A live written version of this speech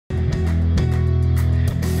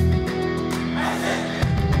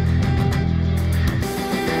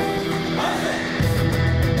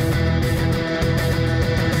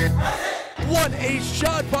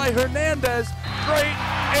by Hernandez. Great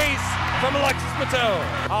ace from Alexis Mattel.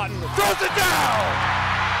 Otten throws it down.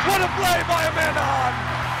 What a play by Amanda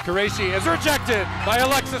Otten. Qureshi is rejected by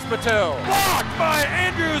Alexis Mattel. Blocked by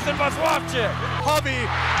Andrews and Maswavchik. Hovey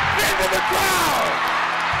into the crowd.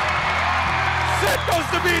 Set goes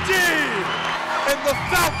to BG. And the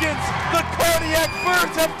Falcons, the Cardiac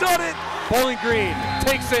Birds have done it. Bowling Green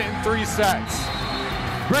takes it in 3 sets.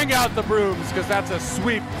 Bring out the brooms because that's a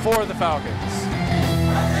sweep for the Falcons.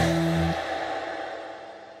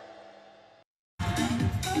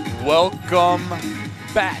 Welcome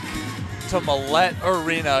back to Millett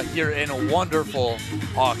Arena here in wonderful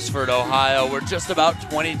Oxford, Ohio. We're just about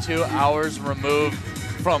 22 hours removed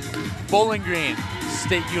from Bowling Green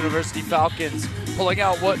State University Falcons pulling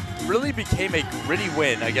out what really became a gritty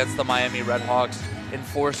win against the Miami Redhawks in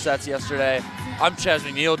 4 sets yesterday. I'm Chaz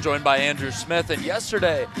McNeil, joined by Andrew Smith, and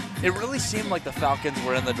yesterday it really seemed like the Falcons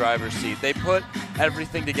were in the driver's seat. They put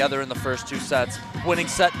everything together in the first 2 sets, winning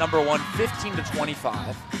set number 1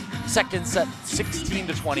 15-25. Second set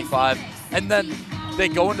 16-25, and then they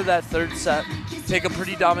go into that 3rd set, take a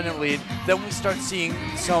pretty dominant lead. Then we start seeing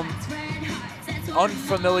some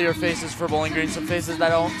unfamiliar faces for Bowling Green, some faces that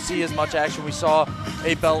don't see as much action. We saw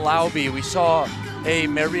a Bell Lauby, we saw a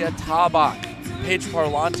Maria Tabak, Paige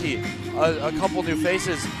Parlanti, a couple new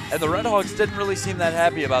faces, and the Redhawks didn't really seem that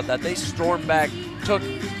happy about that. They stormed back, took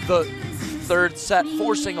the 3rd set,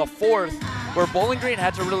 forcing a 4th, where Bowling Green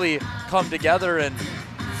had to really come together and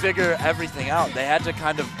figure everything out. They had to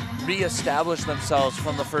kind of reestablish themselves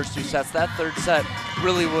from the first 2 sets. That 3rd set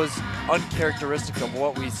really was uncharacteristic of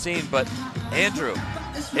what we've seen. But Andrew,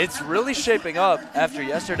 it's really shaping up after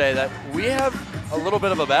yesterday that we have a little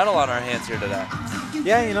bit of a battle on our hands here today.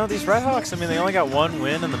 Yeah, you know, these Redhawks, I mean, they only got 1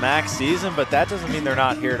 win in the MAC season, but that doesn't mean they're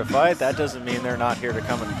not here to fight. That doesn't mean they're not here to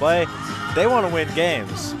come and play. They want to win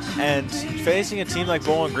games. And facing a team like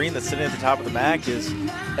Bowling Green that's sitting at the top of the MAC is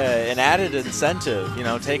an added incentive, you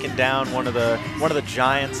know, taking down one of the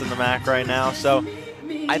giants in the MAC right now. So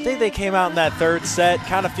I think they came out in that 3rd set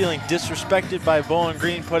kind of feeling disrespected by Bowling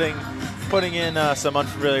Green, putting in some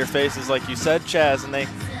unfamiliar faces, like you said, Chaz, and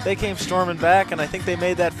they came storming back, and I think they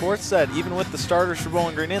made that 4th set, even with the starters for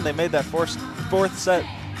Bowling Green in, they made that 4th set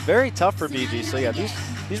very tough for BG. So yeah, these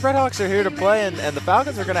Redhawks are here to play, and the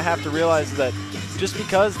Falcons are going to have to realize that just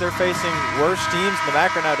because they're facing worse teams in the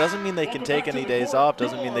MAC right now doesn't mean they can take any days off,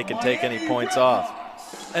 doesn't mean they can take any points off.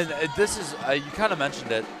 And this is, you kind of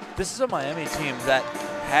mentioned it, this is a Miami team that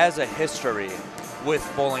has a history with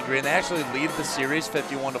Bowling Green. They actually lead the series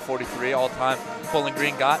 51-43 all time. Bowling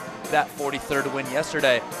Green got that 43rd win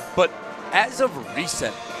yesterday. But as of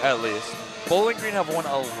recent, at least, Bowling Green have won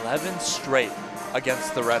 11 straight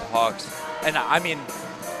against the Redhawks. And I mean,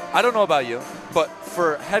 I don't know about you, but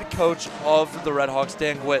for head coach of the Redhawks,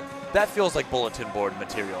 Dan Gwitt, that feels like bulletin board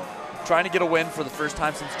material. Trying to get a win for the first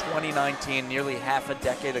time since 2019, nearly half a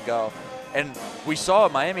decade ago. And we saw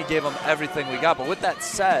Miami gave them everything we got. But with that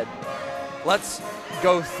said, let's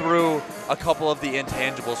go through a couple of the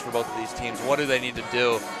intangibles for both of these teams. What do they need to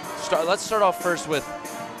do? Let's start off first with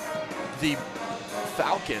the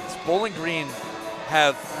Falcons. Bowling Green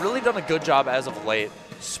have really done a good job as of late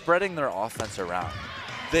spreading their offense around.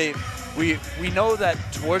 We know that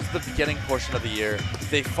towards the beginning portion of the year,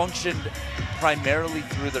 they functioned primarily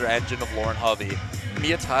through their engine of Lauren Hovey.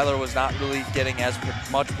 Mia Tyler was not really getting as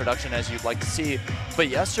much production as you'd like to see, but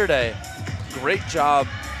yesterday, great job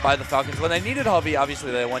by the Falcons. When they needed Hovey,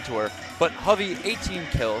 obviously they went to her, but Hovey, 18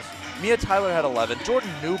 kills. Mia Tyler had 11. Jordan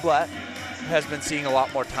Newblatt has been seeing a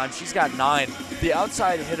lot more time. She's got 9. The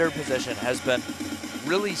outside hitter position has been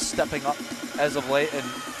really stepping up as of late and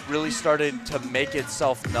really started to make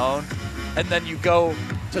itself known. And then you go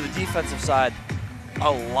to the defensive side, a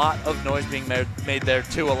lot of noise being made there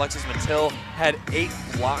too. Alexis Mattil had 8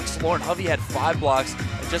 blocks. Lauren Hovey had 5 blocks.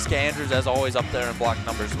 And Jessica Andrews, as always, up there in block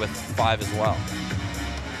numbers with 5 as well.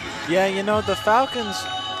 Yeah, you know, the Falcons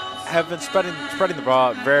have been spreading the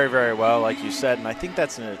ball out very, very well, like you said, and I think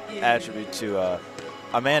that's an attribute to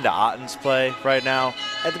Amanda Otten's play right now.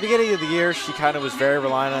 At the beginning of the year, she kind of was very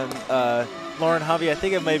reliant on Lauren Hovey. I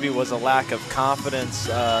think it maybe was a lack of confidence,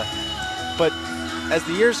 but as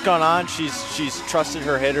the year's gone on, she's trusted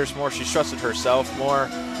her hitters more, she's trusted herself more,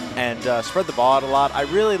 and spread the ball out a lot. I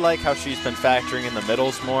really like how she's been factoring in the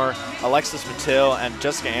middles more. Alexis Mattil and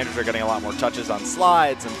Jessica Andrews are getting a lot more touches on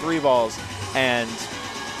slides and 3 balls, and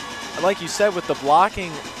like you said, with the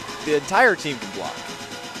blocking, the entire team can block.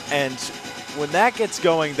 And when that gets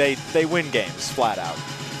going, they win games flat out.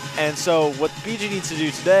 And so what BG needs to do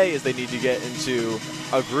today is they need to get into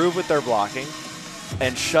a groove with their blocking,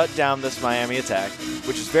 and shut down this Miami attack,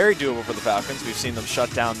 which is very doable for the Falcons. We've seen them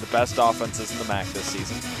shut down the best offenses in the MAC this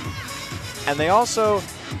season. And they also,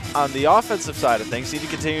 on the offensive side of things, need to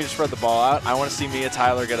continue to spread the ball out. I want to see Mia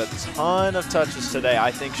Tyler get a ton of touches today. I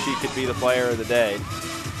think she could be the player of the day.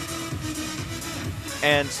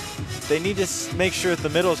 And they need to make sure that the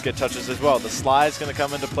middles get touches as well. The slide's going to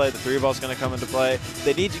come into play. The three ball's going to come into play.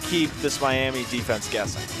 They need to keep this Miami defense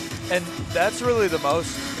guessing. And that's really the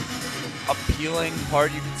most appealing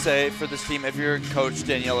part, you could say, for this team. If you're Coach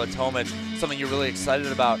Daniela Tomic, something you're really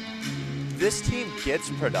excited about. This team gets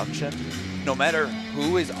production no matter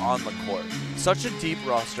who is on the court. Such a deep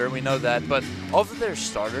roster, we know that. But of their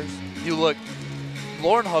starters, you look,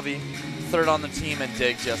 Lauren Hovey, third on the team in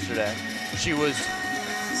digs yesterday. She was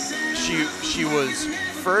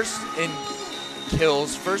first in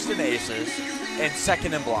kills, first in aces, and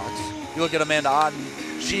second in blocks. You look at Amanda Otten,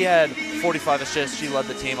 she had 45 assists. She led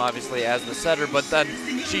the team, obviously, as the setter, but then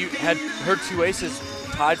she had her 2 aces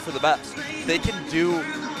tied for the best. They do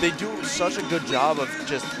such a good job of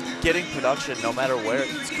just getting production no matter where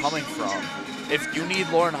it's coming from. If you need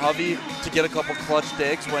Lauren Hovey to get a couple clutch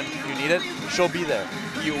digs when you need it, she'll be there.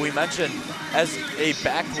 We mentioned, as a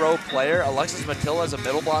back row player, Alexis Matilla as a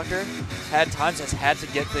middle blocker has had to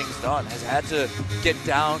get things done, has had to get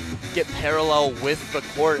down, get parallel with the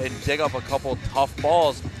court and dig up a couple tough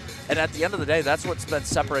balls. And at the end of the day, that's what's been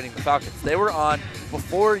separating the Falcons. They were on,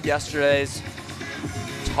 before yesterday's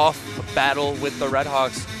tough battle with the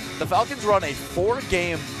Redhawks, the Falcons were on a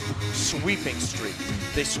 4-game sweeping streak.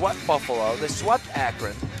 They swept Buffalo, they swept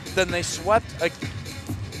Akron, then they swept,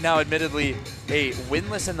 now admittedly, a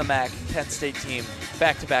winless in the MAC Kent State team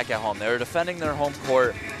back-to-back at home. They were defending their home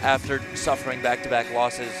court after suffering back-to-back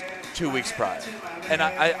losses 2 weeks prior. And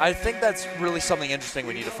I think that's really something interesting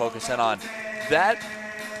we need to focus in on. That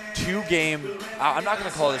 2-game, I'm not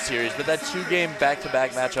going to call it a series, but that 2-game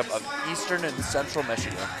back-to-back matchup of Eastern and Central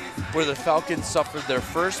Michigan, where the Falcons suffered their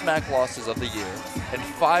first MAC losses of the year in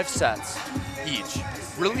 5 sets each,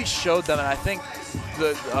 really showed them, and I think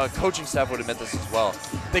the coaching staff would admit this as well,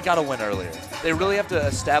 they got to win earlier. They really have to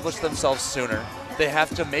establish themselves sooner. They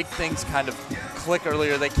have to make things kind of click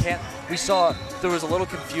earlier. They can't, we saw there was a little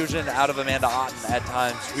confusion out of Amanda Otten at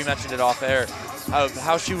times. We mentioned it off air, of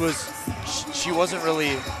how she wasn't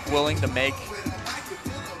really willing to make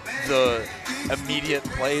the immediate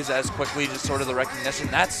plays as quickly, just sort of the recognition.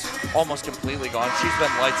 That's almost completely gone. She's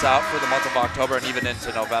been lights out for the month of October and even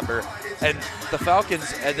into November. And the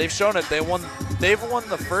Falcons, they've shown it. They've won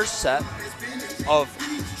the first set of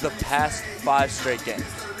the past 5 straight games.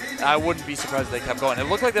 I wouldn't be surprised if they kept going. It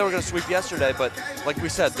looked like they were going to sweep yesterday, but like we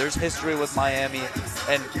said, there's history with Miami,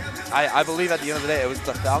 and I believe at the end of the day, it was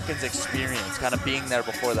the Falcons' experience kind of being there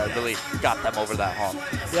before that really got them over that hump.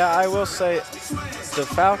 Yeah, I will say the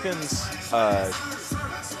Falcons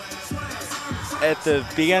at the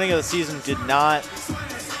beginning of the season did not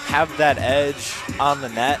have that edge on the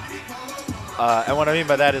net. And what I mean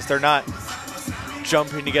by that is they're not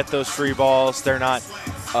jumping to get those free balls. They're not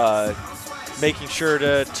making sure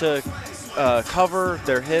to cover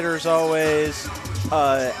their hitters always.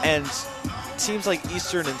 And teams like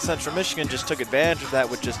Eastern and Central Michigan just took advantage of that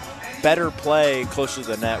with just better play closer to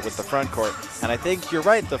the net with the front court. And I think you're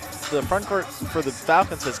right, the front court for the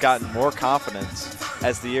Falcons has gotten more confidence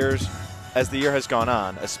as the year has gone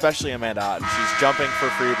on, especially Amanda Otten. She's jumping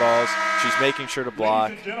for free balls. She's making sure to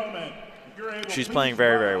block. She's playing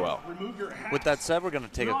very, very well. With that said, we're going to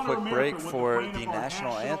take a quick break for the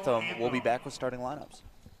national anthem. We'll be back with starting lineups.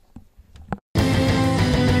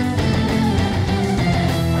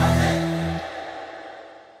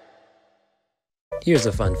 Here's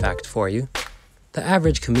a fun fact for you. The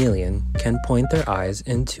average chameleon can point their eyes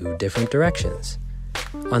in 2 different directions.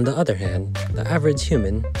 On the other hand, the average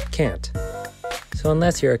human can't. So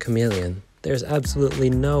unless you're a chameleon, there's absolutely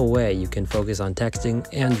no way you can focus on texting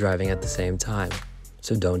and driving at the same time.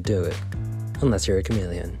 So don't do it, unless you're a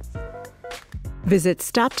chameleon. Visit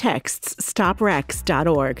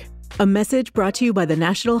StopTextsStopWrecks.org. A message brought to you by the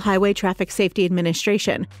National Highway Traffic Safety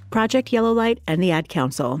Administration, Project Yellow Light, and the Ad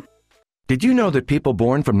Council. Did you know that people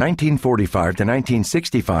born from 1945 to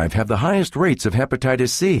 1965 have the highest rates of hepatitis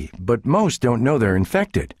C, but most don't know they're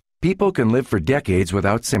infected? People can live for decades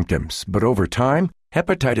without symptoms, but over time,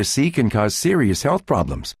 hepatitis C can cause serious health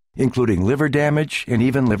problems, including liver damage and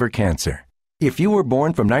even liver cancer. If you were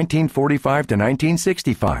born from 1945 to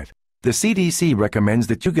 1965, the CDC recommends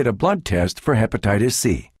that you get a blood test for hepatitis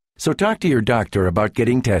C. So talk to your doctor about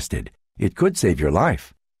getting tested. It could save your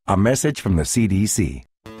life. A message from the CDC.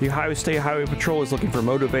 The Ohio State Highway Patrol is looking for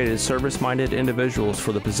motivated, service-minded individuals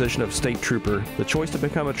for the position of state trooper. The choice to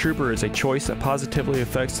become a trooper is a choice that positively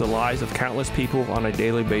affects the lives of countless people on a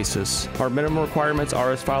daily basis. Our minimum requirements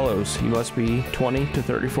are as follows. You must be 20 to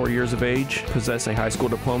 34 years of age, possess a high school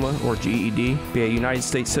diploma or GED, be a United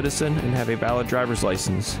States citizen, and have a valid driver's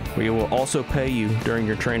license. We will also pay you during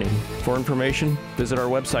your training. For information, visit our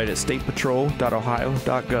website at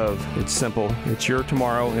statepatrol.ohio.gov. It's simple. It's your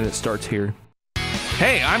tomorrow, and it starts here.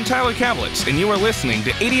 Hey, I'm Tyler Kavlich, and you are listening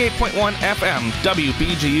to 88.1 FM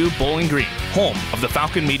WBGU Bowling Green, home of the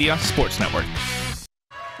Falcon Media Sports Network.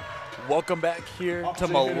 Welcome back here to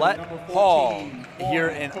Millett Hall here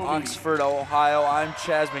in Oxford, Ohio. I'm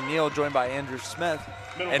Chaz McNeil, joined by Andrew Smith,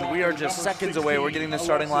 and we are just seconds away. We're getting the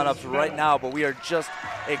starting lineups right now, but we are just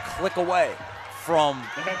a click away from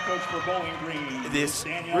this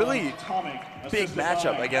really big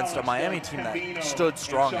matchup against a Miami team that stood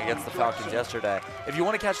strong against the Falcons yesterday. If you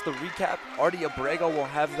want to catch the recap, Artie Abrego will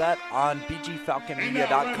have that on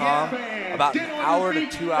bgfalconmedia.com about an hour to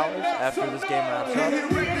 2 hours after this game wraps up.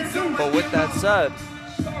 But with that said,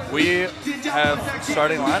 we have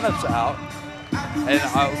starting lineups out. And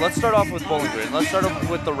let's start off with Bowling Green. Let's start off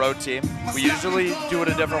with the road team. We usually do it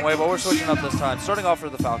a different way, but we're switching up this time. Starting off for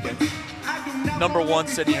the Falcons. Number 1,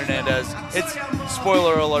 Sidney Hernandez. It's,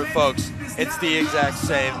 spoiler alert, folks, it's the exact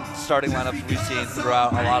same starting lineups we've seen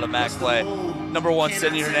throughout a lot of MAC play. Number 1,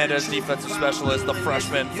 Sidney Hernandez, defensive specialist, the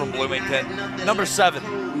freshman from Bloomington. Number 7,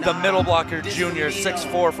 the middle blocker junior,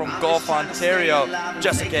 6'4", from Gulf, Ontario,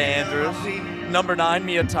 Jessica Andrews. Number 9,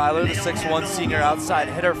 Mia Tyler, the 6'1" senior outside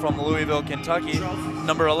hitter from Louisville, Kentucky.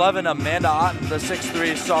 Number 11, Amanda Otten, the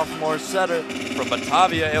 6'3" sophomore setter from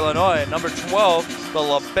Batavia, Illinois. Number 12, the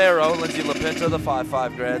libero, Lindsay LaPinta, the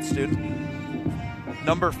 5'5" grad student.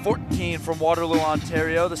 Number 14, from Waterloo,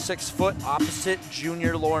 Ontario, the 6' opposite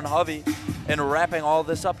junior, Lauren Hovey. And wrapping all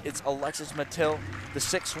this up, it's Alexis Mattil, the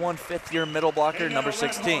 6'1" fifth-year middle blocker, number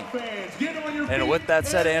 16. And with that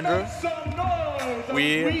said, Andrew,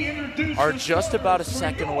 we are just about a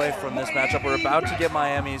second away from this matchup. We're about to get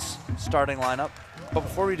Miami's starting lineup. But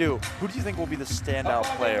before we do, who do you think will be the standout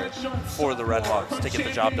player for the Red Hawks to get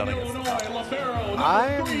the job done against the Falcons?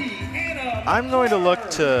 I'm going to look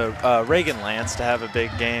to Reagan Lance to have a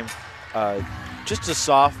big game. Just a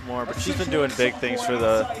sophomore, but she's been doing big things for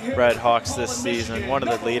the Red Hawks this season. One of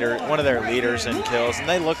their leaders in kills, and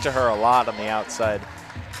they look to her a lot on the outside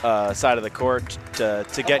side of the court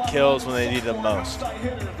to get kills when they need them most.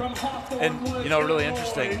 And, you know, really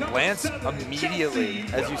interesting, Lance immediately,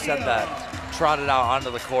 as you said that, trotted out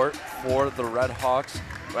onto the court for the Red Hawks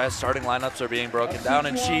as starting lineups are being broken down.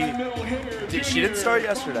 And she didn't start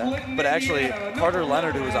yesterday, but actually Carter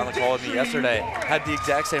Leonard, who was on the call with me yesterday, had the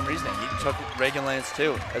exact same reasoning. He took Reagan Lance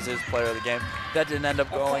too as his player of the game. That didn't end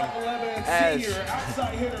up going as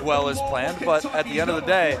well as planned, but at the end of the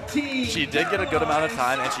day, she did get a good amount of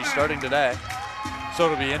time, and she's starting today. So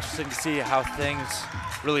it'll be interesting to see how things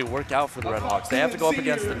really work out for the Red Hawks. They have to go up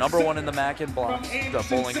against the number 1 in the MAC in blocks, the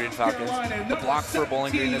Bowling Green Falcons. The block for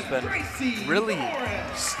Bowling Green has been really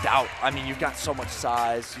stout. I mean, you've got so much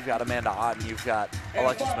size. You've got Amanda Otten. You've got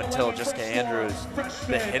Alexis Mattil, Jessica Andrews.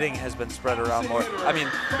 The hitting has been spread around more. I mean,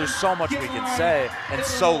 there's so much we can say and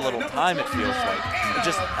so little time, it feels like. And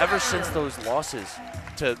just ever since those losses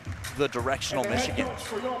to the directional Michigan,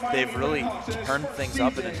 they've really turned things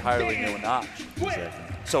up an entirely new notch. Exactly.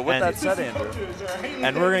 So with that said, Andrew.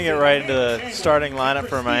 And we're going to get right into the starting lineup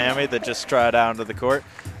for Miami that just trotted out onto the court.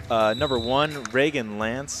 Number 1, Reagan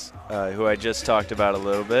Lance, who I just talked about a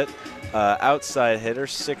little bit. Outside hitter,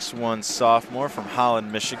 6'1" sophomore from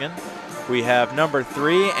Holland, Michigan. We have number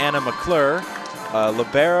 3, Anna McClure,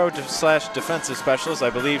 libero/defensive specialist.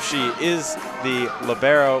 I believe she is the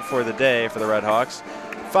libero for the day for the Red Hawks.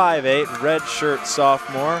 5'8", red shirt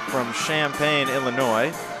sophomore from Champaign,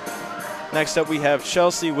 Illinois. Next up, we have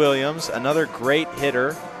Chelsea Williams, another great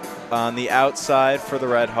hitter on the outside for the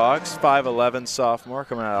Red Hawks. 5'11" sophomore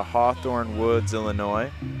coming out of Hawthorne Woods, Illinois.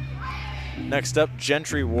 Next up,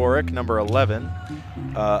 Gentry Warwick, number 11.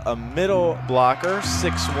 A middle blocker,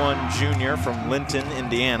 6'1" junior from Linton,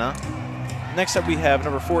 Indiana. Next up, we have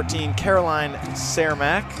number 14, Caroline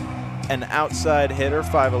Cermak, an outside hitter,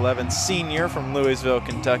 5'11" senior from Louisville,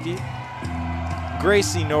 Kentucky.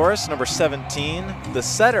 Gracie Norris, number 17, the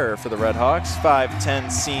setter for the Red Hawks,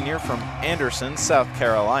 5'10" senior from Anderson, South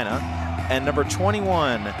Carolina. And number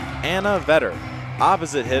 21, Anna Vetter,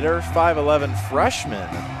 opposite hitter, 5'11" freshman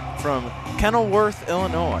from Kenilworth,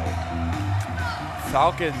 Illinois.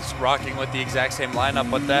 Falcons rocking with the exact same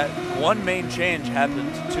lineup, but that one main change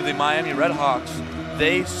happened to the Miami Red Hawks.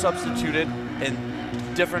 They substituted, in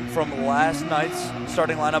different from last night's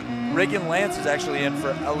starting lineup, Reagan Lance is actually in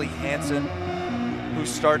for Ellie Hansen, who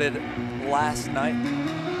started last night.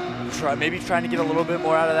 Maybe trying to get a little bit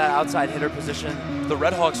more out of that outside hitter position. The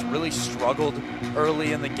Redhawks really struggled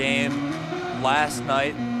early in the game last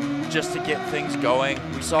night just to get things going.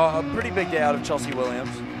 We saw a pretty big day out of Chelsea Williams,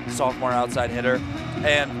 sophomore outside hitter,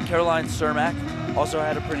 and Caroline Cermak also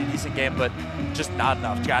had a pretty decent game, but just not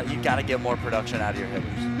enough. You got to get more production out of your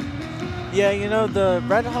hitters. Yeah, you know, the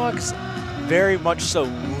Redhawks very much so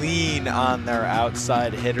lean on their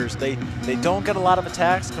outside hitters. They don't get a lot of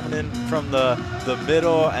attacks coming in from the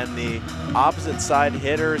middle and the opposite side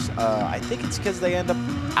hitters. I think it's because they end up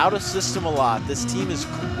out of system a lot. This team is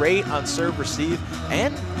great on serve receive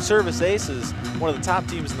and service aces, one of the top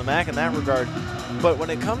teams in the MAC in that regard. But when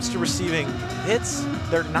it comes to receiving hits,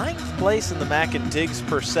 they're 9th place in the MAC in digs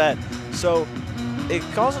per set. So it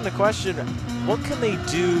calls into question, what can they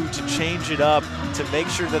do to change it up to make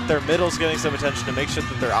sure that their middle's getting some attention, to make sure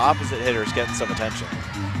that their opposite hitter's getting some attention?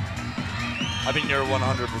 I mean, you're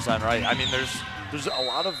 100% right. I mean, there's a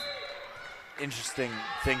lot of interesting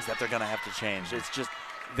things that they're going to have to change. It's just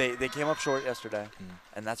they came up short yesterday,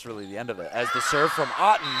 and that's really the end of it. As the serve from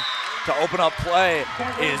Otten to open up play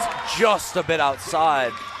is just a bit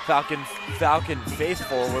outside. Falcon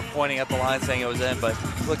faithful were pointing at the line saying it was in, but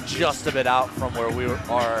looked just a bit out from where we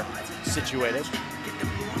are situated.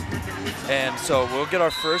 And so we'll get our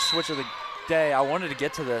first switch of the day. I wanted to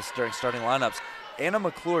get to this during starting lineups. Anna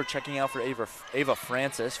McClure checking out for Ava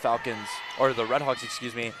Francis, the Redhawks,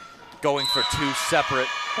 excuse me, going for 2 separate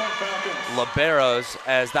liberos,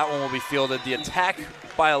 as that one will be fielded. The attack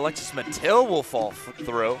by Alexis Mattil will fall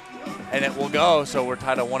through, and it will go, so we're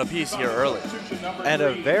tied at 1 apiece here early. And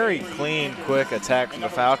a very clean, quick attack from the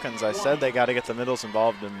Falcons. I said they got to get the middles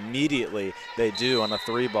involved immediately. They do on a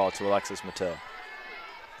 3-ball to Alexis Mattil.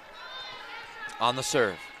 On the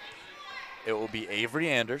serve, it will be Avery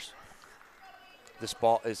Anders. This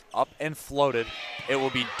ball is up and floated. It will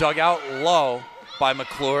be dug out low by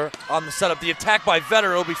McClure. On the setup, the attack by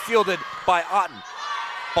Vetter. It will be fielded by Otten.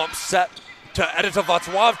 Bump set to Edita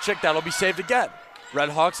Vatswavchik. That'll be saved again.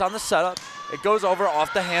 Redhawks on the setup. It goes over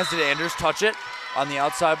off the hands. Did Anders touch it on the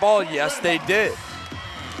outside ball? Yes, they did.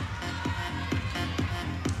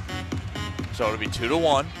 So it'll be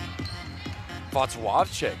 2-1.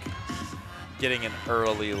 Vatswavchik getting an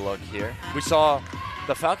early look here. We saw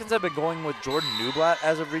the Falcons have been going with Jordan Newblatt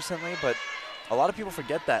as of recently, but a lot of people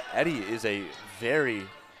forget that Eddie is a very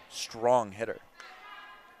strong hitter.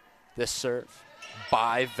 This serve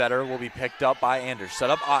by Vetter will be picked up by Anders. Set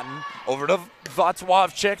up Otten over to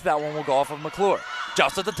Vatswavchik. That one will go off of McClure.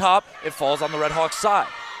 Just at the top, it falls on the Redhawks side.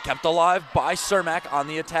 Kept alive by Cermak. On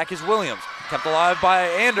the attack is Williams. Kept alive by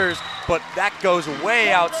Anders, but that goes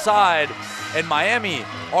way outside. And Miami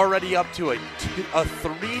already up to a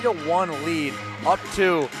 3-1 lead, up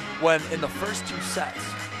to when in the first 2 sets,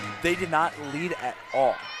 they did not lead at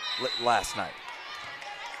all last night.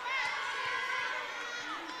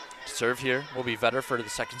 Serve here will be Vetter for the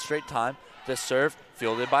 2nd straight time. This serve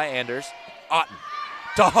fielded by Anders. Otten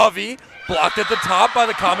to Hovey, blocked at the top by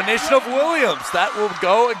the combination of Williams. That will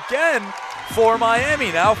go again for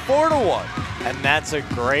Miami, now 4-1. And that's a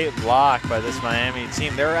great block by this Miami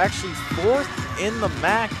team. They're actually 4th in the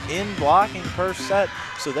MAC in blocking per set,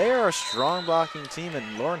 so they are a strong blocking team,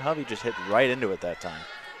 and Lauren Hovey just hit right into it that time.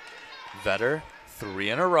 Vetter,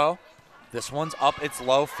 3 in a row. This one's up, it's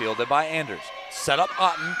low, fielded by Anders. Set up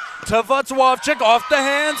Otten to Vatswavchik, off the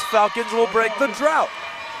hands. Falcons will break the drought.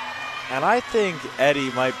 And I think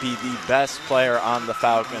Eddie might be the best player on the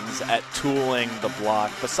Falcons at tooling the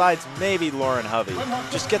block, besides maybe Lauren Hovey.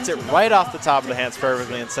 Just gets it right off the top of the hands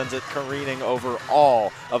perfectly and sends it careening over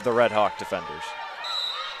all of the Redhawk defenders.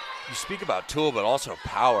 You speak about tool, but also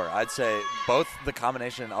power. I'd say both the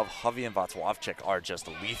combination of Hovey and Vatswavchik are just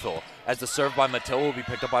lethal. As the serve by Mattil will be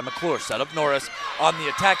picked up by McClure. Set up Norris on the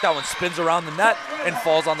attack. That one spins around the net and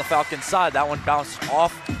falls on the Falcons side. That one bounced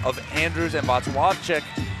off of Andrews and Vatswavchik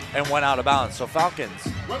and went out of bounds. So Falcons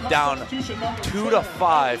down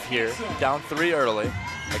 2-5 here, down 3 early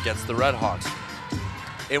against the Redhawks.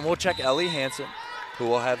 And we'll check Ellie Hansen, who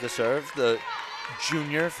will have the serve. The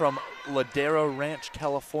junior from Ladero Ranch,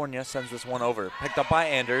 California, sends this one over. Picked up by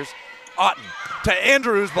Anders. Otten to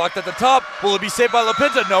Andrews, blocked at the top. Will it be saved by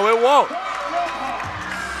LaPinta? No, it won't.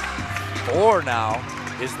 4 now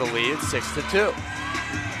is the lead, 6-2.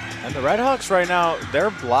 And the Redhawks right now, their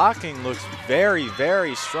blocking looks very,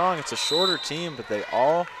 very strong. It's a shorter team, but they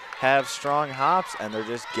all have strong hops, and they're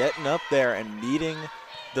just getting up there and meeting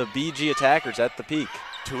the BG attackers at the peak.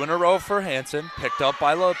 2 in a row for Hansen, picked up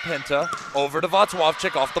by LaPinta, over to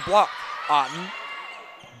Vatswavchik off the block. Otten,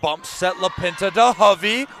 bump set LaPinta to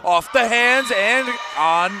Hovey, off the hands and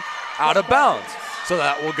on out of bounds. So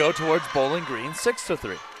that will go towards Bowling Green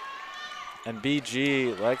 6-3. And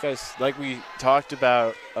BG, like we talked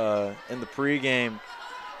about in the pregame,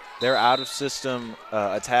 their out-of-system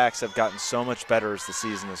attacks have gotten so much better as the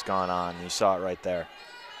season has gone on. You saw it right there.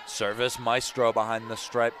 Service maestro behind the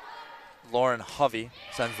stripe. Lauren Hovey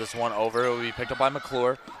sends this one over. It will be picked up by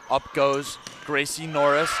McClure. Up goes Gracie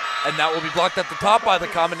Norris, and that will be blocked at the top by the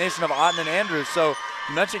combination of Otten and Andrews. So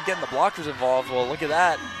you mentioned getting the blockers involved. Well, look at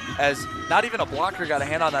that. As not even a blocker got a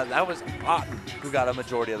hand on that. That was Otten who got a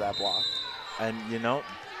majority of that block. And, you know,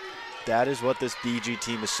 that is what this BG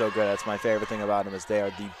team is so good at. That's my favorite thing about them is they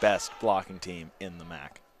are the best blocking team in the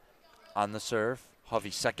MAC. On the serve,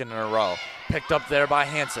 Hovey second in a row. Picked up there by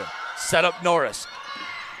Hansen. Set up Norris.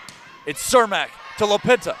 It's Cermak to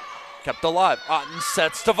Lopinta. Kept alive. Otten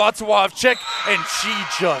sets to Vatswavchik, and she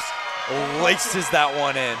just laces that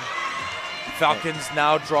one in. Falcons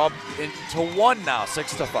now draw into one now,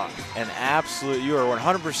 6-5. An absolute, you are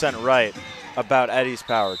 100% right about Eddie's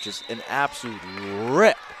power. Just an absolute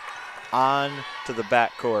rip on to the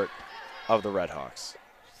backcourt of the Redhawks.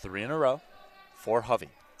 3 in a row for Hovey.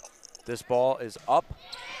 This ball is up,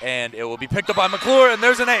 and it will be picked up by McClure, and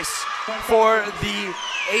there's an ace for the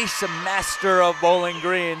ace master of Bowling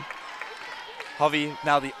Green. Hovey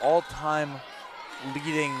now the all-time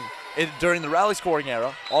leading during the rally scoring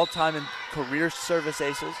era, all-time in career service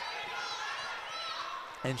aces.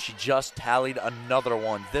 And she just tallied another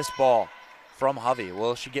one. This ball from Hovey.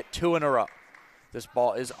 Will she get 2 in a row? This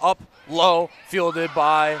ball is up, low, fielded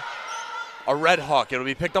by a Red Hawk. It'll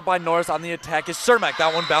be picked up by Norris. On the attack is Cermak.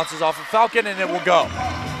 That one bounces off of Falcon, and it will go.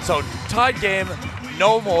 So tied game,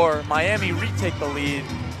 no more. Miami retake the lead,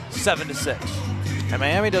 7-6. And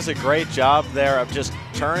Miami does a great job there of just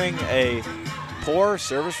turning a poor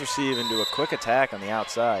service receive into a quick attack on the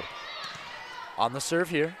outside. On the serve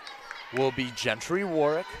here will be Gentry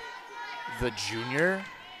Warwick. The junior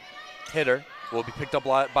hitter will be picked up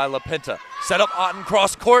by Lopinta. Set up Otten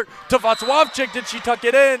cross court to Vatswavchik. Did she tuck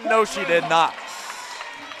it in? No, she did not.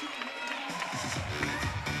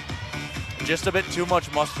 Just a bit too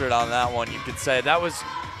much mustard on that one, you could say. That was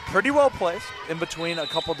pretty well placed in between a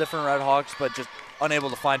couple different Red Hawks, but just unable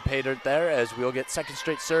to find pay dirt there, as we'll get second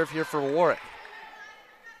straight serve here for Warwick.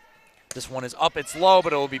 This one is up, it's low,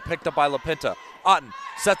 but it will be picked up by Lopinta. Otten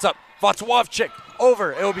sets up Vatswavchik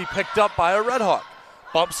over. It will be picked up by a Red Hawk.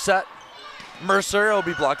 Bump set. Mercer, it'll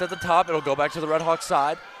be blocked at the top. It'll go back to the Red Hawk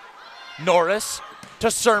side. Norris to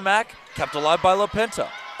Cermak, kept alive by Lopinta.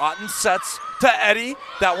 Otten sets to Eddie.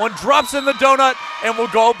 That one drops in the donut and will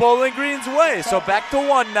go Bowling Green's way. So back to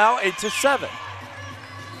 1 now, 8-7.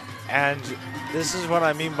 And this is what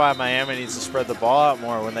I mean by Miami needs to spread the ball out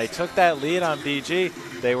more. When they took that lead on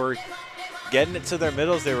BG, they were getting it to their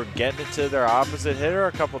middles. They were getting it to their opposite hitter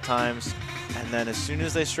a couple times. And then as soon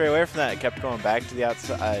as they stray away from that, it kept going back to the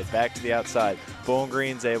outside, Bowling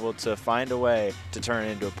Green's able to find a way to turn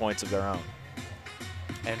it into points of their own.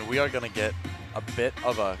 And we are going to get a bit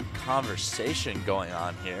of a conversation going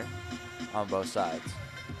on here on both sides.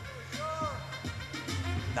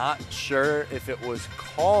 Not sure if it was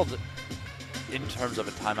called in terms of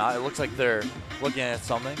a timeout. It looks like they're looking at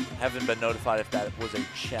something. Haven't been notified if that was a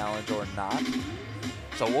challenge or not.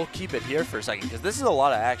 So we'll keep it here for a second, because this is a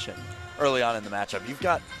lot of action early on in the matchup. You've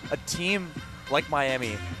got a team like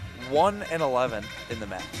Miami, 1-11 in the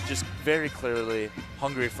match, just very clearly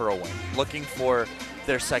hungry for a win, looking for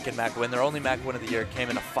their second MAC win. Their only MAC win of the year came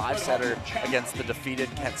in a 5-setter against the defeated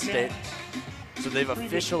Kent State. So they've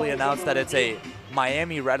officially announced that it's a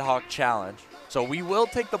Miami Red Hawk challenge. So we will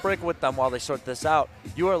take the break with them while they sort this out.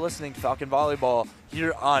 You are listening to Falcon Volleyball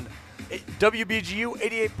here on WBGU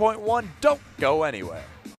 88.1. Don't go anywhere.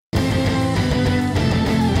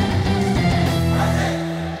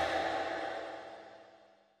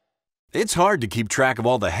 It's hard to keep track of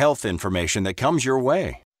all the health information that comes your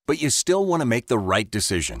way, but you still want to make the right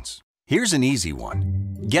decisions. Here's an easy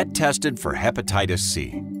one. Get tested for hepatitis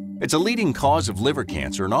C. It's a leading cause of liver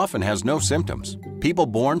cancer and often has no symptoms. People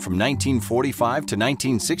born from 1945 to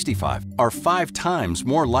 1965 are 5 times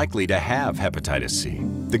more likely to have hepatitis C.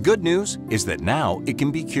 The good news is that now it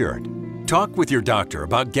can be cured. Talk with your doctor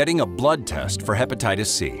about getting a blood test for hepatitis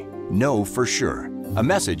C. Know for sure. A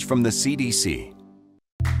message from the CDC.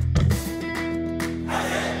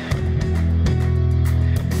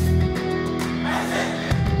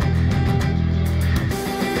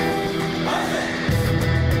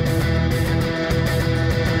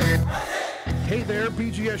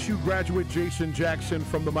 BGSU graduate Jason Jackson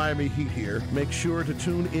from the Miami Heat here. Make sure to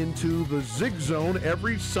tune into the Zig Zone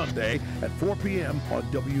every Sunday at 4 p.m. on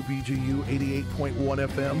WBGU 88.1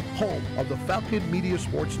 FM, home of the Falcon Media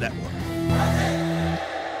Sports Network.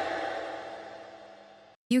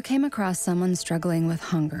 You came across someone struggling with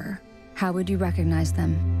hunger. How would you recognize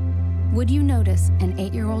them? Would you notice an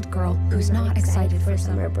 8-year-old girl who's not excited for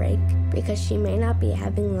summer break because she may not be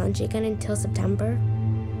having lunch again until September?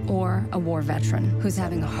 Or a war veteran who's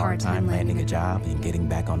having a hard time landing a job and getting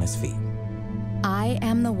back on his feet? I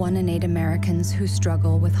am the 1 in 8 Americans who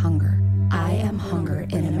struggle with hunger. I am hunger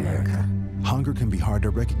in America. Hunger can be hard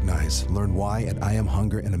to recognize. Learn why at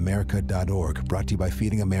IamHungerInAmerica.org. Brought to you by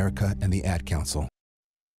Feeding America and the Ad Council.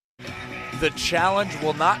 The challenge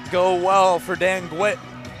will not go well for Dan Gwitt,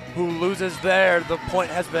 who loses there. The point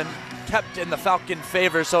has been kept in the Falcon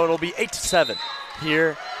favor, so it'll be 8-7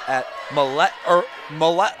 here at Millett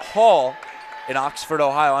Hall in Oxford,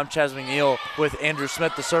 Ohio. I'm Chaz McNeil with Andrew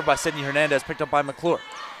Smith. The serve by Sydney Hernandez, picked up by McClure.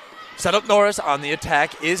 Set up Norris on the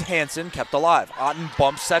attack is Hansen, kept alive. Otten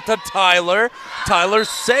bumps set to Tyler. Tyler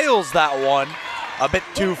sails that one a bit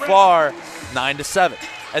too far, 9-7.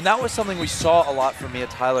 And that was something we saw a lot from Mia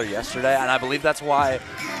Tyler yesterday, and I believe that's why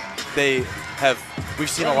we've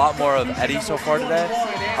seen a lot more of Eddie so far today.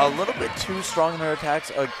 A little bit too strong in her attacks.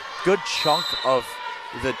 A good chunk of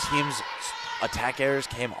the team's attack errors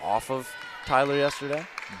came off of Tyler yesterday.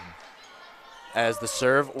 As the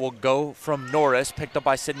serve will go from Norris, picked up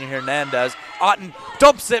by Sydney Hernandez. Otten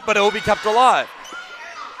dumps it, but it will be kept alive.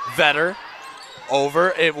 Vetter over.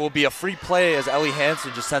 It will be a free play as Ellie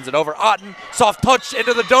Hansen just sends it over. Otten, soft touch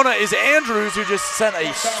into the donut is Andrews, who just sent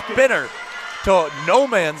a spinner to no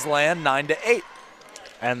man's land, 9-8.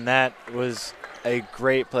 And that was a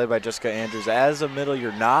great play by Jessica Andrews. As a middle,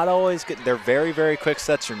 you're not always getting, they're very, very quick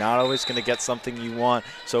sets. You're not always going to get something you want.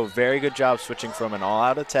 So very good job switching from an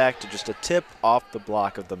all-out attack to just a tip off the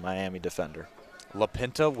block of the Miami defender.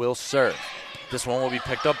 LaPinta will serve. This one will be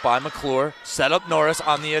picked up by McClure. Set up Norris.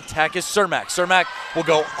 On the attack is Cermak. Cermak will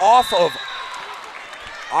go off of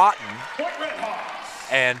Otten,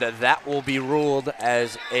 and that will be ruled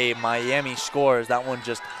as a Miami score, as that one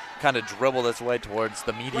just kind of dribbled its way towards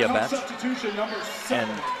the media bench. And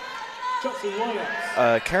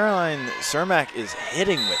Caroline Cermak is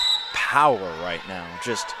hitting with power right now,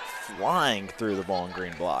 just flying through the ball and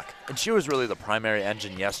green block. And she was really the primary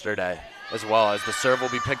engine yesterday, as well. As the serve will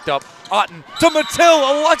be picked up. Otten to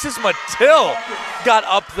Mattil. Alexis Mattil got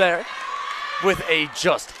up there with a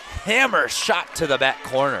just hammer shot to the back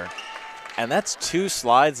corner. And that's 2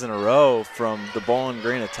 slides in a row from the Bowling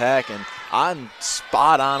Green attack, and I'm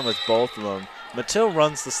spot on with both of them. Mattil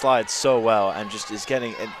runs the slide so well and just is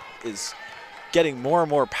getting more and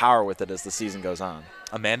more power with it as the season goes on.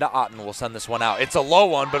 Amanda Otten will send this one out. It's a low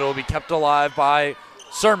one, but it will be kept alive by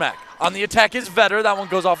Cermak. On the attack is Vetter. That one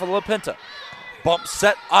goes off of LaPinta. Bump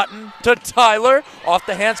set Otten to Tyler. Off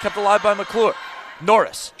the hands, kept alive by McClure.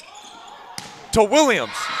 Norris to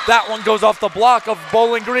Williams. That one goes off the block of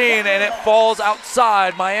Bowling Green, and it falls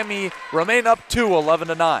outside. Miami remain up 2,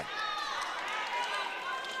 11-9.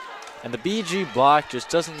 And the BG block just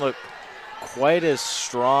doesn't look quite as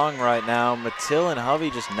strong right now. Mattil and Hovey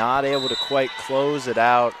just not able to quite close it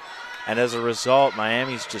out, and as a result,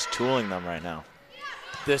 Miami's just tooling them right now.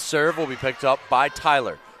 This serve will be picked up by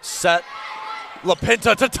Tyler. Set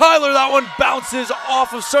LaPinta to Tyler. That one bounces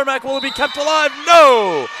off of Cermak. Will it be kept alive?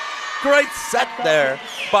 No! Great set there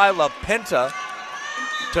by LaPinta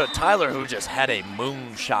to Tyler, who just had a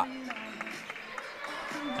moon shot.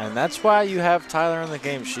 And that's why you have Tyler in the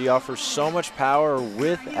game. She offers so much power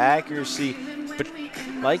with accuracy. But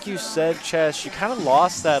like you said, Chess, she kind of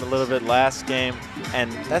lost that a little bit last game,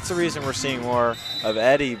 and that's the reason we're seeing more of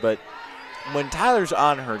Eddie. But when Tyler's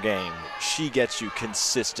on her game, she gets you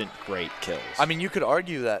consistent great kills. I mean, you could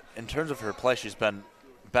argue that in terms of her play, she's been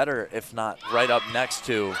better, if not right up next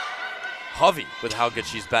to Hovey with how good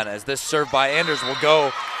she's been, as this serve by Anders will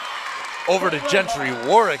go over to Gentry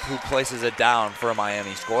Warwick, who places it down for a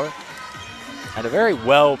Miami score. And a very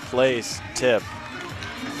well-placed tip.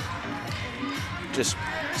 Just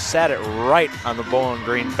sat it right on the Bowling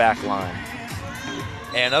Green back line.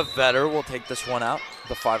 Anna Vetter will take this one out,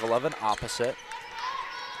 the 5'11" opposite.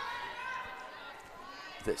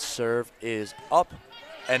 The serve is up,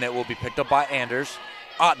 and it will be picked up by Anders.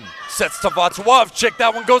 Otten sets to Vatswavchik.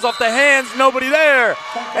 That one goes off the hands. Nobody there.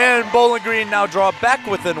 And Bowling Green now draw back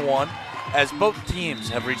within 1, as both teams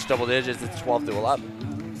have reached double digits. It's 12-11.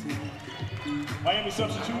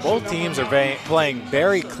 Both teams are playing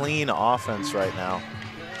very clean offense right now.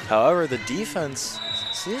 However, the defense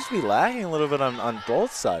seems to be lagging a little bit on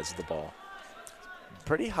both sides of the ball.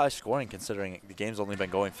 Pretty high scoring considering the game's only been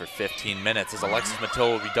going for 15 minutes, as Alexis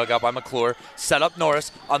Mattil will be dug out by McClure. Set up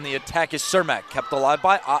Norris. On the attack is Cermak, kept alive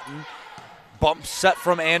by Otten. Bump set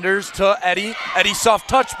from Anders to Eddie. Eddie soft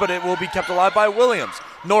touch, but it will be kept alive by Williams.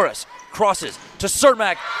 Norris crosses to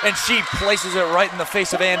Cermak, and she places it right in the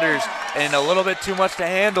face of Anders, and a little bit too much to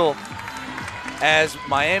handle as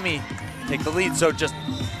Miami take the lead. So just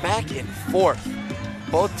back and forth.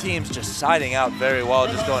 Both teams just siding out very well,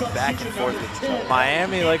 just going back and forth with each other.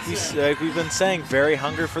 Miami, like we've been saying, very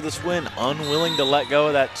hungry for this win, unwilling to let go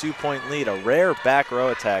of that 2-point lead. A rare back row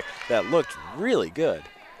attack that looked really good.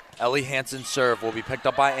 Ellie Hansen's serve will be picked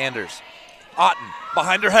up by Anders. Otten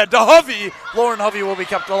behind her head to Hovey. Lauren Hovey will be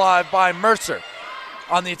kept alive by Mercer.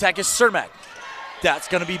 On the attack is Cermak. That's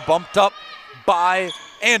going to be bumped up by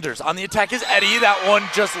Anders. On the attack is Eddie. That one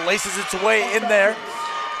just laces its way in there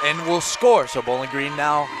and will score. So Bowling Green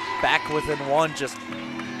now back within one. Just,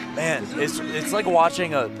 man, it's like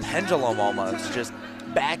watching a pendulum almost. Just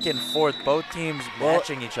back and forth, both teams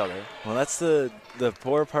matching each other. Well, that's the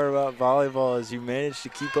poor part about volleyball is you managed to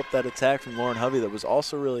keep up that attack from Lauren Hovey that was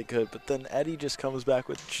also really good, but then Eddie just comes back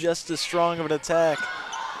with just as strong of an attack.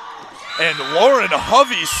 And Lauren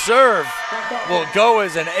Hovey's serve will go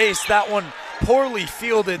as an ace. That one poorly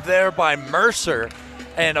fielded there by Mercer.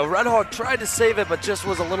 And a Red Hawk tried to save it, but just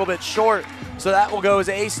was a little bit short. So that will go as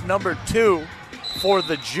ace number 2 for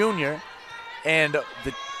the junior. And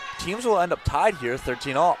the teams will end up tied here,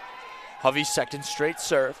 13-all. Hovey's second straight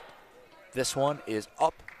serve. This one is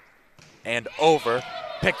up and over.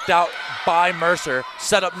 Picked out by Mercer.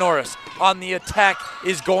 Set up Norris. On the attack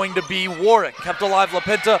is going to be Warwick. Kept alive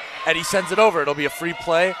LaPinta. Eddie sends it over. It'll be a free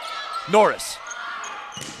play. Norris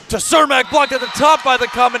to Cermak, blocked at the top by the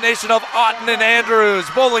combination of Otten and Andrews.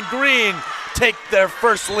 Bowling Green take their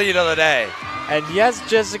first lead of the day. And yes,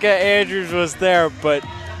 Jessica Andrews was there, but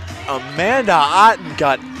Amanda Otten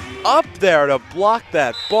got up there to block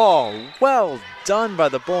that ball. Well done by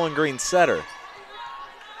the Bowling Green setter.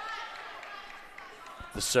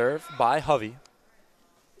 The serve by Hovey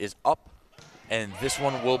is up, and this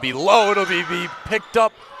one will be low. It'll be picked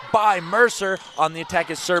up by Mercer. On the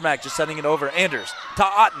attack is Cermak, just sending it over. Anders to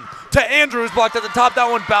Otten to Andrews, blocked at the top.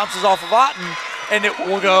 That one bounces off of Otten, and it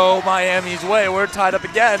will go Miami's way. We're tied up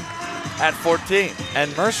again at 14.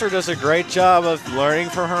 And Mercer does a great job of learning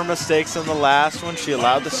from her mistakes in the last one. She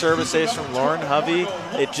allowed the service ace from Lauren Hovey.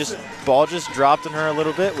 Ball just dropped in her a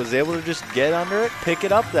little bit, was able to just get under it, pick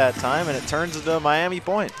it up that time, and it turns into a Miami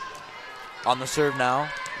point. On the serve now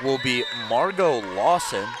will be Margot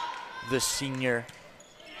Lawson, the senior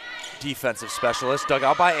defensive specialist, dug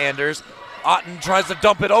out by Anders. Otten tries to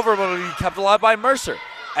dump it over, but it'll be kept alive by Mercer.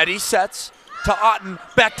 Eddie sets to Otten,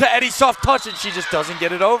 back to Eddie, soft touch, and she just doesn't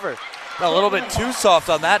get it over. A little bit too soft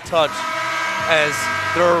on that touch, as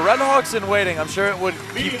there are Red Hawks in waiting. I'm sure it would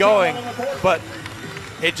keep going, but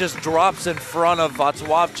it just drops in front of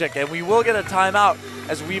Václavčík, and we will get a timeout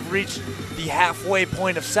as we've reached the halfway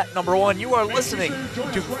point of set number 1. You are listening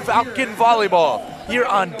to Falcon Volleyball here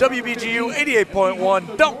on WBGU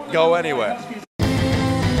 88.1. Don't go anywhere.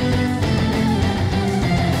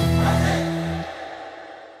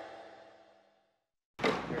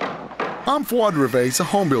 I'm Fuad Reveiz, a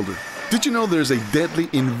home builder. Did you know there's a deadly,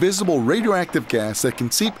 invisible radioactive gas that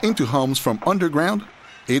can seep into homes from underground?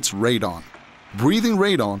 It's radon. Breathing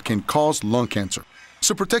radon can cause lung cancer.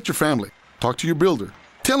 So protect your family. Talk to your builder.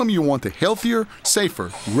 Tell them you want a healthier, safer,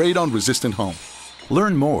 radon-resistant home.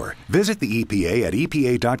 Learn more. Visit the EPA at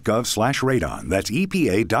epa.gov/radon. That's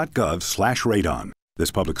epa.gov/radon.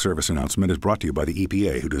 This public service announcement is brought to you by the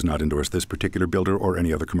EPA, who does not endorse this particular builder or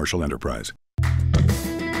any other commercial enterprise.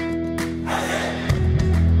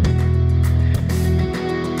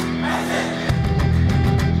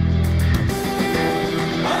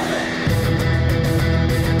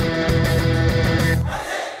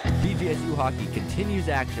 BGSU hockey continues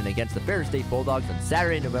action against the Ferris State Bulldogs on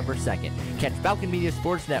Saturday, November 2nd. Catch Falcon Media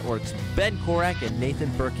Sports Network's Ben Korak and Nathan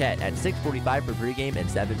Burkett at 6:45 for pregame and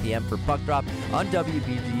 7 p.m. for puck drop on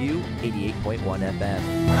WBGU 88.1 FM.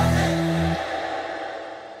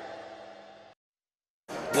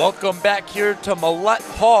 Welcome back here to Millett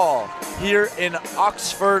Hall here in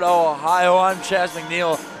Oxford, Ohio. I'm Chaz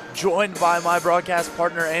McNeil, joined by my broadcast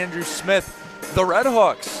partner Andrew Smith. The Red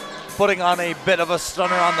Hawks putting on a bit of a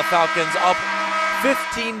stunner on the Falcons, up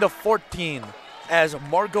 15-14 as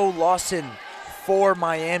Margot Lawson for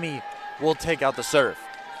Miami will take out the serve.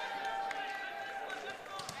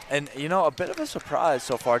 And, you know, a bit of a surprise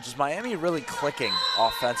so far, just Miami really clicking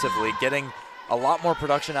offensively, getting a lot more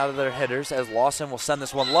production out of their hitters as Lawson will send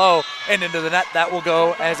this one low and into the net. That will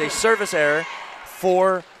go as a service error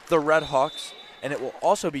for the Red Hawks, and it will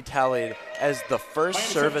also be tallied as the first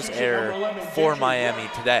service error for Miami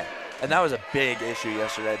today. And that was a big issue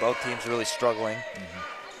yesterday. Both teams really struggling.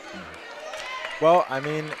 Well, I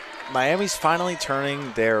mean, Miami's finally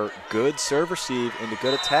turning their good serve receive into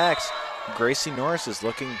good attacks. Gracie Norris is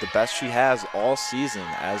looking the best she has all season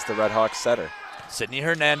as the Red Hawks setter. Sydney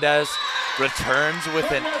Hernandez returns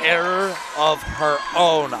with an error of her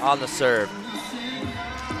own on the serve.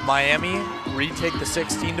 Miami retake the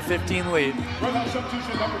 16-15 lead.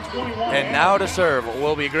 And now to serve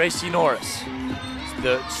will be Gracie Norris,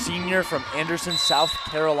 the senior from Anderson, South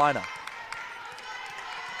Carolina.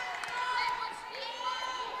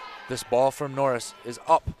 This ball from Norris is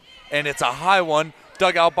up, and it's a high one,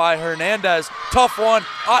 dug out by Hernandez. Tough one.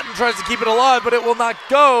 Otten tries to keep it alive, but it will not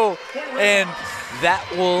go, and that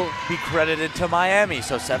will be credited to Miami.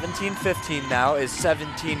 So 17-15 now is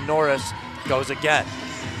 17. Norris goes again.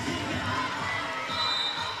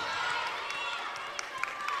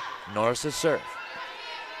 Norris's serve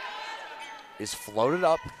is floated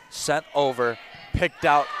up, sent over, picked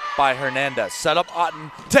out by Hernandez. Set up Otten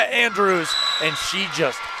to Andrews, and she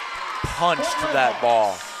just punched that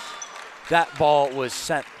ball. That ball was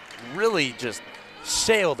sent, really just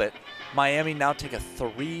sailed it. Miami now take a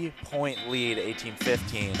 3-point lead,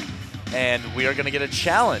 18-15, and we are going to get a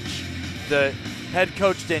challenge. The head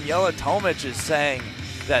coach, Daniela Tomic, is saying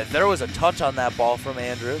that there was a touch on that ball from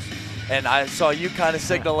Andrews, and I saw you kind of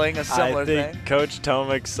signaling a similar thing. I think Coach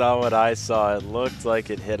Tomic saw what I saw. It looked like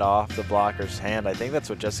it hit off the blocker's hand. I think that's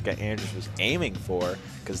what Jessica Andrews was aiming for,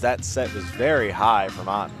 because that set was very high from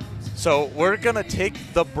Otten. So we're going to take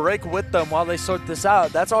the break with them while they sort this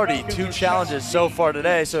out. That's already 2 challenges so far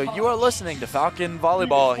today. So you are listening to Falcon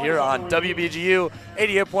Volleyball here on WBGU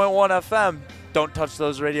 88.1 FM. Don't touch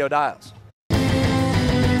those radio dials.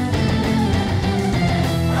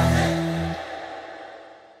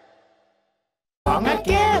 Song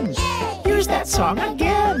again. Here's that song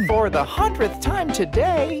again. For the 100th time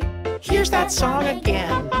today. Here's that song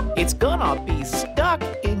again. It's gonna be stuck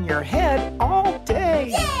in your head all day.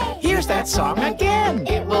 Yay! Here's that song again.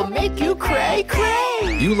 It will make you cray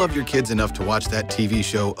cray. You love your kids enough to watch that TV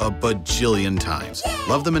show a bajillion times. Yay!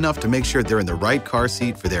 Love them enough to make sure they're in the right car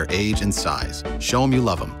seat for their age and size. Show them you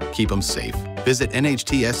love them. Keep them safe. Visit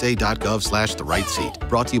nhtsa.gov/the right seat.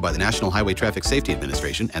 Brought to you by the National Highway Traffic Safety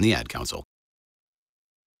Administration and the Ad Council.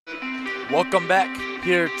 Welcome back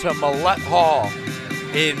here to Millett Hall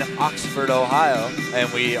in Oxford, Ohio,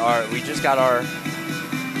 and we just got our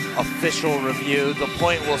official review. The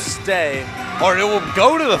point will stay, or it will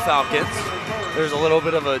go to the Falcons. There's a little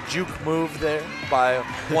bit of a juke move there by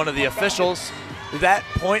one of the officials. That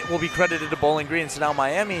point will be credited to Bowling Green. So now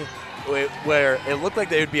Miami, where it looked like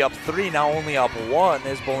they would be up 3, now only up 1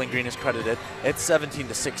 as Bowling Green is credited. It's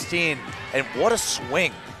 17-16, and what a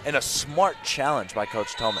swing and a smart challenge by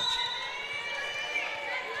Coach Tomic.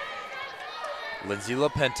 Lindsay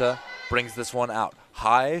LaPinta brings this one out.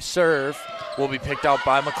 High serve will be picked out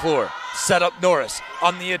by McClure. Set up Norris.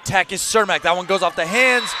 On the attack is Cermak. That one goes off the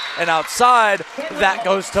hands and outside. That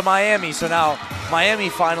goes to Miami. So now Miami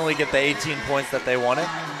finally get the 18 points that they wanted,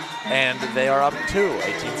 and they are up 2,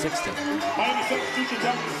 18-16.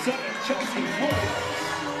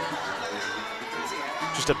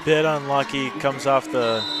 Just a bit unlucky. Comes off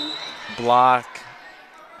the block.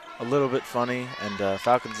 A little bit funny, and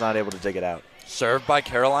Falcon's not able to dig it out. Served by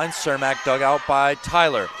Caroline Cermak, dug out by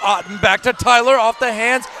Tyler. Otten back to Tyler, off the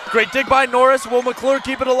hands. Great dig by Norris. Will McClure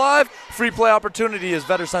keep it alive? Free play opportunity as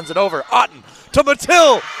Vetter sends it over. Otten to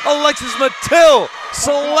Mattil. Alexis Mattil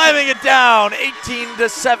slamming it down.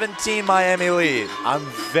 18-17 Miami lead. I'm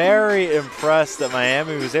very impressed that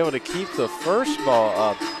Miami was able to keep the first ball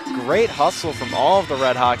up. Great hustle from all of the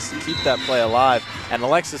Red Hawks to keep that play alive. And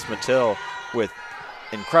Alexis Mattil with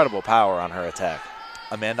incredible power on her attack.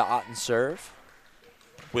 Amanda Otten's serve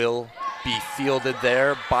will be fielded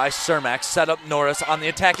there by Cermak. Set up Norris. On the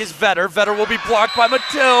attack is Vetter. Vetter will be blocked by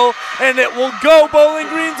Mattil, and it will go Bowling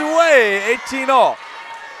Green's way, 18-all.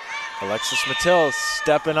 Alexis Mattil is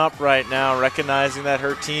stepping up right now, recognizing that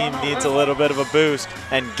her team needs a little bit of a boost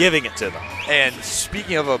and giving it to them. And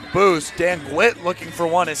speaking of a boost, Dan Gwitt looking for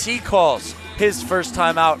one as he calls his first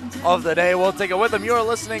time out of the day. We'll take it with him. You are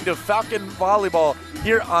listening to Falcon Volleyball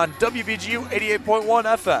here on WBGU 88.1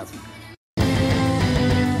 FM.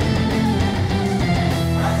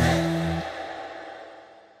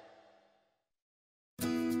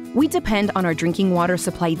 We depend on our drinking water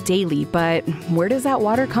supply daily, but where does that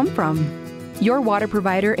water come from? Your water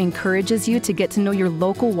provider encourages you to get to know your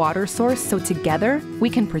local water source so together we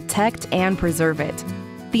can protect and preserve it.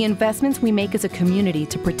 The investments we make as a community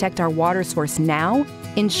to protect our water source now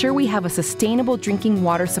ensure we have a sustainable drinking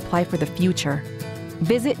water supply for the future.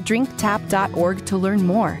 Visit drinktap.org to learn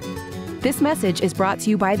more. This message is brought to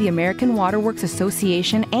you by the American Water Works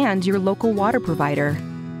Association and your local water provider.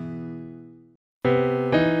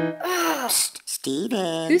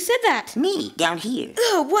 Steven. Who said that? Me, down here.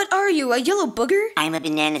 Ugh, what are you, a yellow booger? I'm a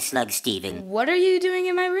banana slug, Steven. What are you doing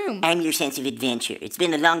in my room? I'm your sense of adventure. It's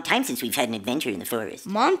been a long time since we've had an adventure in the forest.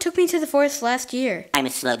 Mom took me to the forest last year. I'm a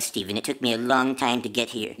slug, Steven. It took me a long time to get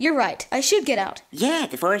here. You're right. I should get out. Yeah,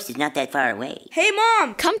 the forest is not that far away. Hey,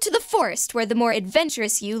 Mom! Come to the forest where the more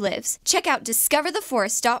adventurous you lives. Check out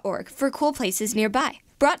discovertheforest.org for cool places nearby.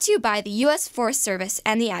 Brought to you by the U.S. Forest Service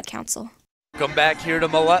and the Ad Council. Welcome back here to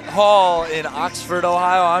Millette Hall in Oxford,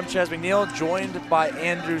 Ohio. I'm Chaz McNeil, joined by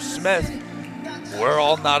Andrew Smith. We're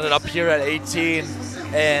all knotted up here at 18,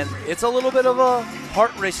 and it's a little bit of a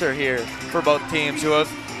heart racer here for both teams who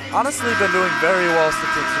have honestly been doing very well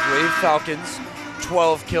statistically. Falcons,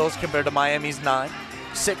 12 kills compared to Miami's 9.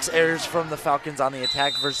 6 errors from the Falcons on the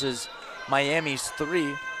attack versus Miami's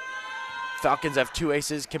 3. Falcons have 2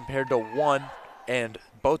 aces compared to 1, and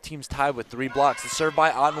both teams tied with 3 blocks. The serve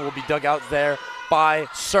by Otten will be dug out there by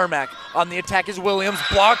Cermak. On the attack is Williams,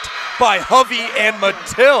 blocked by Hovey and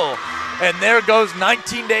Mattil. And there goes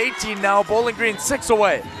 19-18 now. Bowling Green 6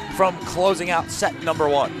 away from closing out set number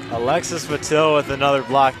 1. Alexis Mattil with another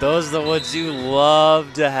block. Those are the ones you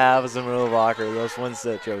love to have as a middle blocker. Those ones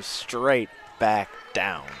that go straight back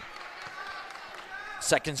down.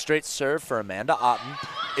 Second straight serve for Amanda Otten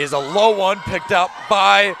is a low one picked up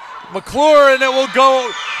by McClure, and it will go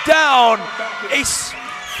down. Ace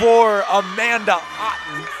for Amanda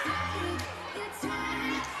Otten.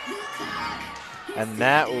 And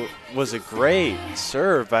that was a great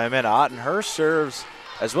serve by Amanda Otten. Her serves,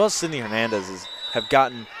 as well as Sydney Hernandez's, have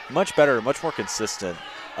gotten much better, much more consistent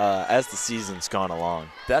as the season's gone along.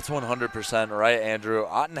 That's 100% right, Andrew.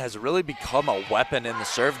 Otten has really become a weapon in the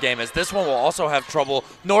serve game, as this one will also have trouble.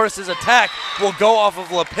 Norris's attack will go off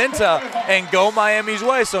of La Pinta and go Miami's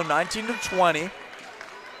way, so 19-20.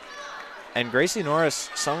 And Gracie Norris,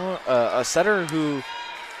 a setter who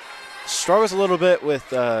struggles a little bit with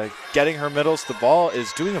getting her middles to the ball,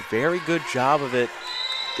 is doing a very good job of it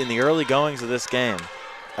in the early goings of this game.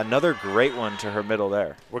 Another great one to her middle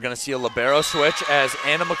there. We're going to see a libero switch as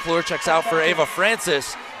Anna McClure checks out for Ava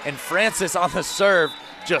Francis, and Francis on the serve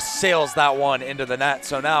just sails that one into the net.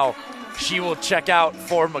 So now she will check out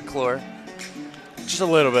for McClure. Just a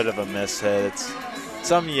little bit of a miss hit. It's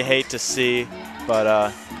something you hate to see,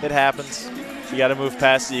 but it happens. You got to move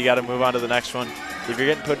past it. You got to move on to the next one. If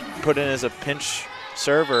you're getting put in as a pinch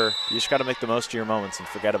server, you just got to make the most of your moments and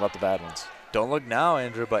forget about the bad ones. Don't look now,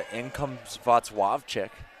 Andrew, but in comes Vaclavchik,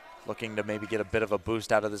 looking to maybe get a bit of a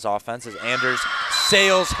boost out of this offense as Anders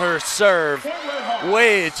sails her serve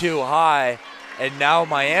way too high. And now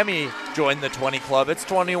Miami joined the 20 club. It's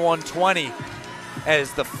 21-20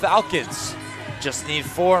 as the Falcons just need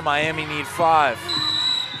 4, Miami need 5.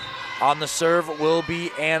 On the serve will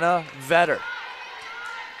be Anna Vetter.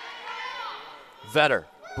 Vetter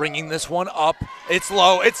bringing this one up. It's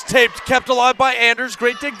low. It's taped. Kept alive by Anders.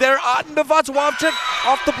 Great dig there. Otten to Vaclavchik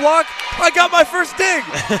off the block. I got my first dig.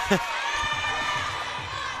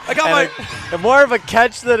 I got and more of a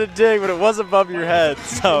catch than a dig, but it was above your head.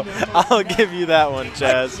 So I'll give you that one,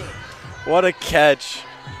 Chaz. What a catch.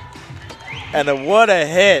 And what a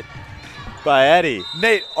hit by Eddie.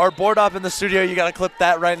 Nate, our board op in the studio, you got to clip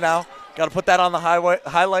that right now. Got to put that on the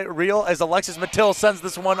highlight reel as Alexis Mattil sends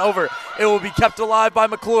this one over. It will be kept alive by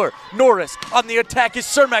McClure. Norris on the attack is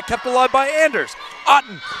Cermak, kept alive by Anders.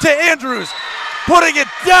 Otten to Andrews, putting it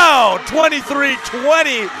down.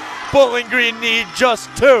 23-20. Bowling Green need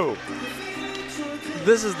just 2.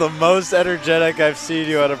 This is the most energetic I've seen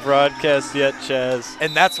you on a broadcast yet, Chaz.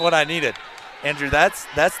 And that's what I needed. Andrew, that's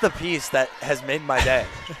the piece that has made my day.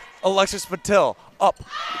 Alexis Mattil up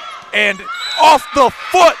and off the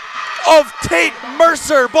foot of Tate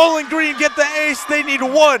Mercer. Bowling Green get the ace. They need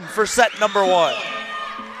 1 for set number 1.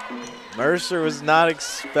 Mercer was not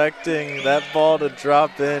expecting that ball to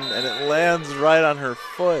drop in, and it lands right on her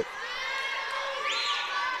foot.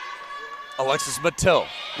 Alexis Mattil,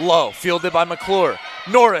 low, fielded by McClure.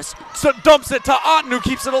 Norris dumps it to Otten, who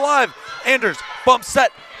keeps it alive. Anders bump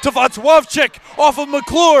set to Vaclavchik off of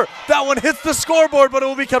McClure. That one hits the scoreboard, but it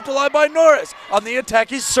will be kept alive by Norris. On the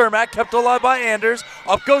attack is Cermak, kept alive by Anders.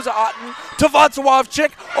 Up goes Otten to Vaclavchik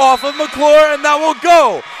off of McClure, and that will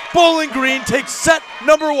go. Bowling Green takes set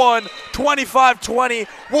number 1, 25-20.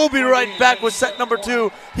 We'll be right back with set number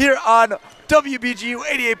 2 here on WBGU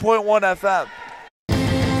 88.1 FM.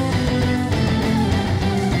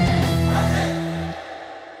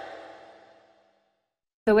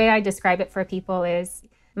 The way I describe it for people is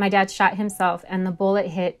my dad shot himself and the bullet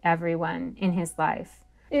hit everyone in his life.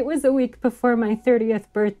 It was a week before my 30th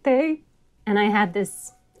birthday, and I had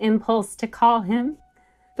this impulse to call him,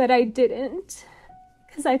 but I didn't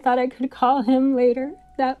because I thought I could call him later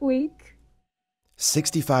that week.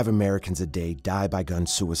 65 Americans a day die by gun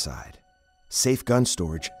suicide. Safe gun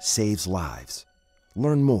storage saves lives.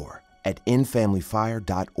 Learn more at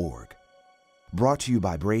endfamilyfire.org. Brought to you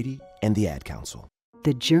by Brady and the Ad Council.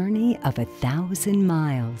 The journey of 1,000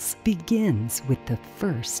 miles begins with the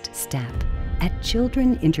first step. At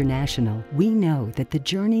Children International, we know that the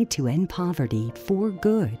journey to end poverty for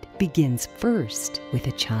good begins first with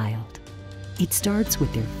a child. It starts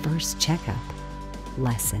with their first checkup,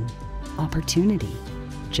 lesson, opportunity,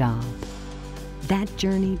 job. That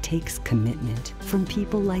journey takes commitment from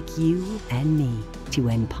people like you and me to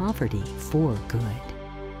end poverty for good.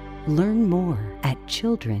 Learn more at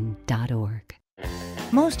children.org.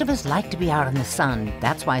 Most of us like to be out in the sun.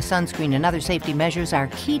 That's why sunscreen and other safety measures are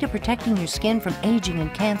key to protecting your skin from aging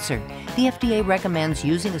and cancer. The FDA recommends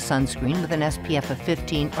using a sunscreen with an SPF of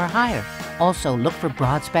 15 or higher. Also, look for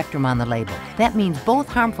broad spectrum on the label. That means both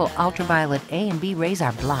harmful ultraviolet A and B rays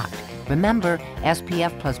are blocked. Remember,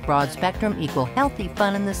 SPF plus broad spectrum equal healthy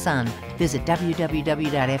fun in the sun. Visit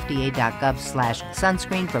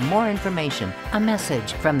www.fda.gov/sunscreen for more information. A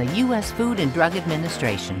message from the U.S. Food and Drug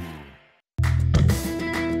Administration.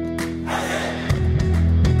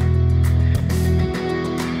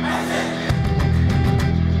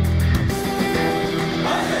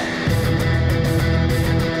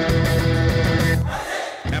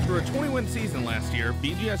 Season last year,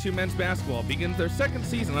 BGSU men's basketball begins their second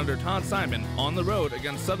season under Todd Simon on the road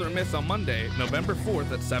against Southern Miss on Monday, November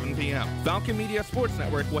 4th at 7 p.m. Falcon Media Sports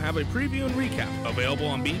Network will have a preview and recap available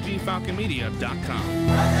on bgfalconmedia.com.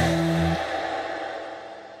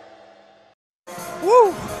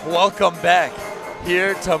 Woo! Welcome back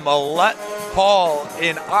here to Millett Hall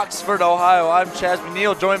in Oxford, Ohio. I'm Chaz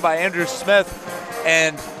McNeil, joined by Andrew Smith,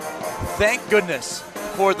 and thank goodness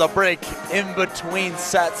for the break in between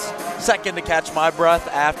sets. Second to catch my breath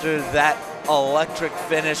after that electric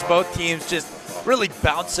finish. Both teams just really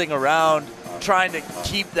bouncing around, trying to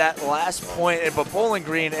keep that last point. But Bowling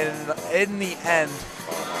Green, in the end,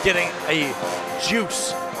 getting a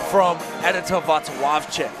juice from Edita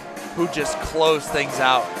Vatswavchik, who just closed things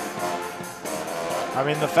out. I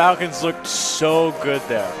mean, the Falcons looked so good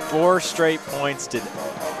there. 4 straight points, did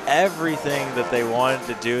everything that they wanted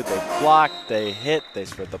to do. They blocked, they hit, they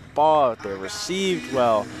spread the ball, they received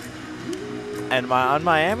well. And on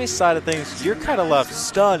Miami's side of things, you're kind of left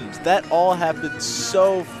stunned. That all happened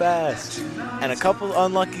so fast. And a couple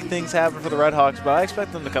unlucky things happened for the Red Hawks, but I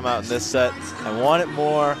expect them to come out in this set and want it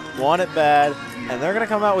more, want it bad, and they're going to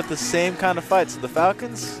come out with the same kind of fight. So the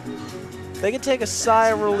Falcons, they can take a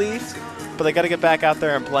sigh of relief, but they got to get back out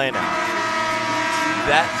there and play now.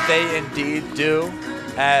 That they indeed do,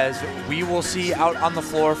 as we will see out on the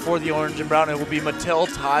floor for the Orange and Brown. It will be Mattil,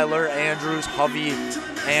 Tyler, Andrews, Hovey,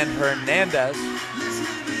 and Hernandez.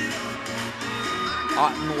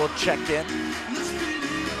 Otten will check in.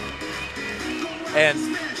 And,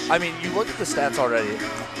 I mean, you look at the stats already.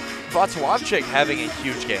 Vatswavchik having a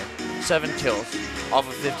huge game. 7 kills off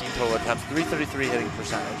of 15 total attempts, 333 hitting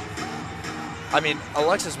percentage. I mean,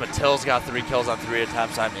 Alexis Mattill's got 3 kills on 3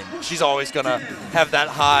 attempts. I mean, she's always going to have that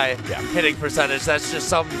high hitting percentage. That's just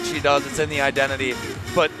something she does. It's in the identity.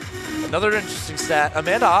 But another interesting stat,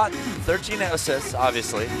 Amanda Otten, 13 assists,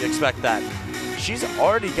 obviously. You expect that. She's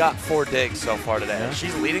already got 4 digs so far today. Yeah.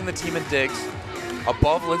 She's leading the team in digs,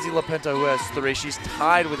 above Lindsay LaPinta, who has 3. She's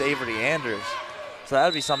tied with Avery Anders. So that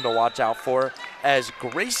would be something to watch out for, as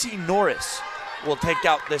Gracie Norris will take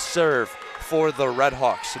out this serve for the Red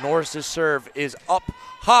Hawks. Norris's serve is up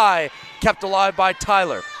high, kept alive by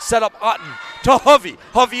Tyler. Set up Otten to Hovey.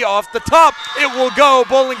 Hovey off the top. It will go.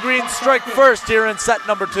 Bowling Green strike first here in set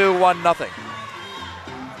number 2, 1-0.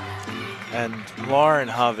 And Lauren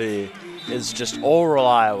Hovey is just all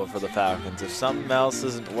reliable for the Falcons. If something else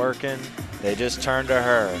isn't working, they just turn to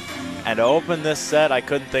her. And to open this set, I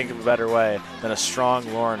couldn't think of a better way than a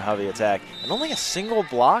strong Lauren Hovey attack. And only a single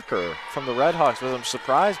blocker from the Red Hawks, which I'm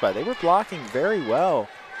surprised by. They were blocking very well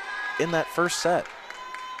in that first set.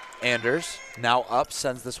 Anders now up,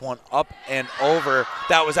 sends this one up and over.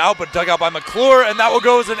 That was out, but dug out by McClure, and that will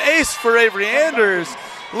go as an ace for Avery Anders.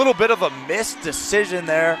 A little bit of a missed decision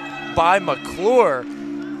there by McClure.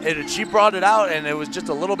 She brought it out, and it was just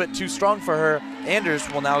a little bit too strong for her. Anders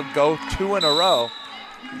will now go 2 in a row.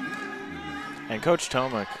 And Coach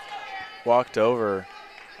Tomek walked over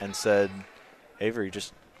and said, Avery,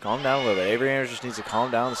 just calm down a little bit. Avery Anders just needs to calm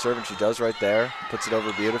down. The serve, and she does right there. Puts it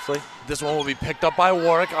over beautifully. This one will be picked up by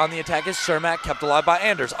Warwick. On the attack is Cermak, kept alive by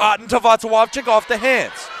Anders. Otten to Vatswavchik off the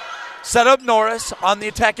hands. Set up Norris. On the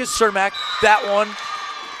attack is Cermak. That one,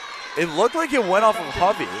 it looked like it went off of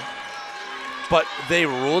Hovey, but they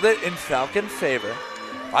ruled it in Falcon favor.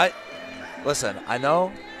 Listen, I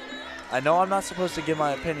know I know I'm not supposed to give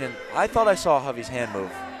my opinion. I thought I saw Hovey's hand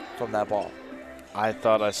move from that ball. I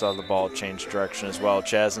thought I saw the ball change direction as well,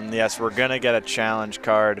 Chaz. And yes, we're going to get a challenge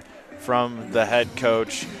card from the head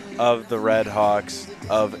coach of the Red Hawks,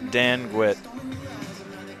 of Dan Gwitt.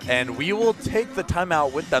 And we will take the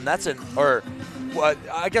timeout with them.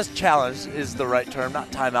 I guess challenge is the right term,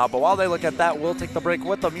 not timeout. But while they look at that, we'll take the break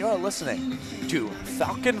with them. You are listening to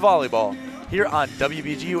Falcon Volleyball here on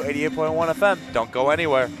WBGU 88.1 FM. Don't go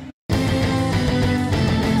anywhere.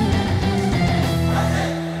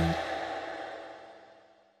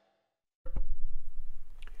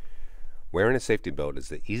 Wearing a safety belt is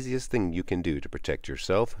the easiest thing you can do to protect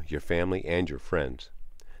yourself, your family, and your friends.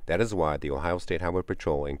 That is why the Ohio State Highway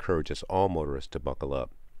Patrol encourages all motorists to buckle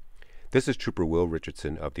up. This is Trooper Will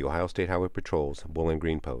Richardson of the Ohio State Highway Patrol's Bowling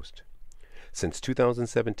Green Post. Since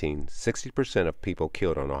 2017, 60% of people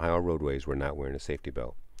killed on Ohio roadways were not wearing a safety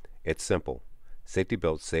belt. It's simple. Safety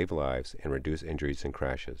belts save lives and reduce injuries and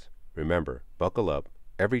crashes. Remember, buckle up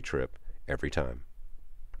every trip, every time.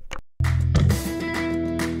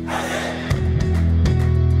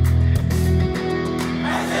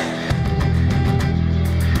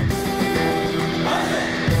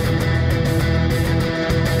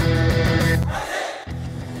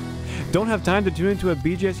 Don't have time to tune into a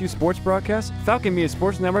BGSU sports broadcast? Falcon Media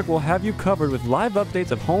Sports Network will have you covered with live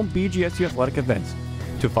updates of home BGSU athletic events.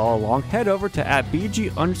 To follow along, head over to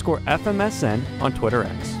 @BG_FMSN on Twitter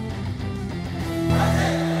X.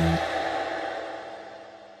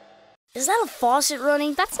 Is that a faucet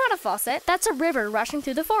running? That's not a faucet. That's a river rushing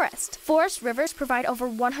through the forest. Forest rivers provide over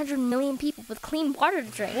 100 million people with clean water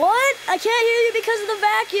to drink. What? I can't hear you because of the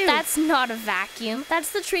vacuum. That's not a vacuum.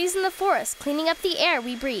 That's the trees in the forest cleaning up the air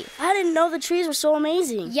we breathe. I didn't know the trees were so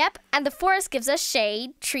amazing. Yep, and the forest gives us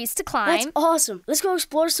shade, trees to climb. That's awesome. Let's go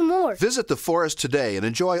explore some more. Visit the forest today and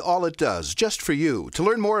enjoy all it does, just for you. To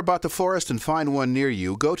learn more about the forest and find one near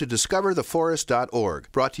you, go to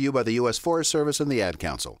discovertheforest.org. Brought to you by the U.S. Forest Service and the Ad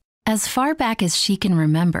Council. As far back as she can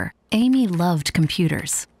remember, Amy loved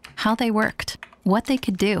computers. How they worked, what they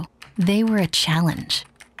could do. They were a challenge.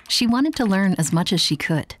 She wanted to learn as much as she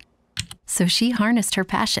could. So she harnessed her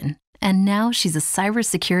passion, and now she's a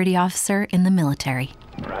cybersecurity officer in the military.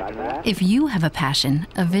 If you have a passion,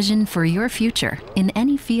 a vision for your future in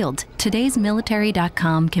any field,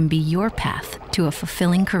 todaysmilitary.com can be your path to a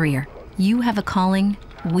fulfilling career. You have a calling,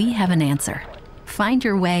 we have an answer. Find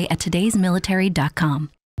your way at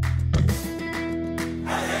todaysmilitary.com.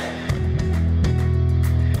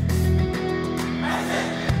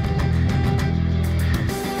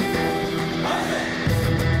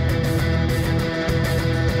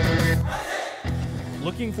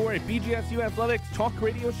 Looking for a BGSU Athletics talk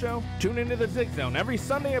radio show? Tune into the Zig Zone every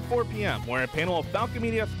Sunday at 4 p.m. where a panel of Falcon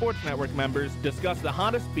Media Sports Network members discuss the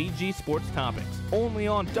hottest BG sports topics. Only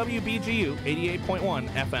on WBGU 88.1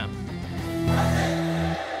 FM.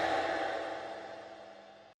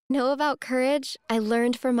 Know about courage? I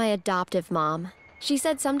learned from my adoptive mom. She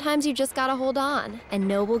said sometimes you just gotta hold on and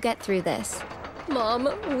know we'll get through this. Mom,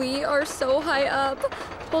 we are so high up.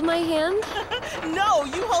 Hold my hand. No,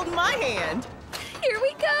 you hold my hand. Here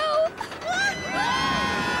we go!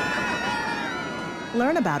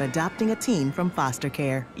 Learn about adopting a teen from foster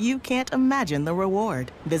care. You can't imagine the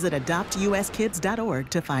reward. Visit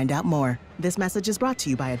adoptuskids.org to find out more. This message is brought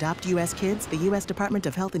to you by Adopt US Kids, the U.S. Department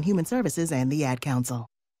of Health and Human Services, and the Ad Council.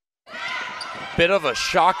 Bit of a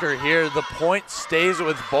shocker here. The point stays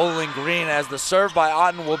with Bowling Green as the serve by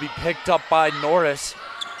Otten will be picked up by Norris.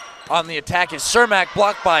 On the attack is Cermak,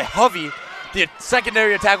 blocked by Hovey. The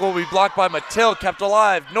secondary attack will be blocked by Mattil, kept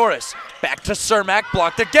alive. Norris back to Cermak,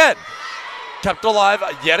 blocked again. Kept alive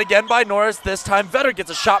yet again by Norris. This time Vetter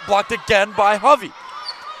gets a shot blocked again by Hovey.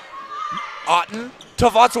 Otten to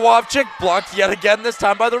Vatswavchik, blocked yet again, this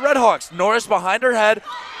time by the Redhawks. Norris behind her head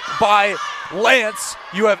by Lance.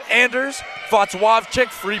 You have Anders, Vatswavchik,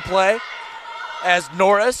 free play. As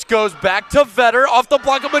Norris goes back to Vetter off the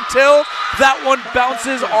block of Mattil. That one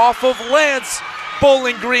bounces off of Lance.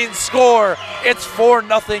 Bowling Green score. It's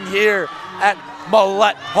 4-0 here at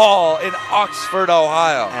Millett Hall in Oxford,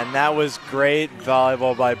 Ohio. And that was great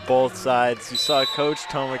volleyball by both sides. You saw Coach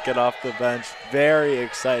Tomic get off the bench, very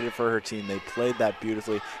excited for her team. They played that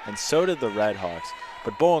beautifully, and so did the Redhawks.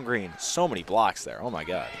 But Bowling Green, so many blocks there. Oh, my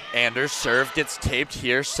God. Anders' serve gets taped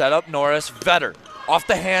here. Set up Norris. Vetter off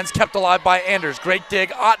the hands, kept alive by Anders. Great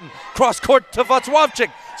dig. Otten cross court to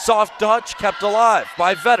Vatswavchik. Soft touch kept alive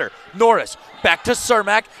by Vetter. Norris back to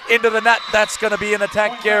Cermak, into the net. That's going to be an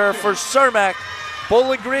attack error for Cermak.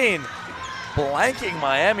 Bowling Green blanking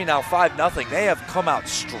Miami now 5-0. They have come out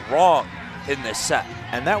strong in this set.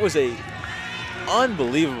 And that was a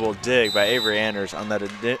unbelievable dig by Avery Anders on that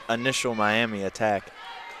initial Miami attack.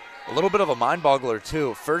 A little bit of a mind boggler,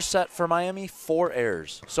 too. First set for Miami, 4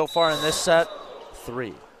 errors. So far in this set,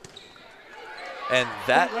 3. And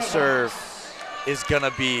that serve is going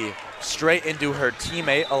to be straight into her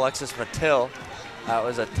teammate, Alexis Mattil. That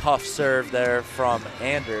was a tough serve there from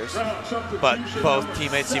Anders, but both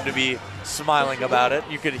teammates seem to be smiling about it.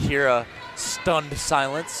 You could hear a stunned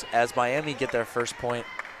silence as Miami get their first point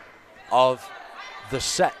of the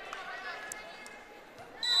set.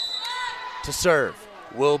 To serve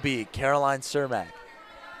will be Caroline Cermak.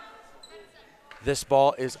 This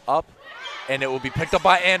ball is up, and it will be picked up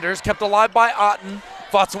by Anders, kept alive by Otten.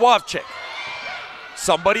 Vaclavchik.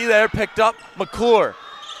 Somebody there picked up McClure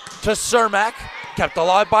to Cermak, kept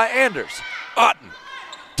alive by Anders. Otten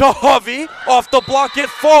to Hovey, off the block, it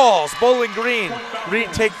falls. Bowling Green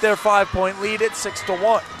retake their 5-point lead at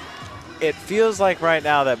 6-1. It feels like right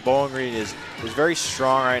now that Bowling Green is very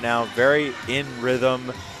strong right now, very in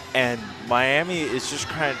rhythm, and Miami is just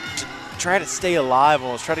try to stay alive,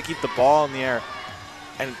 almost try to keep the ball in the air.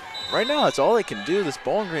 And right now, it's all they can do. This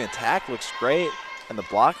Bowling Green attack looks great, and the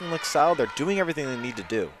blocking looks solid. They're doing everything they need to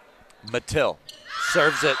do. Mattil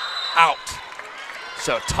serves it out.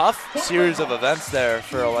 So tough series of events there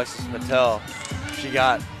for Alexis Mattil. She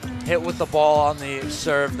got hit with the ball on the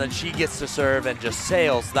serve, then she gets to serve and just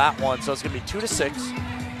sails that one. So it's going to be 2-6.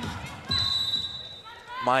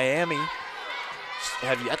 Miami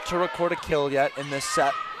have yet to record a kill yet in this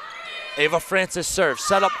set. Ava Francis serves,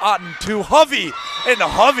 set up Otten to Hovey, and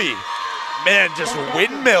Hovey, man, just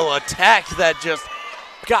windmill attack that just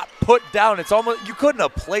got put down. It's almost, you couldn't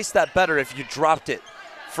have placed that better if you dropped it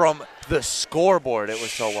from the scoreboard. It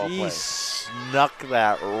was so well played. She snuck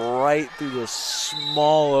that right through the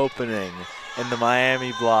small opening in the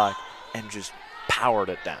Miami block and just powered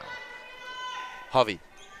it down. Hovey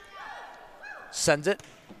sends it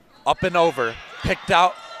up and over, picked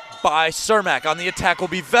out by Cermak. On the attack will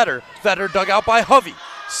be Vetter. Vetter dug out by Hovey.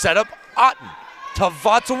 Set up Otten to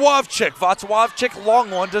Vaclavchik. Vaclavchik,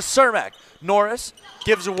 long one to Cermak. Norris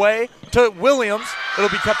gives away to Williams. It'll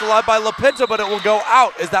be kept alive by LaPinta, but it will go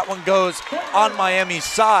out as that one goes on Miami's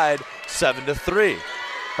side, 7-3.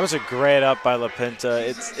 That was a great up by LaPinta.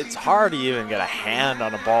 It's hard to even get a hand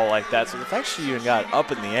on a ball like that, so the fact she even got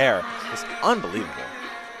up in the air is unbelievable.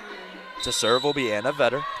 To serve will be Anna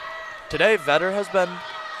Vetter. Today, Vetter has been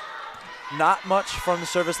not much from the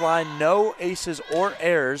service line, no aces or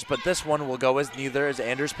errors, but this one will go as neither as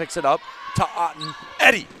Anders picks it up to Otten.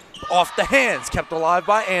 Eddie off the hands, kept alive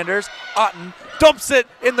by Anders. Otten dumps it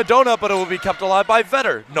in the donut, but it will be kept alive by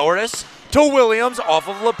Vetter. Norris to Williams off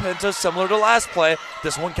of LaPinta, similar to last play.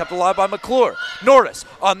 This one kept alive by McClure. Norris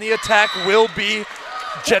on the attack will be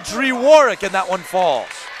Gentry Warwick, and that one falls.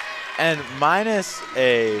 And minus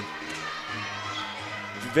a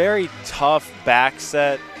very tough back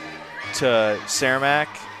set to Cermak,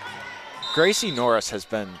 Gracie Norris has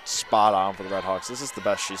been spot on for the Redhawks. This is the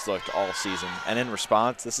best she's looked all season. And in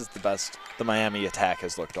response, this is the best the Miami attack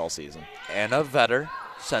has looked all season. Anna Vetter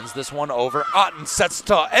sends this one over. Otten sets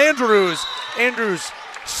to Andrews. Andrews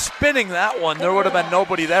spinning that one. There would have been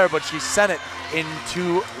nobody there, but she sent it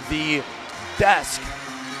into the desk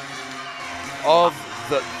of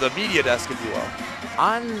the media desk, if you will.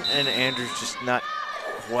 Otten and Andrews just not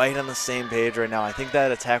quite on the same page right now. I think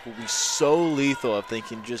that attack will be so lethal if they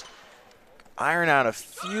can just iron out a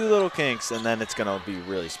few little kinks, and then it's going to be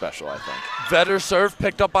really special, I think. Vetter serve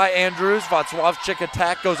picked up by Andrews. Vaclavchik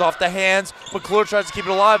attack goes off the hands. McClure tries to keep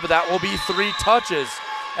it alive, but that will be 3 touches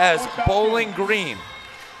as Bowling Green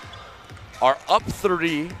are up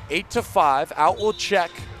 3, 8-5. Out will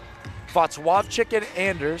check Vaclavchik and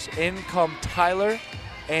Anders. In come Tyler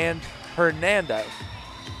and Hernandez.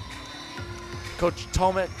 Coach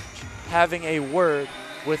Tomic having a word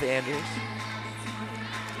with Anders.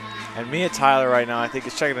 And Mia Tyler right now, I think,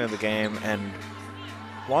 is checking into the game and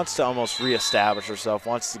wants to almost reestablish herself,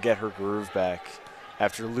 wants to get her groove back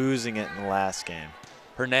after losing it in the last game.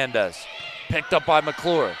 Hernandez picked up by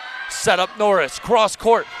McClure. Set up Norris, cross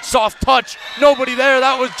court, soft touch, nobody there.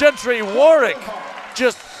 That was Gentry Warwick.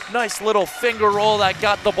 Just nice little finger roll that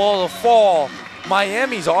got the ball to fall.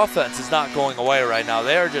 Miami's offense is not going away right now.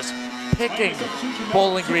 They are just picking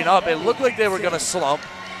Bowling Green up. It looked like they were going to slump,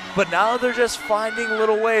 but now they're just finding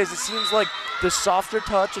little ways. It seems like the softer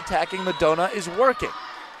touch attacking the donut is working.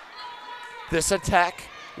 This attack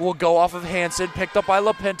will go off of Hansen, picked up by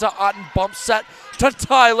LaPinta. Otten bump set to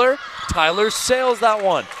Tyler. Tyler sails that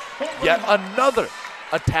one. Yet another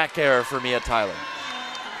attack error for Mia Tyler.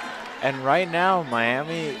 And right now,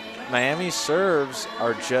 Miami serves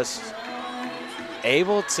are just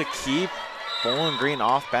able to keep Bowling Green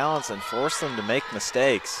off balance and force them to make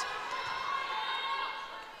mistakes.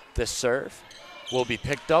 This serve will be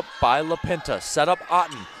picked up by LaPinta. Set up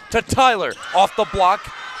Otten to Tyler. Off the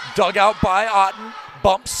block. Dug out by Otten.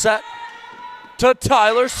 Bump set to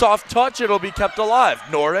Tyler. Soft touch. It'll be kept alive.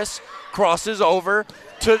 Norris crosses over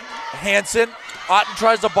to Hansen. Otten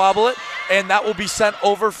tries to bobble it, and that will be sent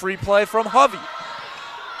over. Free play from Hovey.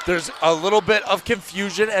 There's a little bit of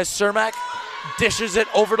confusion as Cermak dishes it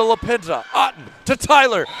over to LaPinta. Otten to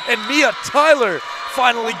Tyler, and Mia Tyler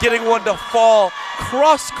finally getting one to fall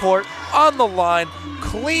cross court on the line.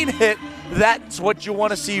 Clean hit. That's what you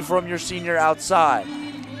want to see from your senior outside.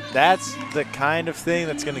 That's the kind of thing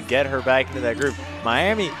that's going to get her back into that group.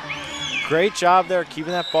 Miami, great job there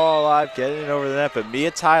keeping that ball alive, getting it over the net, but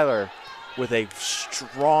Mia Tyler with a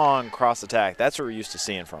strong cross attack. That's what we're used to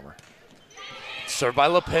seeing from her. Served by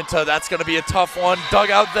LaPinta. That's going to be a tough one. Dug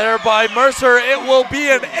out there by Mercer. It will be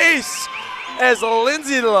an ace as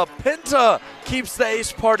Lindsay LaPinta keeps the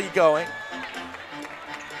ace party going.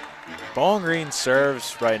 Bowling Green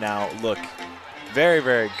serves right now look very,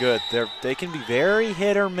 very good. They can be very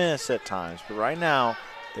hit or miss at times, but right now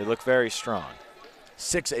they look very strong.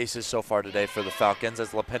 6 aces so far today for the Falcons as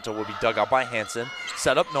LaPinta will be dug out by Hansen.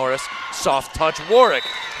 Set up Norris. Soft touch Warwick.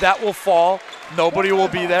 That will fall. Nobody will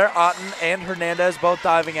be there. Otten and Hernandez both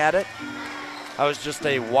diving at it. That was just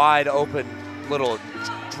a wide open little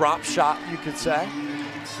drop shot, you could say.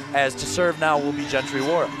 As to serve now will be Gentry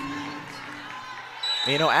Warwick.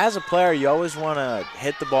 You know, as a player, you always want to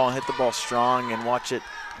hit the ball strong and watch it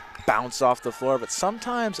bounce off the floor, but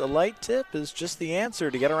sometimes a light tip is just the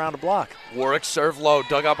answer to get around a block. Warwick serve low,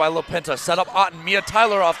 dug out by LaPinta. Set up Otten. Mia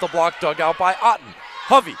Tyler off the block, dug out by Otten.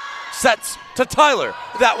 Hovey sets to Tyler.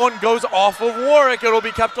 That one goes off of Warwick. It'll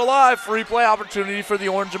be kept alive. Free play opportunity for the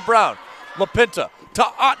orange and brown. LaPinta to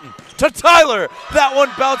Otten to Tyler. That one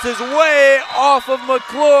bounces way off of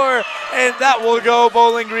McClure, and that will go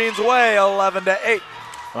Bowling Green's way, 11-8.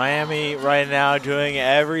 Miami right now doing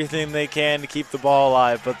everything they can to keep the ball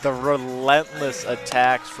alive, but the relentless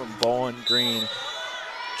attacks from Bowling Green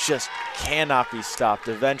just cannot be stopped.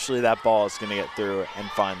 Eventually that ball is going to get through and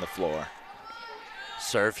find the floor.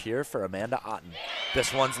 Serve here for Amanda Otten.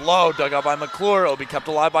 This one's low, dug out by McClure. It'll be kept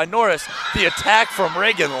alive by Norris. The attack from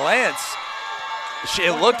Reagan Lance.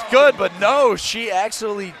 It looked good, but no, she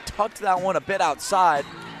actually tucked that one a bit outside,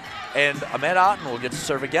 and Amanda Otten will get to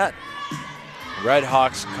serve again. Red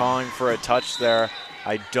Hawks calling for a touch there.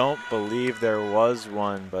 I don't believe there was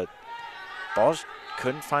one, but ball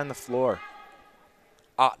couldn't find the floor.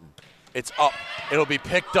 Otten, it's up. It'll be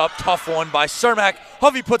picked up. Tough one by Cermak.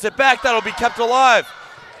 Hovey puts it back. That'll be kept alive.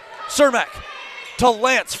 Cermak to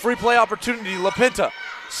Lance. Free play opportunity. LaPinta.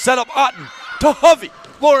 Set up Otten to Hovey.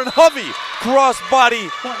 Lauren Hovey. Cross body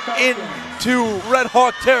into Red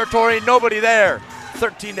Hawk territory. Nobody there.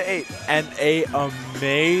 13-8. And a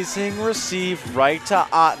amazing receive right to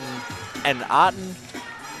Otten. And Otten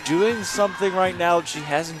doing something right now that she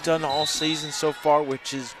hasn't done all season so far,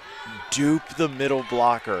 which is dupe the middle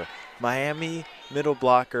blocker. Miami middle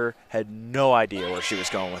blocker had no idea where she was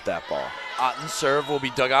going with that ball. Otten's serve will be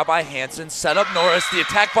dug out by Hansen. Set up Norris. The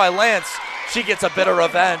attack by Lance. She gets a bit of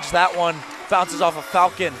revenge. That one bounces off a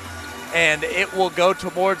Falcon, and it will go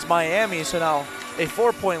towards Miami. So now a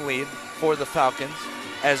 4-point lead for the Falcons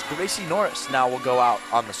as Gracie Norris now will go out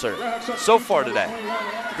on the serve. So far today,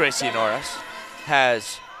 Gracie Norris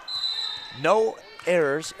has no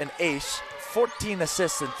errors, an ace, 14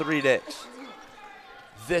 assists in 3 days.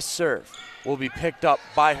 This serve will be picked up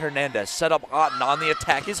by Hernandez. Set up Otten. On the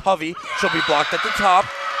attack is Hovey. She'll be blocked at the top,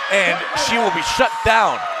 and she will be shut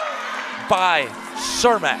down by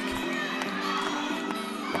Cermak.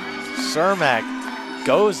 Cermak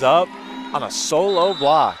goes up on a solo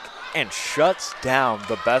block and shuts down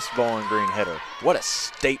the best Bowling Green hitter. What a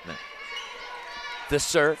statement. This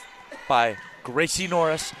serve by Gracie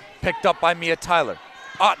Norris, picked up by Mia Tyler.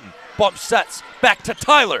 Otten bump sets back to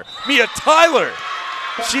Tyler. Mia Tyler,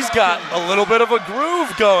 she's got a little bit of a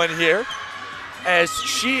groove going here as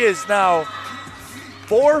she is now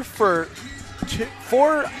 4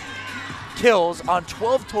 kills on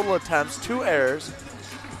 12 total attempts, 2 errors.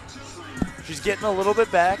 She's getting a little bit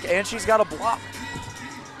back, and she's got a block.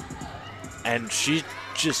 And she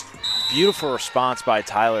just beautiful response by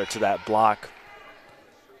Tyler to that block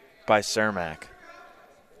by Cermak.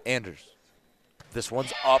 Anders. This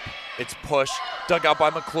one's up. It's pushed. Dug out by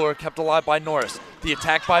McClure. Kept alive by Norris. The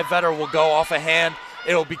attack by Vetter will go off a hand.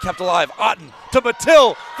 It'll be kept alive. Otten to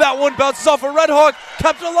Mattil. That one bounces off a Red Hawk.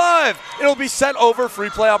 Kept alive. It'll be sent over. Free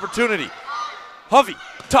play opportunity. Hovey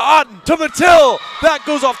to Otten to Mattil. That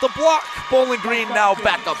goes off the block. Bowling Green now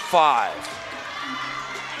back up 5.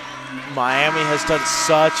 Miami has done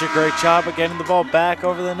such a great job of getting the ball back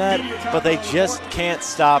over the net, but they just can't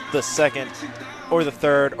stop the second or the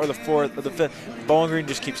third or the fourth or the fifth. Bowling Green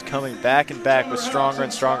just keeps coming back and back with stronger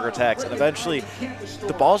and stronger attacks, and eventually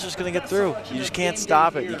the ball's just going to get through. You just can't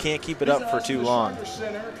stop it. You can't keep it up for too long.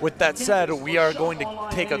 With that said, we are going to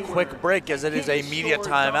take a quick break as it is a media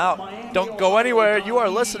timeout. Don't go anywhere. You are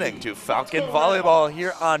listening to Falcon Volleyball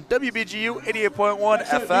here on WBGU 88.1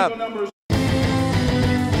 FM.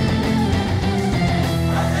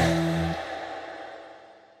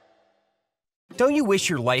 Don't you wish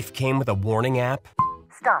your life came with a warning app?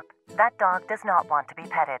 Stop. That dog does not want to be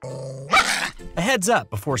petted. A heads up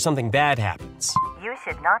before something bad happens. You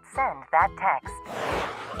should not send that text.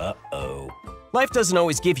 Uh-oh. Life doesn't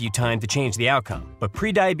always give you time to change the outcome, but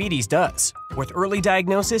prediabetes does. With early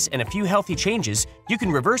diagnosis and a few healthy changes, you can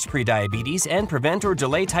reverse prediabetes and prevent or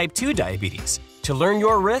delay type 2 diabetes. To learn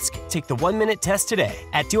your risk, take the 1-minute test today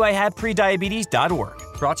at doihaveprediabetes.org.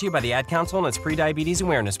 Brought to you by the Ad Council and its prediabetes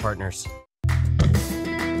awareness partners.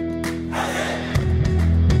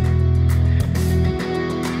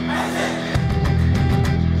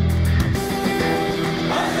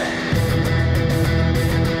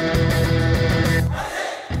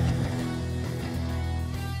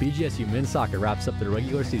 BGSU men's soccer wraps up their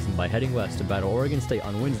regular season by heading west to battle Oregon State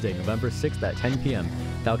on Wednesday, November 6th at 10 p.m.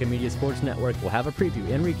 Falcon Media Sports Network will have a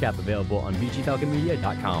preview and recap available on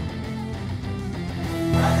bgfalconmedia.com.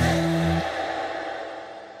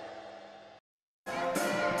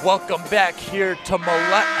 Welcome back here to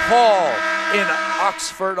Millett Hall in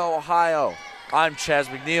Oxford, Ohio. I'm Chaz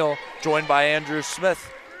McNeil, joined by Andrew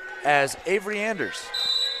Smith, as Avery Anders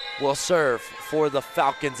will serve for the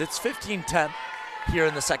Falcons. It's 15-10 here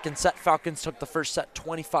in the second set. Falcons took the first set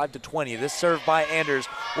 25-20. This serve by Anders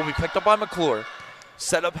will be picked up by McClure.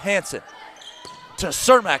 Set up Hansen to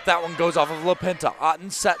Cermak. That one goes off of LaPinta.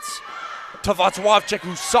 Otten sets to Vaclavchik,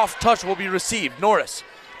 whose soft touch will be received. Norris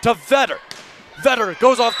to Vetter. Vetter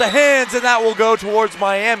goes off the hands, and that will go towards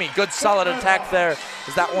Miami. Good solid attack there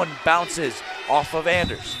as that one bounces off of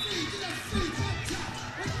Anders.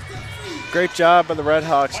 Great job by the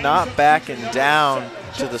Redhawks, not backing down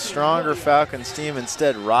to the stronger Falcons team,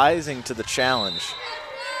 instead rising to the challenge.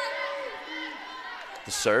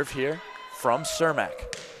 The serve here from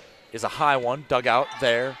Cermak is a high one, dug out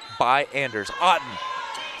there by Anders. Otten,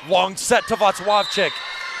 long set to Vaclavchik,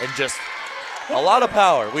 and just a lot of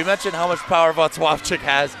power. We mentioned how much power Vaclavchik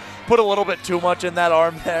has. Put a little bit too much in that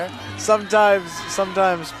arm there.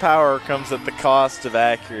 Sometimes power comes at the cost of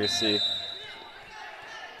accuracy.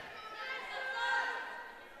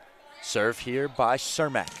 Serve here by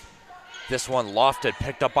Cermak. This one lofted,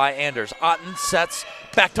 picked up by Anders. Otten sets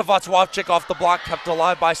back to Vaclavchik off the block, kept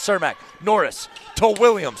alive by Cermak. Norris to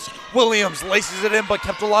Williams. Williams laces it in, but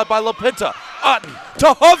kept alive by LaPinta. Otten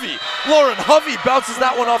to Hovey. Lauren Hovey bounces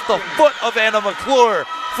that one off the foot of Anna McClure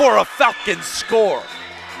for a Falcons score.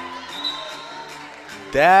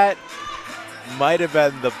 That might have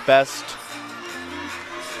been the best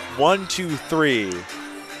 1-2-3,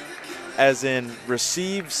 as in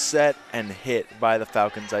receive, set, and hit by the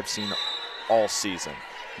Falcons I've seen all season.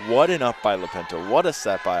 What an up by LaPinta. What a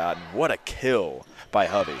set by Otten. What a kill by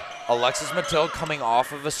Hovey. Alexis Mattil coming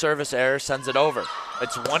off of a service error sends it over.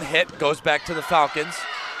 It's one hit, goes back to the Falcons.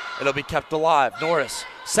 It'll be kept alive. Norris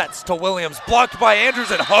sets to Williams, blocked by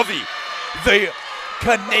Andrews and Hovey. The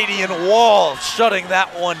Canadian wall shutting that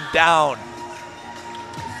one down.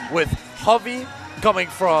 With Hovey coming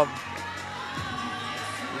from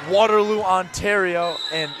Waterloo, Ontario,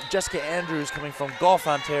 and Jessica Andrews coming from Gulf,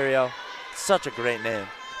 Ontario. Such a great name.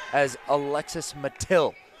 As Alexis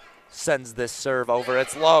Mattil sends this serve over.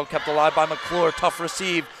 It's low, kept alive by McClure. Tough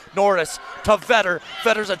receive. Norris to Vetter.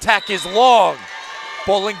 Vetter's attack is long.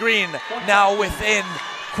 Bowling Green now within,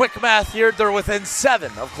 quick math here, they're within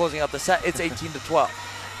 7 of closing out the set. It's 18-12.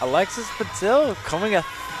 Alexis Mattil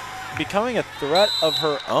becoming a threat of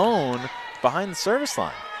her own behind the service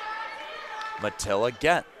line. Mattil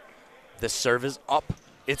again. This serve is up.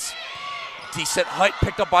 It's decent height,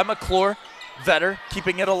 picked up by McClure. Vetter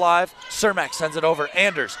keeping it alive. Cermak sends it over.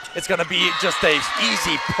 Anders. It's going to be just a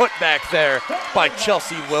easy putback there by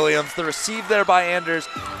Chelsea Williams. The receive there by Anders,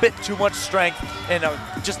 bit too much strength, and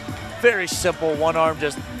just very simple one arm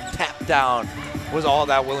just tap down was all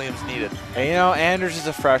that Williams needed. And you know, Anders is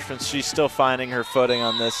a freshman. She's still finding her footing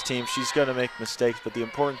on this team. She's going to make mistakes, but the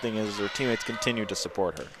important thing is her teammates continue to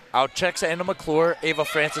support her. Outchecks Anna McClure. Ava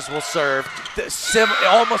Francis will serve.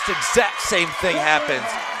 Almost exact same thing happens.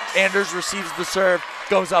 Anders receives the serve,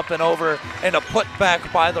 goes up and over, and a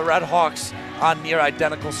putback by the Redhawks on near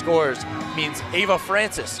identical scores means Ava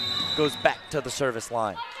Francis goes back to the service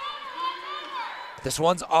line. This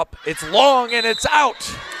one's up, it's long, and it's out.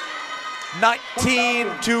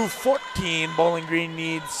 19-14, Bowling Green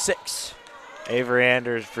needs 6. Avery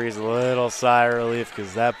Anders breathes a little sigh of relief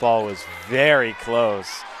because that ball was very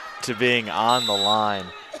close to being on the line.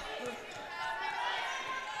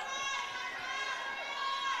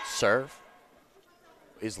 Serve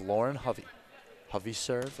is Lauren Hovey. Hovey's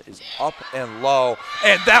serve is up and low,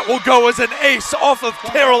 and that will go as an ace off of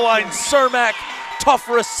Caroline Cermak. Tough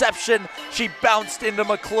reception. She bounced into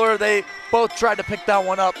McClure. They both tried to pick that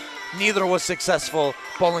one up. Neither was successful.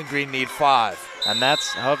 Bowling Green need 5. And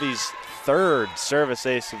that's Hovey's 3rd service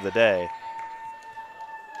ace of the day.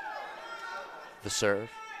 The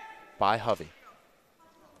serve by Hovey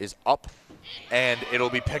is up, and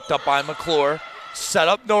it'll be picked up by McClure. Set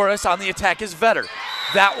up Norris. On the attack is Vetter.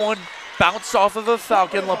 That one bounced off of a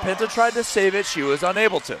Falcon. LaPinta tried to save it. She was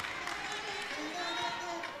unable to.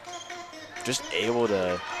 Just able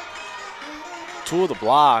to tool the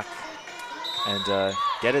block and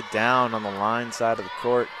get it down on the line side of the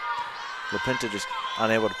court. LaPinta just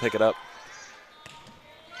unable to pick it up.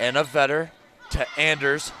 And a Vetter to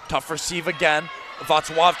Anders. Tough receive again.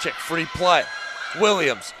 Václavčík, free play.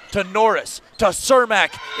 Williams to Norris to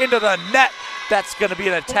Cermak into the net. That's going to be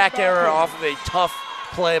an attack error off of a tough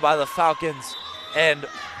play by the Falcons. And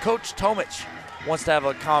Coach Tomic wants to have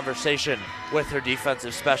a conversation with her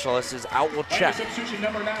defensive specialist. His out will check.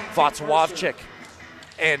 Václavčík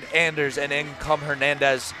and Anders, and in come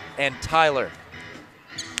Hernandez and Tyler.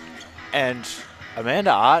 And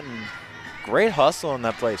Amanda Otten, great hustle in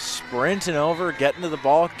that play. Sprinting over, getting to the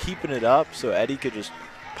ball, keeping it up so Eddie could just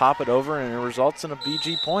pop it over, and it results in a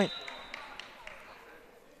BG point.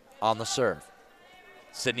 On the serve,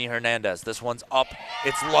 Sydney Hernandez. This one's up.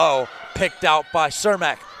 It's low. Picked out by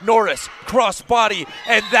Cermak. Norris, cross body,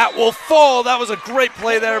 and that will fall. That was a great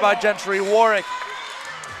play there by Gentry Warwick.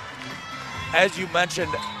 As you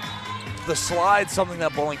mentioned, the slide, something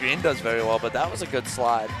that Bowling Green does very well, but that was a good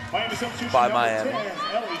slide by Miami.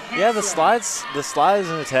 Yeah, the slides is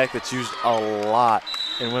an attack that's used a lot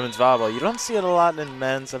in women's volleyball. You don't see it a lot in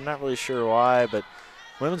men's. I'm not really sure why, but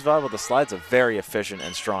women's volleyball, the slide's a very efficient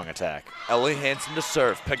and strong attack. Ellie Hansen to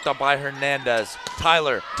serve, picked up by Hernandez.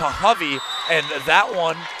 Tyler to Hovey, and that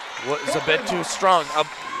one was a bit too strong.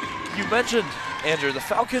 You mentioned, Andrew, the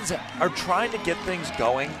Falcons are trying to get things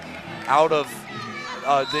going out of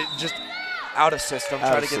out of system,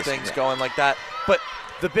 try to get things going like that. But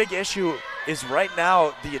the big issue is right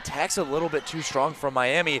now the attack's a little bit too strong from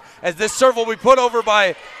Miami, as this serve will be put over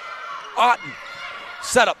by Otten.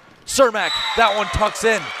 Set up, Cermak, that one tucks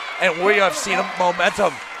in, and we have seen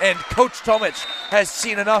momentum, and Coach Tomic has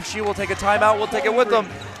seen enough. She will take a timeout. We'll take it with them.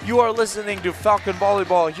 You are listening to Falcon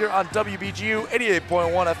Volleyball here on WBGU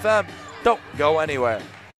 88.1 FM. Don't go anywhere.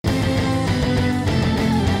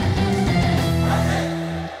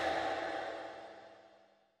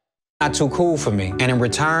 Not too cool for me. And in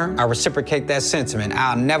return, I reciprocate that sentiment.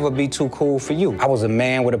 I'll never be too cool for you. I was a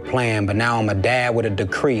man with a plan, but now I'm a dad with a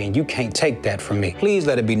decree, and you can't take that from me. Please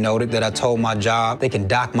let it be noted that I told my job they can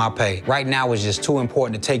dock my pay. Right now, it's just too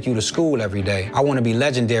important to take you to school every day. I want to be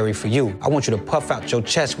legendary for you. I want you to puff out your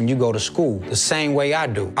chest when you go to school, the same way I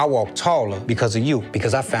do. I walk taller because of you,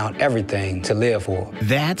 because I found everything to live for.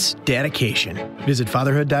 That's dedication. Visit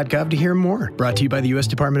fatherhood.gov to hear more. Brought to you by the U.S.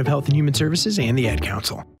 Department of Health and Human Services and the Ad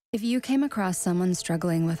Council. If you came across someone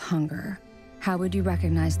struggling with hunger, how would you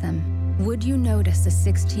recognize them? Would you notice a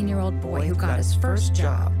 16-year-old boy who got his first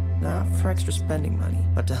job? Not for extra spending money,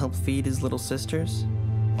 but to help feed his little sisters?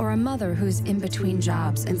 Or a mother who's in between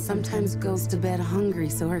jobs and sometimes goes to bed hungry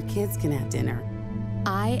so her kids can have dinner?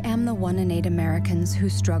 I am the 1 in 8 Americans who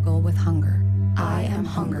struggle with hunger. I am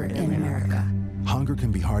hunger in America. Hunger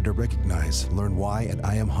can be hard to recognize. Learn why at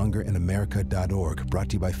IamHungerInAmerica.org. Brought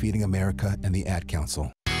to you by Feeding America and the Ad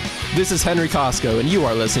Council. This is Henry Costco, and you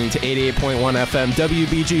are listening to 88.1 FM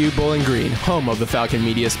WBGU Bowling Green, home of the Falcon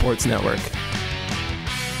Media Sports Network.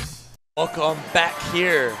 Welcome back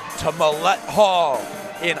here to Millett Hall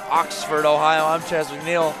in Oxford, Ohio. I'm Chaz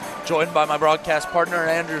McNeil, joined by my broadcast partner,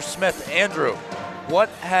 Andrew Smith. Andrew, what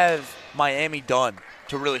have Miami done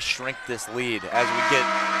to really shrink this lead as we get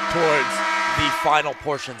towards the final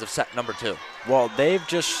portions of set number 2? Well, they've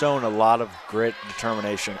just shown a lot of grit,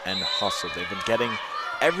 determination, and hustle. They've been getting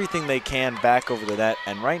everything they can back over the net,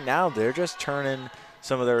 and right now they're just turning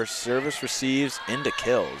some of their service receives into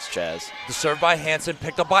kills, Chaz. The serve by Hansen,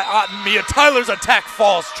 picked up by Otten. Mia Tyler's attack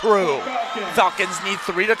falls true. Falcons need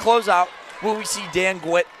 3 to close out. Will we see Dan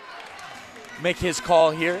Gwitt make his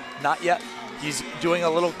call here? Not yet. He's doing a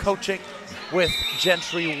little coaching with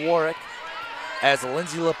Gentry Warwick, as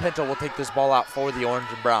Lindsay LaPinta will take this ball out for the orange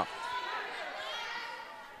and brown.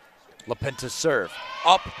 LaPinta's serve.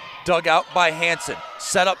 Up, dug out by Hansen.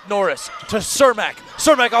 Set up Norris to Cermak.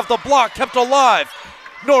 Cermak off the block, kept alive.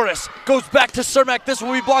 Norris goes back to Cermak. This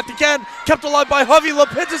will be blocked again. Kept alive by Hovey.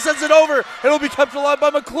 LaPinta sends it over. It'll be kept alive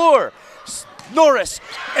by McClure. Norris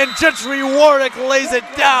and Gentry Warwick lays it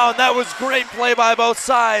down. That was great play by both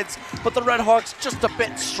sides, but the Redhawks just a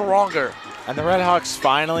bit stronger. And the Redhawks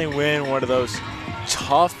finally win one of those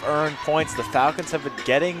tough earned points. The Falcons have been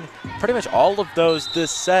getting pretty much all of those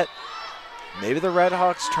this set. Maybe the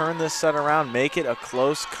Redhawks turn this set around, make it a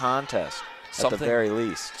close contest at the very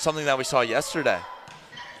least. Something that we saw yesterday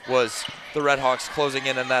was the Redhawks closing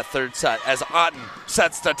in that third set as Otten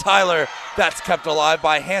sets to Tyler. That's kept alive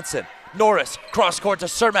by Hansen. Norris, cross court to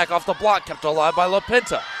Cermak off the block, kept alive by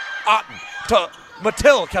LaPinta. Otten to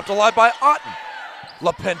Mattil, kept alive by Otten.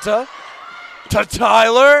 LaPinta to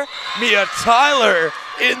Tyler. Mia Tyler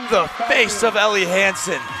in the face of Ellie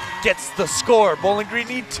Hansen gets the score. Bowling Green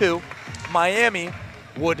need 2. Miami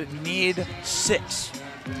would need 6.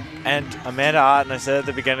 And Amanda Otten, I said at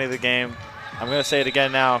the beginning of the game, I'm going to say it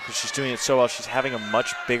again now because she's doing it so well. She's having a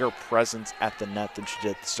much bigger presence at the net than she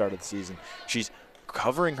did at the start of the season. She's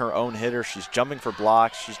covering her own hitter. She's jumping for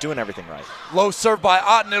blocks. She's doing everything right. Low serve by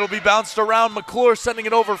Otten. It'll be bounced around. McClure sending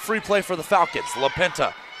it over. Free play for the Falcons.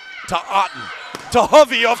 LaPinta to Otten to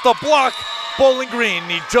Hovey off the block. Bowling Green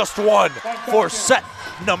need just 1 for set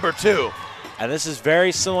number 2. And this is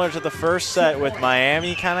very similar to the first set with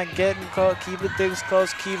Miami kind of getting close, keeping things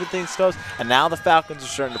close. And now the Falcons are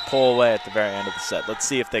starting to pull away at the very end of the set. Let's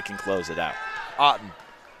see if they can close it out. Otten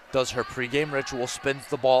does her pregame ritual, spins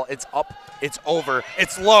the ball. It's up, it's over,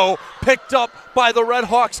 it's low. Picked up by the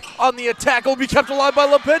Redhawks on the attack. Will be kept alive by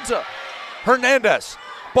LaPinta. Hernandez,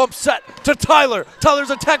 bump set to Tyler.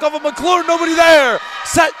 Tyler's attack off of McClure, nobody there.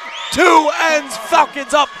 Set 2 ends,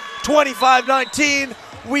 Falcons up 25-19.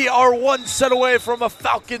 We are 1 set away from a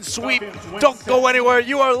Falcon sweep. Don't go anywhere.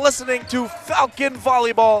 You are listening to Falcon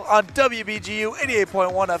Volleyball on WBGU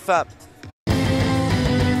 88.1 FM.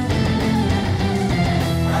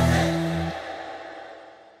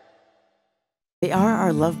 They are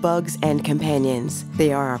our love bugs and companions.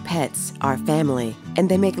 They are our pets, our family, and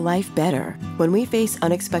they make life better. When we face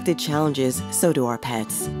unexpected challenges, so do our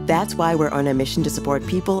pets. That's why we're on a mission to support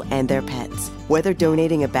people and their pets. Whether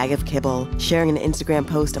donating a bag of kibble, sharing an Instagram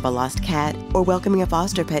post of a lost cat, or welcoming a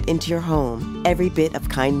foster pet into your home, every bit of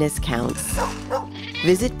kindness counts.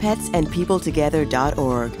 Visit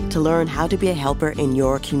petsandpeopletogether.org to learn how to be a helper in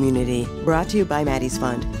your community. Brought to you by Maddie's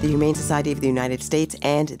Fund, the Humane Society of the United States,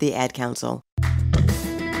 and the Ad Council.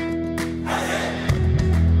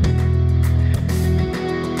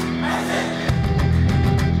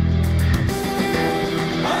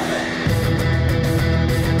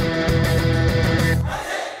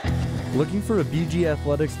 Looking for a BG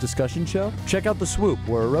Athletics discussion show? Check out The Swoop,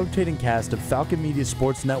 where a rotating cast of Falcon Media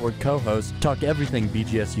Sports Network co-hosts talk everything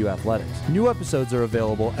BGSU athletics. New episodes are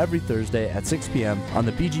available every Thursday at 6 p.m. on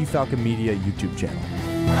the BG Falcon Media YouTube channel.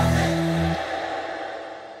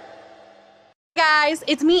 Guys,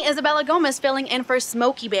 it's me, Isabella Gomez, filling in for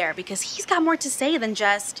Smokey Bear because he's got more to say than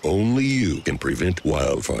just... Only you can prevent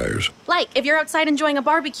wildfires. Like, if you're outside enjoying a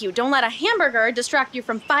barbecue, don't let a hamburger distract you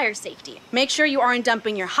from fire safety. Make sure you aren't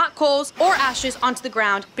dumping your hot coals or ashes onto the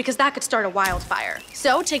ground because that could start a wildfire.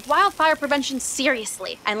 So take wildfire prevention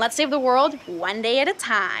seriously and let's save the world one day at a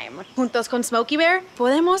time. Juntos con Smokey Bear,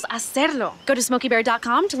 podemos hacerlo. Go to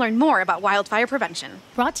smokeybear.com to learn more about wildfire prevention.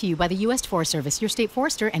 Brought to you by the U.S. Forest Service, your state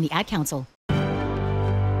forester, and the Ad Council.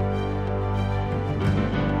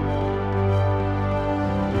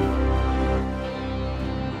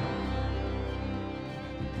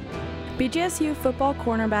 BGSU football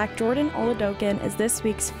cornerback Jordan Oladokin is this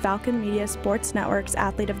week's Falcon Media Sports Network's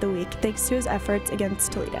Athlete of the Week thanks to his efforts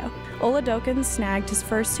against Toledo. Oladokin snagged his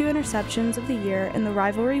first 2 interceptions of the year in the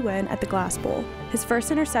rivalry win at the Glass Bowl. His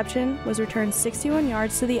first interception was returned 61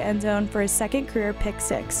 yards to the end zone for his second career pick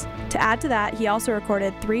 6. To add to that, he also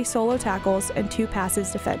recorded 3 solo tackles and 2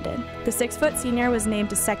 passes defended. The 6-foot senior was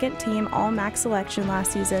named to second-team All-MAC selection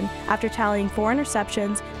last season after tallying 4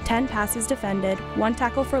 interceptions, 10 passes defended, 1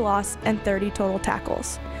 tackle for loss, and 30 total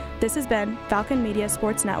tackles. This has been Falcon Media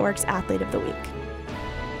Sports Network's Athlete of the Week.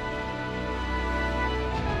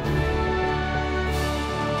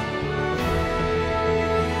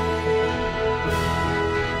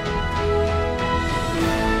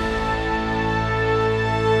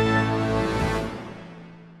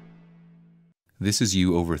 This is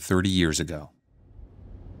you over 30 years ago.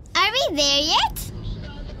 Are we there yet?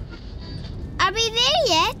 Are we there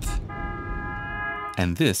yet?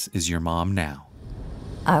 And this is your mom now.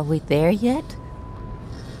 Are we there yet?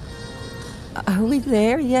 Are we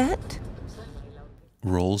there yet?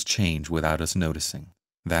 roles change without us noticing.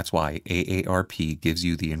 That's why AARP gives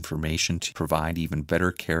you the information to provide even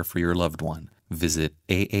better care for your loved one. Visit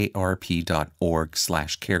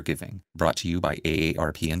aarp.org/caregiving. Brought to you by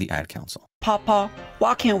AARP and the Ad Council. Papa,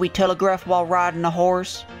 why can't we telegraph while riding a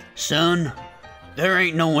horse? Son, there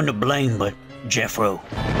ain't no one to blame but Jeffro.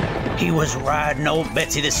 He was riding old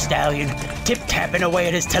Betsy the Stallion, tip-tapping away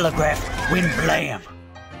at his telegraph, when blam!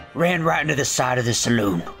 Ran right into the side of the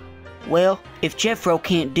saloon. Well, if Jeffro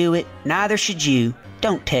can't do it, neither should you.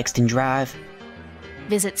 Don't text and drive.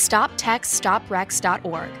 Visit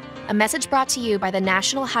StopTextStopWrecks.org. A message brought to you by the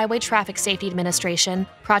National Highway Traffic Safety Administration,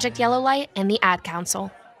 Project Yellow Light, and the Ad Council.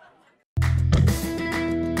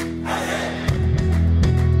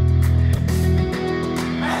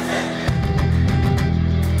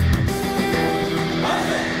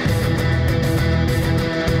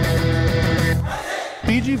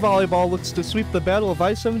 BG Volleyball looks to sweep the Battle of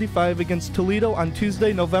I-75 against Toledo on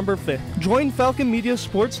Tuesday, November 5th. Join Falcon Media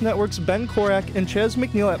Sports Network's Ben Korak and Chaz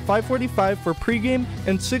McNeil at 5:45 for pregame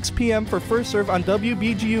and 6 p.m. for first serve on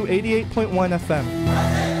WBGU 88.1 FM.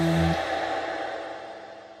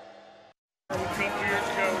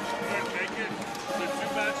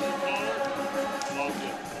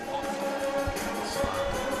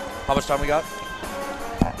 How much time we got?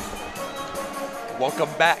 Welcome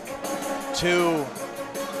back to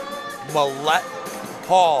Millett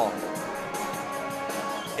Hall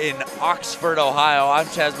in Oxford, Ohio. I'm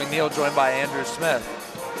Chaz McNeil, joined by Andrew Smith.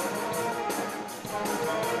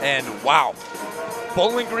 And wow,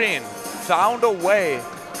 Bowling Green found a way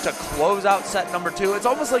to close out set number 2. It's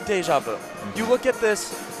almost like deja vu. You look at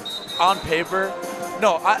this on paper.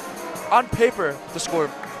 On paper, the score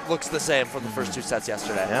looks the same from the first 2 sets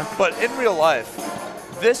yesterday. Yeah. But in real life,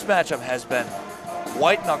 this matchup has been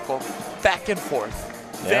white knuckle, back and forth.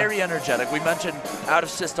 Very energetic. We mentioned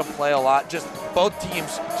out-of-system play a lot. Just both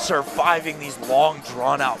teams surviving these long,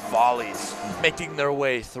 drawn-out volleys, making their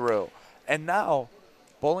way through. And now,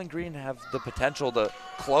 Bowling Green have the potential to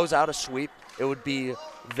close out a sweep. It would be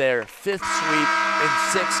their 5th sweep in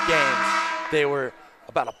 6 games. They were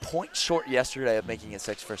about a point short yesterday of making it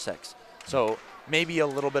 6 for 6. So maybe a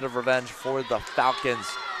little bit of revenge for the Falcons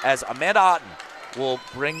as Amanda Otten will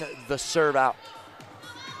bring the serve out.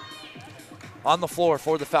 On the floor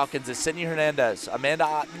for the Falcons is Sydney Hernandez, Amanda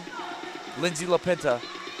Otten, Lindsay LaPinta,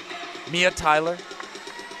 Mia Tyler,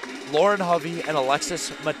 Lauren Hovey, and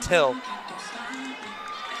Alexis Mattil.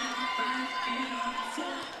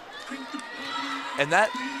 And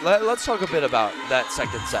let's talk a bit about that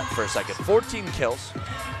second set for a second. 14 kills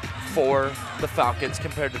for the Falcons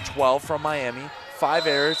compared to 12 from Miami. 5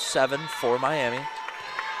 errors, 7 for Miami.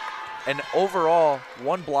 And overall,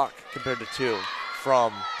 1 block compared to 2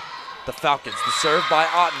 from the Falcons. The serve by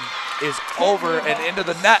Otten is over and into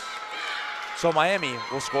the net. So Miami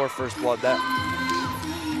will score first blood there.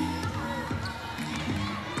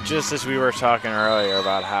 Just as we were talking earlier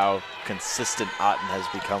about how consistent Otten has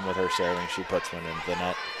become with her serving, she puts one into the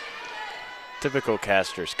net. Typical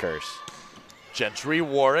caster's curse. Gentry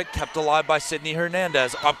Warwick kept alive by Sydney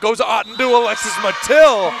Hernandez. Up goes Otten to Alexis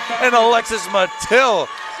Mattil. And Alexis Mattil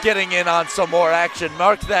getting in on some more action.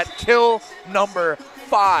 Mark that kill number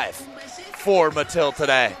 5 for Mattil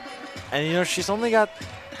today. And you know, she's only got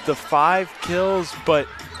the 5 kills, but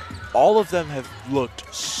all of them have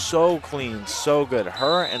looked so clean, so good.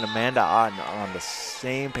 Her and Amanda Otten are on the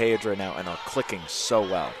same page right now and are clicking so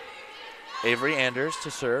well. Avery Anders to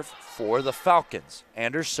serve for the Falcons.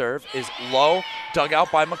 Anders' serve is low, dug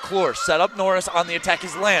out by McClure. Set up Norris on the attack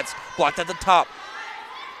is Lance. Blocked at the top.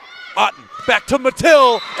 Otten back to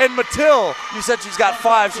Mattil, and Mattil, you said she's got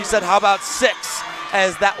 5. She said, how about 6?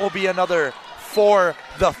 As that will be another for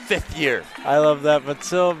the 5th year. I love that.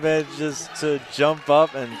 Mattil manages to jump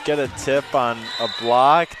up and get a tip on a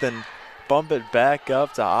block, then bump it back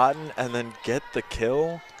up to Otten, and then get the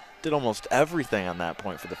kill. Did almost everything on that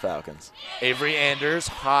point for the Falcons. Avery Anders,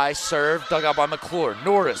 high serve, dug out by McClure.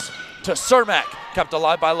 Norris to Cermak, kept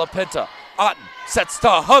alive by LaPinta. Otten sets to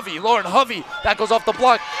Hovey, Lauren Hovey. That goes off the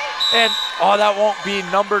block. And, that won't be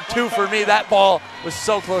number 2 for me. That ball was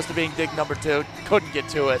so close to being dig number 2. Couldn't get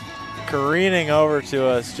to it. Careening over to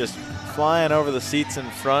us, just flying over the seats in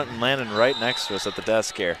front and landing right next to us at the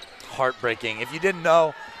desk here. Heartbreaking. If you didn't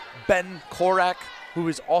know, Ben Korak, who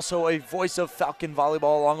is also a voice of Falcon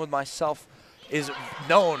volleyball along with myself, is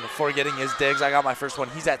known for getting his digs. I got my first one.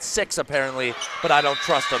 He's at 6 apparently, but I don't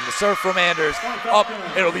trust him. The serve from Anders, up,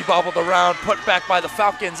 it'll be bobbled around, put back by the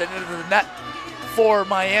Falcons and into the net for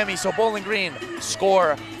Miami. So Bowling Green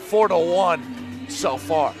score 4-1 so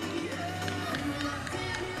far.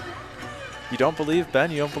 You don't believe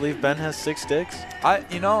Ben? You don't believe Ben has 6 digs?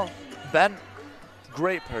 Ben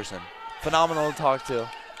great person, phenomenal to talk to,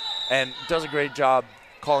 and does a great job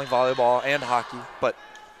calling volleyball and hockey, but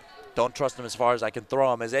don't trust him as far as I can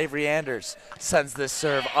throw him, as Avery Anders sends this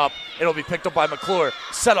serve up. It'll be picked up by McClure.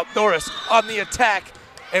 Set up Norris on the attack,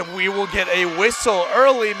 and we will get a whistle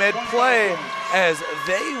early mid-play as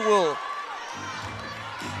they will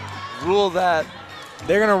rule that.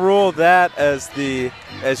 They're going to rule that as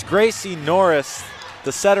Gracie Norris,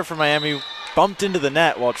 the setter for Miami, bumped into the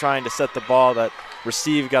net while trying to set the ball that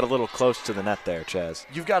received, got a little close to the net there, Chaz.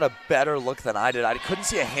 You've got a better look than I did. I couldn't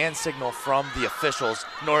see a hand signal from the officials.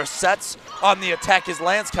 Norris sets on the attack. His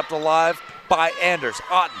land's kept alive by Anders.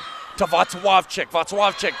 Otten to Vatswavchik.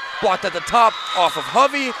 Vatswavchik blocked at the top off of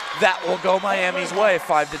Hovey. That will go Miami's way,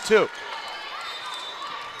 5-2.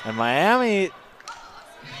 And Miami,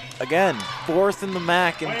 again, 4th in the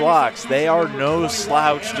MAC in blocks. They are no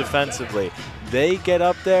slouch defensively. They get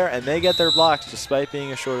up there and they get their blocks despite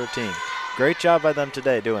being a shorter team. Great job by them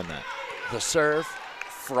today doing that. The serve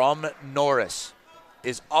from Norris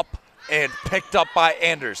is up and picked up by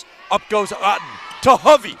Anders. Up goes Otten to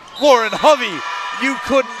Hovey. Lauren Hovey, you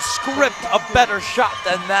couldn't script a better shot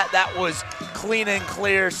than that. That was clean and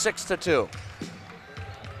clear, 6-2.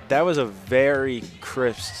 That was a very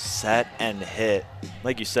crisp set and hit,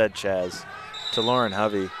 like you said, Chaz, to Lauren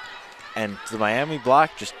Hovey. And the Miami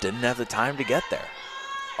block just didn't have the time to get there.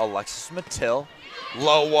 Alexis Mattil,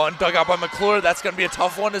 low one, dug out by McClure. That's going to be a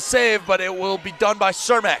tough one to save, but it will be done by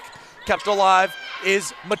Cermak. Kept alive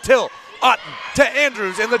is Mattil. Otten to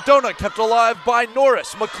Andrews in the donut, kept alive by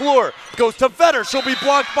Norris. McClure goes to Vetter. She'll be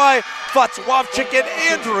blocked by Vatswavchik and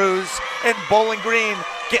Andrews, and Bowling Green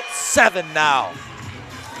gets 7 now.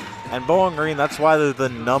 And Bowling Green, that's why they're the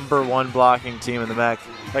 #1 blocking team in the MAC.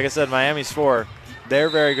 Like I said, Miami's 4. They're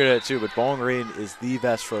very good at it too, but Bowling Green is the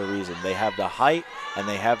best for a reason. They have the height and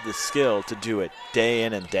they have the skill to do it day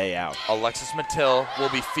in and day out. Alexis Mattil will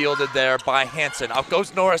be fielded there by Hansen. Up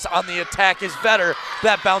goes Norris on the attack is Vetter.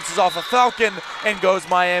 That bounces off a Falcon and goes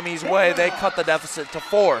Miami's way. They cut the deficit to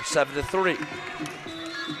 4, 7-3.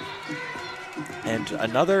 And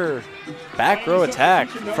another back row attack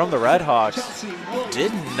from the Red Hawks.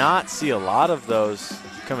 Did not see a lot of those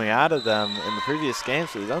coming out of them in the previous games.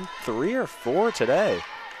 So they've done 3 or 4 today.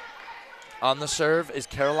 On the serve is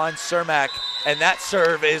Caroline Cermak, and that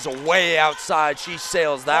serve is way outside. She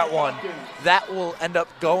sails that one. That will end up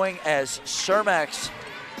going as Cermak's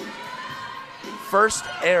first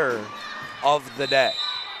error of the day.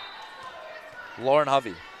 Lauren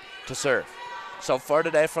Hovey to serve. So far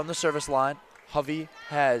today from the service line, Hovey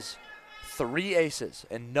has 3 aces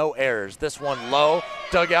and no errors. This one low,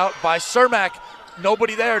 dug out by Cermak.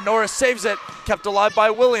 Nobody there. Norris saves it. Kept alive by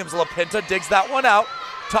Williams. LaPinta digs that one out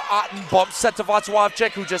to Otten. Bump set to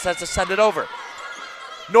Vatswavchik, who just has to send it over.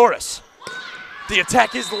 Norris. The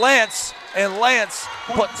attack is Lance, and Lance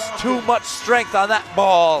puts too much strength on that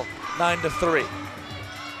ball. 9-3.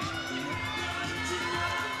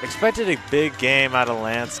 Expected a big game out of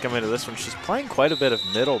Lance coming to this one. She's playing quite a bit of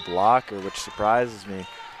middle blocker, which surprises me,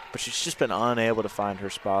 but she's just been unable to find her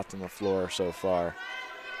spots on the floor so far.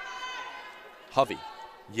 Hovey,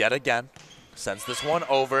 yet again, sends this one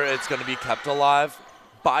over. It's going to be kept alive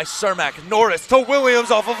by Cermak. Norris to Williams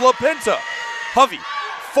off of LaPinta. Hovey,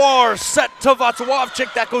 far set to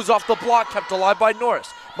Vatswavchik. That goes off the block, kept alive by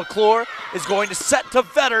Norris. McClure is going to set to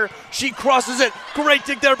Vetter. She crosses it. Great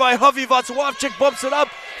dig there by Hovey. Vatswavchik bumps it up.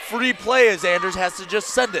 Free play as Anders has to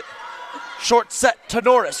just send it. Short set to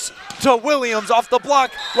Norris. To Williams off the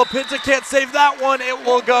block. LaPinta can't save that one. It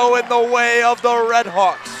will go in the way of the Red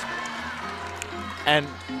Hawks. And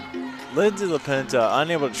Lindsay LaPinta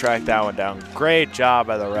unable to track that one down. Great job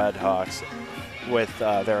by the Red Hawks with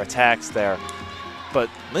their attacks there. But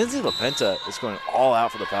Lindsay LaPinta is going all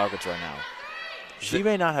out for the Falcons right now. She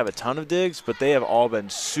may not have a ton of digs, but they have all been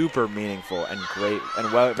super meaningful and great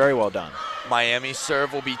and very well done. Miami's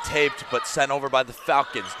serve will be taped but sent over by the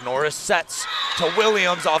Falcons. Norris sets to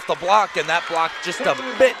Williams off the block, and that block just a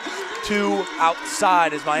bit too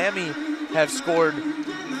outside as Miami have scored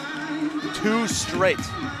 2 straight.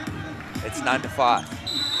 It's 9-5.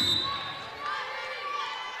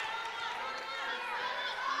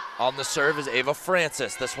 On the serve is Ava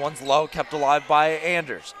Francis. This one's low, kept alive by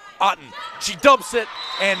Anders. Otten, she dumps it,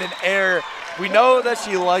 and an error. We know that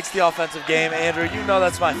she likes the offensive game. Andrew, you know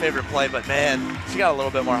that's my favorite play, but man, she got a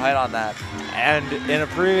little bit more height on that. And in a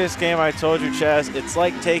previous game, I told you, Chaz, it's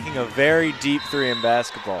like taking a very deep 3 in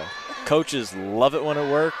basketball. Coaches love it when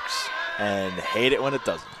it works and hate it when it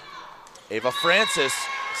doesn't. Ava Francis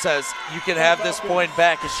says you can have this point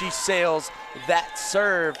back as she sails that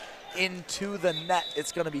serve into the net.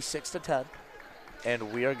 It's going to be 6-10.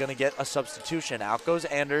 And we are going to get a substitution. Out goes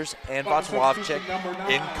Anders and Vaclavchik.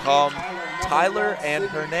 In come Tyler and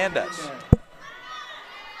Hernandez.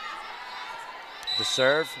 The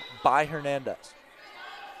serve by Hernandez.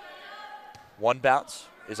 One bounce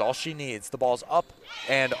is all she needs. The ball's up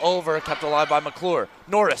and over, kept alive by McClure.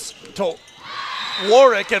 Norris to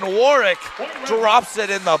Warwick, and Warwick drops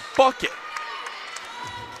it in the bucket.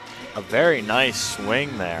 A very nice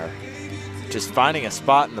swing there. Just finding a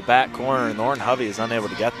spot in the back corner, and Lauren Hovey is unable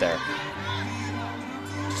to get there.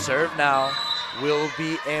 Serve now will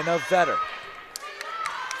be Anna Vetter.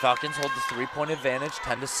 Falcons hold the three-point advantage,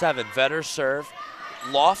 10-7. Vetter serve,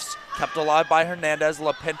 lofts, kept alive by Hernandez.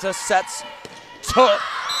 LaPinta sets to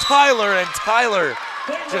Tyler, and Tyler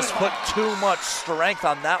just put too much strength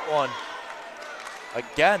on that one.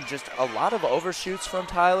 Again, just a lot of overshoots from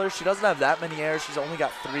Tyler. She doesn't have that many errors. She's only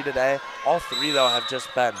got 3 today. All 3, though, have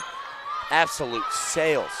just been absolute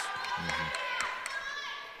sails.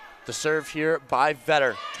 The serve here by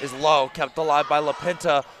Vetter is low, kept alive by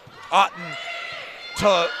LaPinta. Otten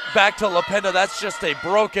back to LaPinta. That's just a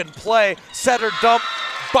broken play. Setter dump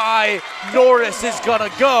by Norris is gonna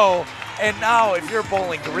go. And now if you're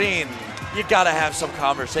Bowling Green, you gotta have some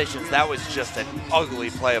conversations. That was just an ugly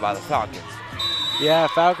play by the Falcons. Yeah,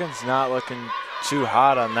 Falcons not looking too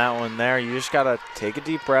hot on that one there. You just got to take a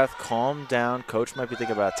deep breath, calm down. Coach might be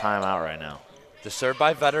thinking about a timeout right now. The serve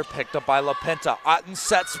by Vetter, picked up by LaPinta. Otten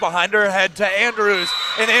sets behind her head to Andrews,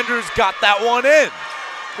 and Andrews got that one in.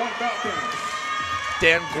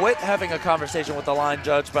 Dan Gwitt having a conversation with the line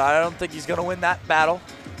judge, but I don't think he's going to win that battle,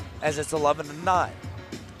 as it's 11-9.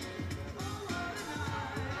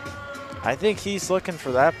 I think he's looking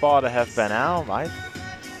for that ball to have been out. I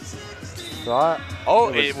thought.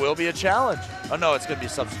 Oh, it will be a challenge. Oh, no, it's going to be a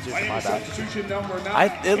substitution, my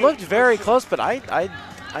bad. It looked very close, but I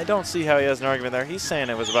don't see how he has an argument there. He's saying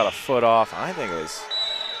it was about a foot off. I think it was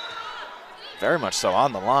very much so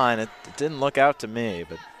on the line. It didn't look out to me,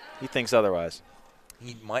 but he thinks otherwise.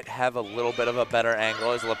 He might have a little bit of a better angle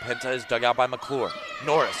as LaPinta is dug out by McClure.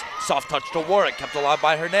 Norris, soft touch to Warwick, kept alive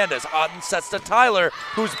by Hernandez. Otten sets to Tyler,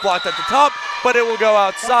 who's blocked at the top, but it will go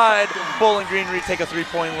outside. Bowling Green retake a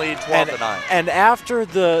 3-point lead, 12-9. And after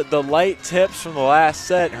the light tips from the last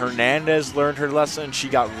set, Hernandez learned her lesson. She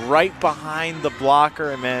got right behind the blocker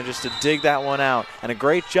and manages to dig that one out. And a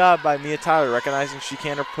great job by Mia Tyler, recognizing she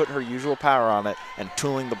can't put her usual power on it and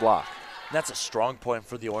tooling the block. That's a strong point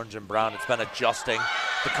for the orange and brown. It's been adjusting.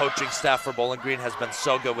 The coaching staff for Bowling Green has been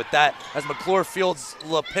so good with that. As McClure fields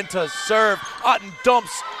LaPinta's serve, Otten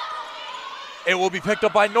dumps. It will be picked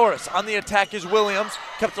up by Norris. On the attack is Williams,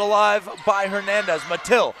 kept alive by Hernandez.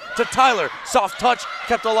 Mattil to Tyler, soft touch,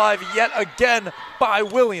 kept alive yet again by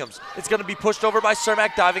Williams. It's going to be pushed over by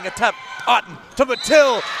Cermak, diving attempt. Otten to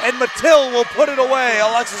Mattil, and Mattil will put it away.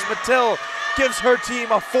 Alexis Mattil gives her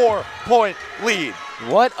team a 4-point lead.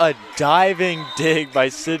 What a diving dig by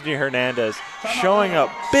Sydney Hernandez, showing up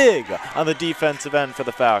big on the defensive end for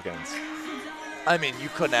the Falcons. I mean, you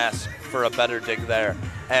couldn't ask for a better dig there,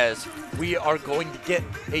 as we are going to get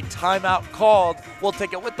a timeout called. We'll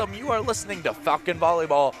take it with them. You are listening to Falcon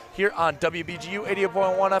Volleyball here on WBGU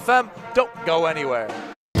 88.1 FM. Don't go anywhere.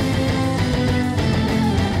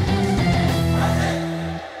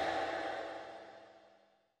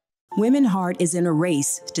 Women Heart is in a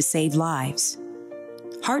race to save lives.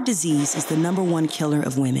 Heart disease is the #1 killer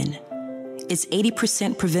of women. It's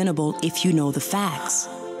 80% preventable if you know the facts.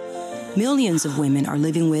 Millions of women are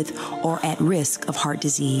living with or at risk of heart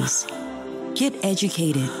disease. Get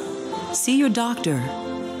educated. See your doctor.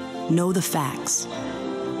 Know the facts.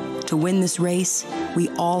 To win this race, we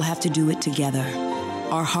all have to do it together.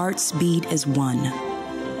 Our hearts beat as one.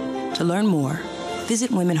 To learn more,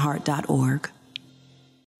 visit womenheart.org.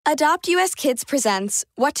 Adopt US Kids presents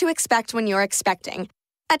What to Expect When You're Expecting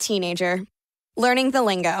a Teenager. Learning the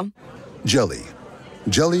lingo. Jelly.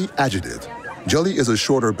 Jelly adjective. Jelly is a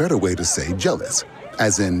shorter, better way to say jealous.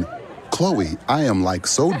 As in, Chloe, I am like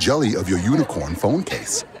so jelly of your unicorn phone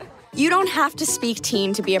case. You don't have to speak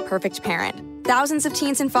teen to be a perfect parent. Thousands of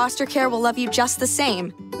teens in foster care will love you just the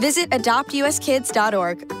same. Visit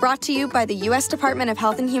adoptuskids.org, brought to you by the U.S. Department of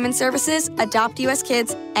Health and Human Services, Adopt US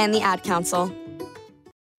Kids, and the Ad Council.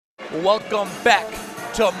 Welcome back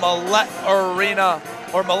to Millett Arena,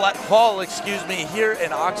 or Millett Hall, excuse me, here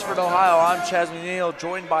in Oxford, Ohio. I'm Chaz McNeil,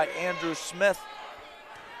 joined by Andrew Smith.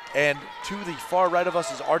 And to the far right of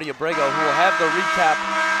us is Artie Abrego, who will have the recap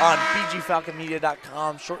on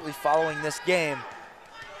bgfalconmedia.com shortly following this game,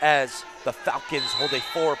 as the Falcons hold a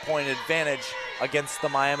 4-point advantage against the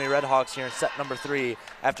Miami Redhawks here in set number 3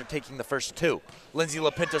 after taking the first 2. Lindsay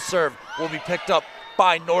LaPinta's serve will be picked up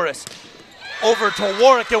by Norris. Over to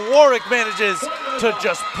Warwick, and Warwick manages to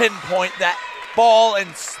just pinpoint that ball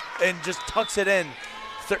and just tucks it in,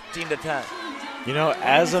 13-10. You know,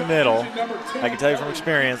 as a middle, I can tell you from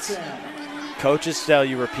experience, coaches tell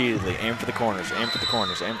you repeatedly, aim for the corners, aim for the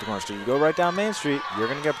corners, aim for the corners. So you go right down Main Street, you're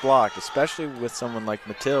going to get blocked, especially with someone like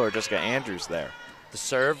Mattil or Jessica Andrews there. The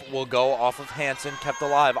serve will go off of Hansen, kept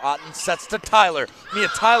alive. Otten sets to Tyler. Mia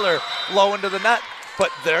Tyler low into the net, but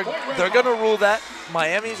they're going to rule that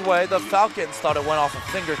Miami's way. The Falcons thought it went off a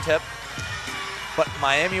fingertip, but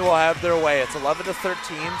Miami will have their way. It's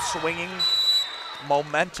 11-13, swinging.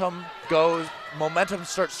 Momentum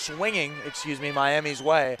starts swinging, Miami's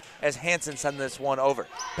way as Hansen sends this one over.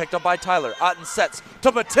 Picked up by Tyler. Otten sets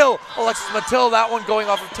to Mattil. Alexis Mattil, that one going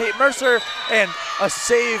off of Tate Mercer, and a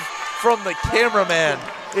save from the cameraman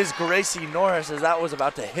is Gracie Norris as that was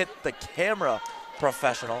about to hit the camera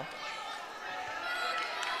professional.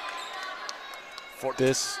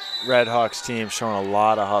 This Redhawks team showing a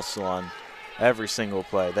lot of hustle on every single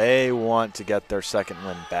play. They want to get their second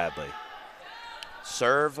win badly.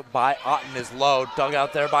 Serve by Otten is low, dug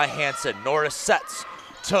out there by Hansen. Norris sets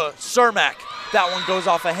to Cermak. That one goes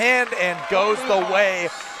off a hand and goes the way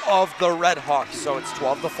of the Redhawks. So it's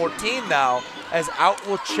 12-14 now as out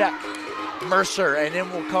will check Mercer and in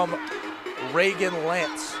will come Reagan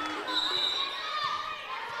Lance.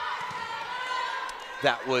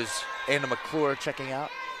 That was Anna McClure checking out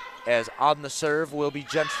as on the serve will be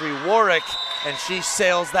Gentry Warwick, and she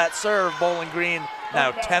sails that serve. Bowling Green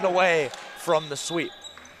now 10 away from the sweep.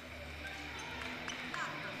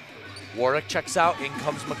 Warwick checks out, in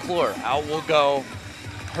comes McClure. Out will go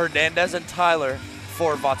Hernandez and Tyler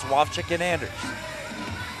for Vatswavchik and Anders.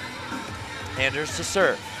 Anders to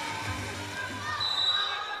serve.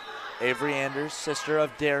 Avery Anders, sister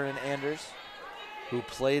of Darren Anders, who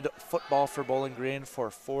played football for Bowling Green for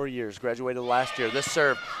 4 years, graduated last year. This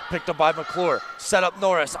serve picked up by McClure, set up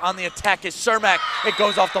Norris. On the attack is Cermak. It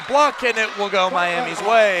goes off the block and it will go Miami's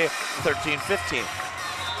way, 13-15.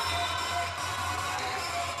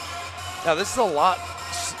 Now this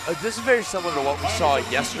is very similar to what we saw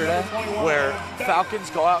yesterday, where Falcons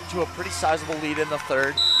go out to a pretty sizable lead in the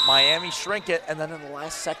third. Miami shrink it, and then in the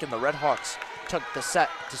last second, the Redhawks took the set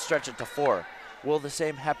to stretch it to 4. Will the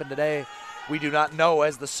same happen today? We do not know,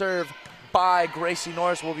 as the serve by Gracie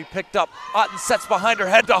Norris will be picked up. Otten sets behind her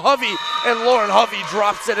head to Hovey, and Lauren Hovey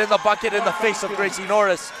drops it in the bucket in the face of Gracie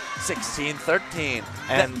Norris, 16-13.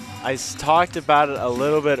 And I talked about it a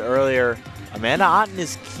little bit earlier. Amanda Otten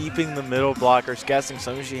is keeping the middle blockers guessing,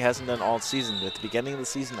 something she hasn't done all season. At the beginning of the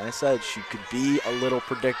season, I said she could be a little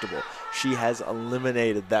predictable. She has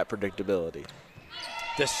eliminated that predictability.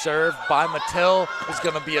 This serve by Mattil is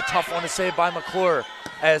going to be a tough one to save by McClure,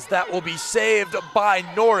 as that will be saved by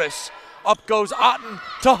Norris. Up goes Otten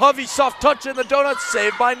to Hovey, soft touch in the donut,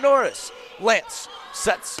 saved by Norris. Lance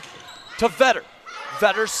sets to Vetter.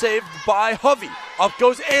 Vetter saved by Hovey. Up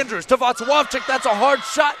goes Andrews to Vatswavchik. That's a hard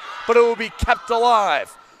shot, but it will be kept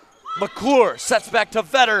alive. McClure sets back to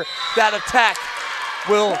Vetter. That attack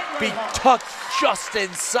will be tucked just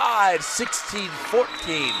inside.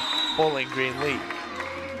 16-14, Bowling Green lead.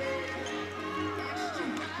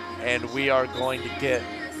 And we are going to get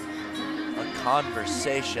a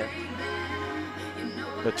conversation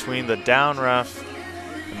between the down ref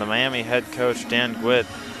and the Miami head coach, Dan Gwitt.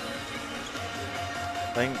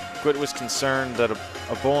 I think Gwitt was concerned that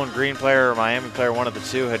a Bowling Green player or Miami player, one of the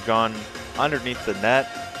two, had gone underneath the net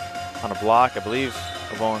on a block, I believe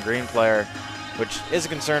a Bowling Green player, which is a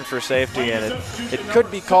concern for safety, and it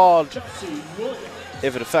could be called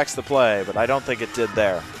if it affects the play, but I don't think it did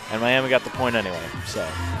there. And Miami got the point anyway, so.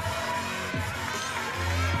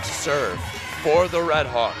 Serve for the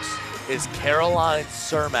Redhawks is Caroline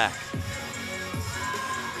Cermak.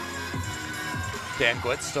 Dan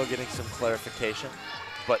Gwitt still getting some clarification,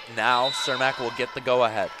 but now Cermak will get the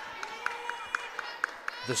go-ahead.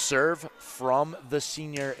 The serve from the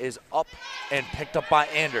senior is up and picked up by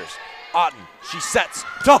Anders. Otten, she sets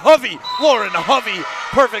to Hovey. Lauren Hovey,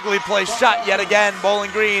 perfectly placed shot yet again.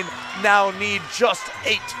 Bowling Green now need just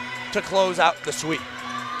 8 to close out the sweep.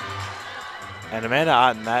 And Amanda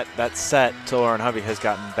Otten, that set to Lauren Hovey has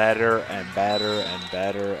gotten better and better and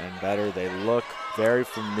better and better. They look very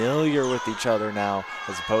familiar with each other now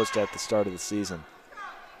as opposed to at the start of the season.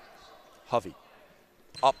 Hovey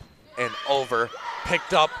up and over,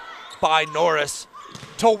 picked up by Norris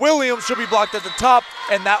to Williams, should be blocked at the top,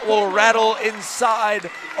 and that will rattle inside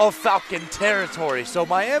of Falcon territory. So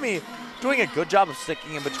Miami doing a good job of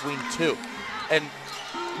sticking in between two. And,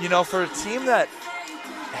 you know, for a team that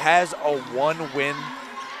has a 1-win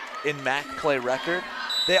in MAC play record,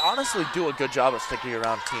 they honestly do a good job of sticking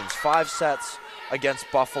around teams. 5 sets against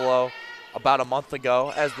Buffalo, about a month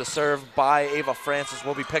ago, as the serve by Ava Francis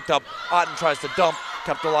will be picked up. Otten tries to dump,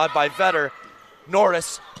 kept alive by Vetter.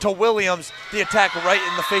 Norris to Williams, the attack right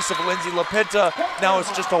in the face of Lindsay LaPinta. Now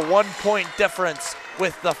it's just a 1-point difference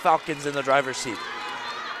with the Falcons in the driver's seat.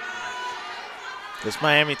 This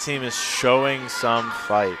Miami team is showing some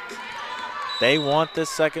fight. They want this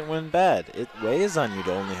second win bad. It weighs on you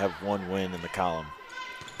to only have one win in the column.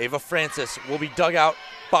 Ava Francis will be dug out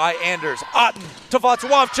by Anders. Otten to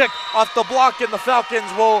Wojciechowczyk off the block, and the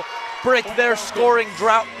Falcons will break their scoring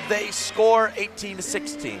drought. They score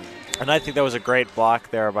 18-16. And I think that was a great block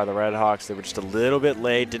there by the Redhawks. They were just a little bit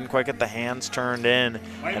late, didn't quite get the hands turned in.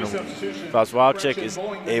 And Wojciechowczyk is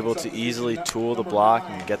able to easily tool the block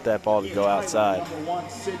and get that ball to go outside.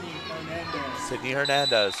 Sydney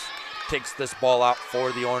Hernandez takes this ball out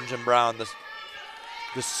for the orange and brown.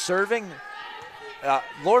 The serving,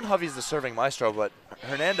 Lauren Hovey's the serving maestro, but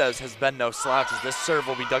Hernandez has been no slouch as this serve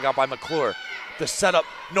will be dug out by McClure. The setup,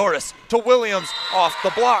 Norris to Williams off the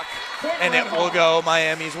block, and it will go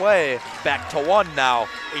Miami's way. Back to 1 now,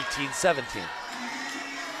 18-17.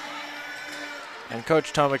 And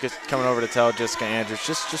Coach Tomek is coming over to tell Jessica Andrews,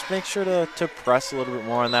 just make sure to press a little bit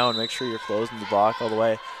more on that one, make sure you're closing the block all the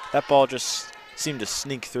way. That ball just seemed to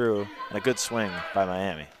sneak through, and a good swing by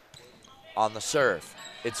Miami. On the serve,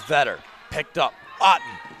 it's Vetter, picked up, Otten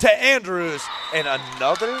to Andrews, and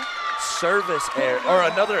another service error, or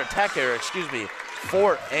another attack error, excuse me,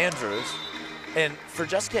 for Andrews. And for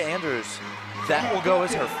Jessica Andrews, that will go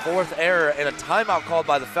as her 4th error and a timeout called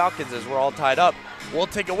by the Falcons as we're all tied up. We'll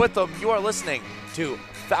take it with them. You are listening to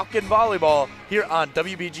Falcon Volleyball here on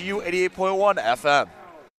WBGU 88.1 FM.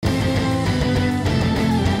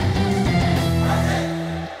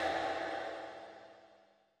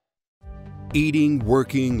 Eating,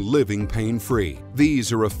 working, living pain-free.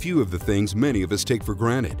 These are a few of the things many of us take for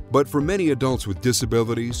granted. But for many adults with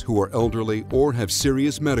disabilities who are elderly or have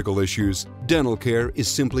serious medical issues, dental care is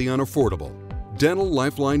simply unaffordable. Dental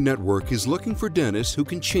Lifeline Network is looking for dentists who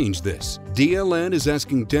can change this. DLN is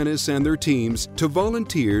asking dentists and their teams to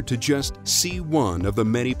volunteer to just see one of the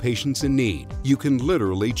many patients in need. You can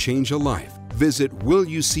literally change a life. Visit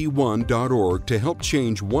willyouseeone.org to help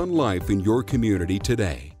change one life in your community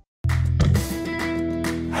today.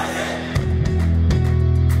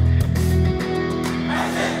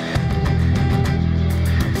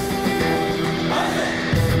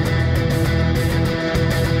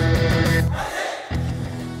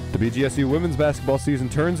 The BGSU women's basketball season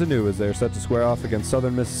turns anew as they are set to square off against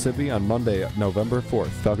Southern Mississippi on Monday, November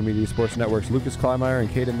 4th. Falcon Media Sports Network's Lucas Kleinmeyer and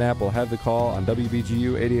Caden Knapp will have the call on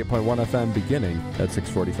WBGU 88.1 FM beginning at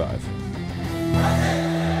 6:45.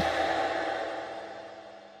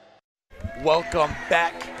 Welcome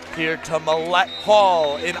back here to Millett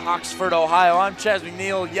Hall in Oxford, Ohio. I'm Chaz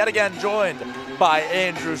McNeil, yet again joined by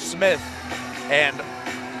Andrew Smith. And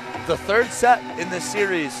the third set in this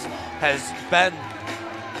series has been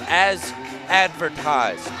as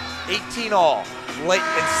advertised. 18-all late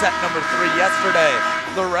in set number 3 yesterday.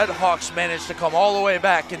 The Redhawks managed to come all the way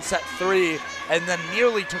back in set 3 and then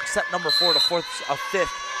nearly took set number 4 to a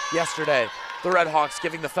fifth yesterday. The Redhawks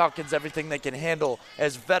giving the Falcons everything they can handle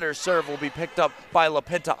as Vetter's serve will be picked up by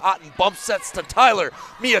LaPinta. Otten bump sets to Tyler.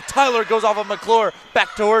 Mia Tyler goes off of McClure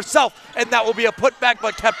back to herself, and that will be a putback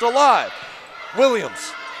but kept alive.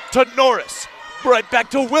 Williams to Norris. Right back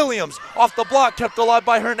to Williams. Off the block, kept alive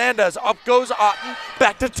by Hernandez. Up goes Otten.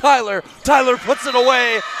 Back to Tyler. Tyler puts it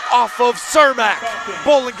away off of Cermak.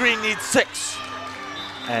 Bowling Green needs 6.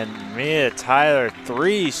 And Mia Tyler,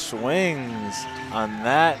 3 swings on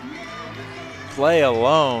that play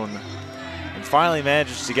alone. And finally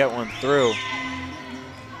manages to get one through.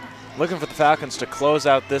 Looking for the Falcons to close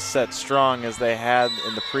out this set strong as they had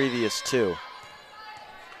in the previous 2.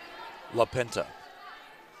 LaPinta.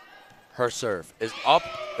 Her serve is up.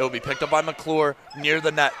 It will be picked up by McClure near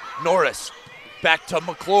the net. Norris back to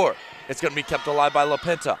McClure. It's going to be kept alive by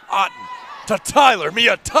LaPinta. Otten to Tyler.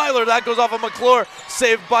 Mia Tyler. That goes off of McClure.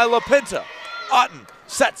 Saved by LaPinta. Otten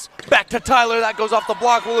sets back to Tyler. That goes off the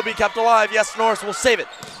block. Will it be kept alive? Yes, Norris will save it.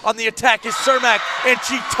 On the attack is Cermak, and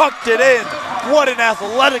she tucked it in. What an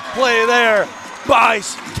athletic play there by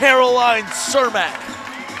Caroline Cermak.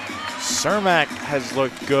 Cermak has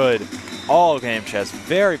looked good all game. She has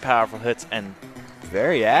very powerful hits and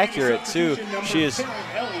very accurate too. She is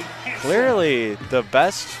clearly the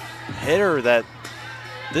best hitter that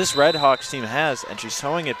this Redhawks team has, and she's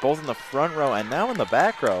throwing it both in the front row and now in the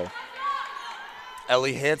back row.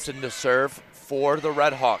 Ellie Hansen to serve for the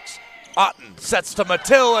Redhawks. Otten sets to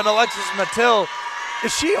Mattil, and Alexis Mattil,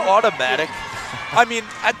 is she automatic? I mean,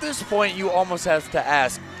 at this point, you almost have to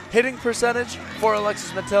ask, Hitting percentage for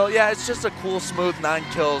Alexis Mattel, yeah, it's just a cool, smooth 9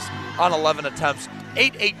 kills on 11 attempts.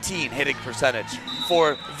 818 hitting percentage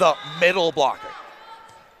for the middle blocker.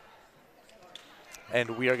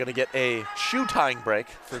 And we are going to get a shoe tying break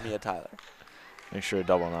for Mia Tyler. Make sure to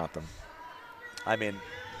double knot them. I mean,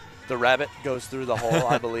 the rabbit goes through the hole,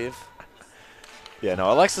 I believe. Yeah,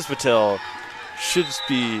 no, Alexis Mattel should just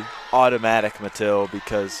be automatic Mattel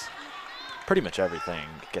because pretty much everything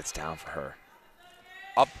gets down for her.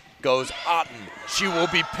 Up goes Otten. She will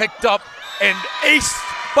be picked up and aced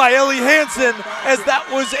by Ellie Hansen as that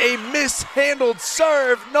was a mishandled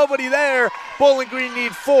serve. Nobody there. Bowling Green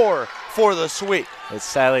need 4 for the sweep.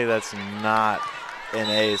 Sadly, that's not an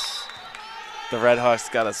ace. The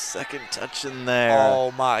Redhawks got a second touch in there.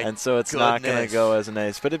 Oh, my And so it's not going to go as an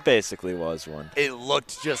ace, but it basically was one. It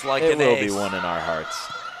looked just like an ace. It will be one in our hearts.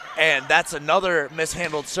 And that's another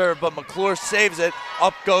mishandled serve, but McClure saves it.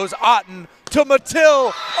 Up goes Otten to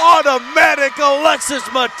Mattil. Automatic Alexis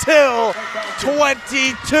Mattil.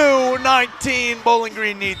 22-19. Bowling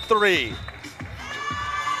Green need 3.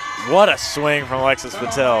 What a swing from Alexis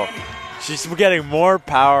Mattil. She's getting more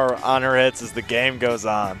power on her hits as the game goes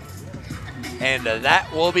on. And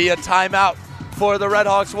that will be a timeout for the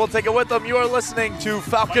Redhawks. We'll take it with them. You are listening to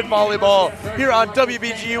Falcon Volleyball here on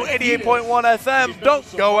WBGU 88.1 FM. Don't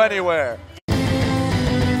go anywhere.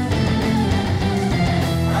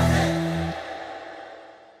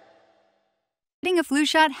 Getting a flu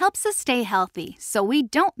shot helps us stay healthy, so we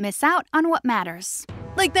don't miss out on what matters.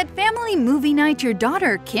 Like that family movie night your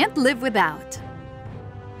daughter can't live without.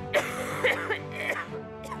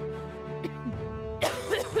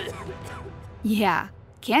 Yeah,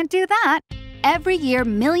 can't do that. Every year,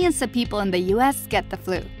 millions of people in the US get the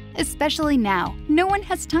flu. Especially now, no one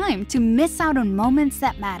has time to miss out on moments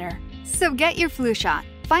that matter. So get your flu shot.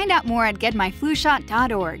 Find out more at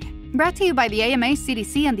getmyflushot.org. Brought to you by the AMA,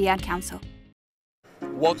 CDC, and the Ad Council.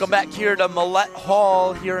 Welcome back here to Millett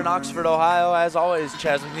Hall here in Oxford, Ohio. As always,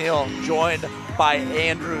 Chaz McNeil joined by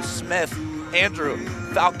Andrew Smith. Andrew,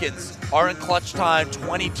 Falcons are in clutch time,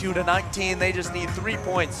 22-19. They just need 3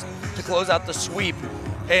 points to close out the sweep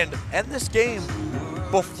and end this game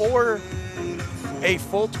before a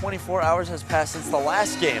full 24 hours has passed since the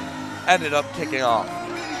last game ended up kicking off.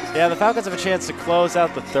 Yeah, the Falcons have a chance to close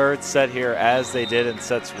out the third set here as they did in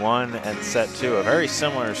sets 1 and set 2. A very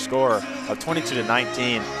similar score of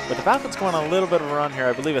 22-19. But the Falcons go on a little bit of a run here,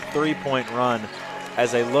 I believe a 3-point run,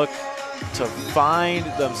 as they look to find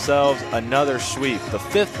themselves another sweep, the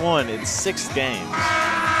 5th one in 6 games.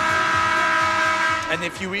 And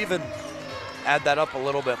if you even add that up a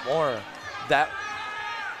little bit more, that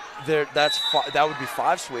would be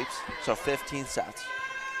 5 sweeps, so 15 sets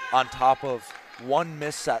on top of 1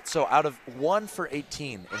 missed set. So out of 1 for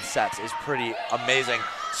 18 in sets is pretty amazing.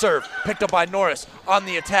 Serve picked up by Norris. On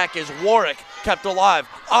the attack is Warwick, kept alive.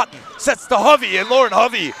 Otten sets to Hovey, and Lauren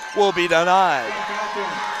Hovey will be denied.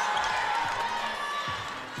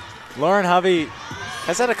 Lauren Hovey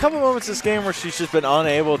has had a couple moments this game where she's just been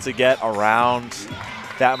unable to get around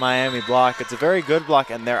that Miami block. It's a very good block,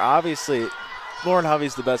 and they're obviously, Lauren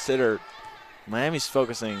Hovey's the best hitter. Miami's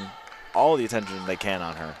focusing all the attention they can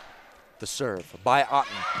on her. The serve by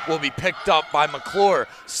Otten will be picked up by McClure.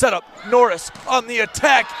 Set up Norris on the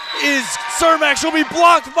attack is Cermak. Will be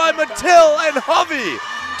blocked by Mattil and Hovey.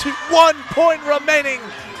 1 point remaining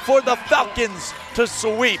for the Falcons to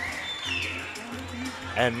sweep.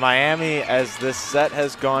 And Miami, as this set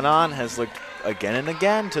has gone on, has looked again and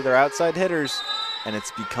again to their outside hitters, and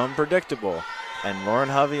it's become predictable. And Lauren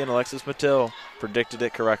Hovey and Alexis Mattil predicted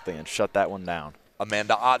it correctly and shut that one down.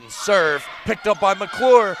 Amanda Otten's serve, picked up by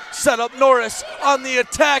McClure, set up Norris on the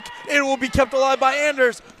attack. It will be kept alive by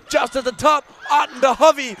Anders. Just at the top, Otten to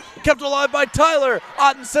Hovey, kept alive by Tyler.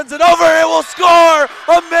 Otten sends it over, it will score!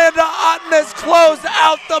 Amanda Otten has closed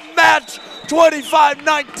out the match,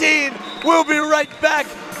 25-19. We'll be right back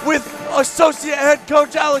with Associate Head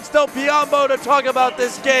Coach Alex Del Piombo to talk about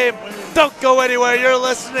this game. Don't go anywhere, you're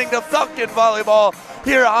listening to Falcon Volleyball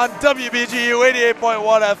here on WBGU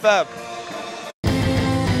 88.1 FM.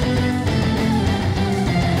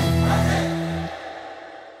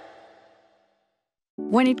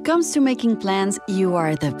 When it comes to making plans, you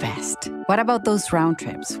are the best. What about those round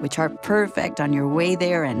trips, which are perfect on your way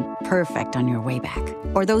there and perfect on your way back?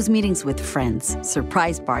 Or those meetings with friends,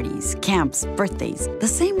 surprise parties, camps, birthdays. The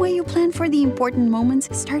same way you plan for the important moments,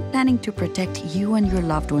 start planning to protect you and your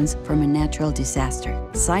loved ones from a natural disaster.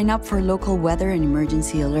 Sign up for local weather and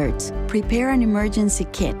emergency alerts. Prepare an emergency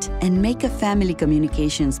kit and make a family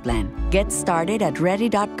communications plan. Get started at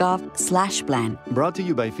ready.gov/plan. Brought to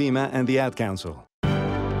you by FEMA and the Ad Council.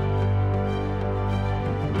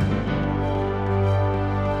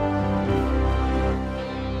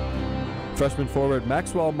 Freshman forward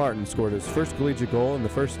Maxwell Martin scored his first collegiate goal in the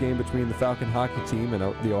first game between the Falcon hockey team and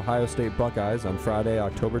the Ohio State Buckeyes on Friday,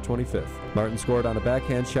 October 25th. Martin scored on a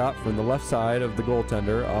backhand shot from the left side of the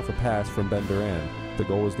goaltender off a pass from Ben Duran. The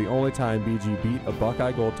goal was the only time BG beat a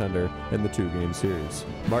Buckeye goaltender in the two-game series.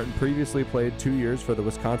 Martin previously played 2 years for the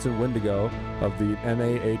Wisconsin Wendigo of the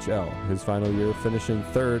NAHL, his final year finishing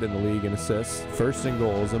third in the league in assists, first in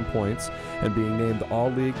goals and points, and being named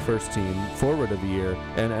All-League First Team Forward of the Year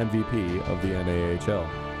and MVP of the NAHL.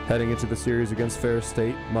 Heading into the series against Ferris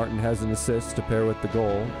State, Martin has an assist to pair with the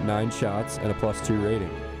goal, 9 shots, and a +2 rating.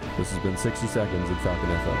 This has been 60 Seconds in Falcon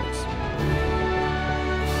Athletics.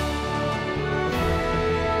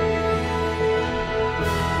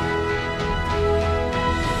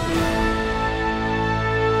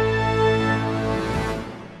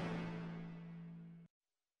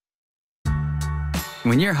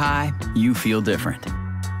 When you're high, you feel different.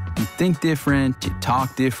 You think different, you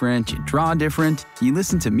talk different, you draw different, you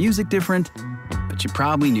listen to music different, but you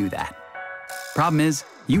probably knew that. Problem is,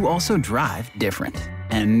 you also drive different,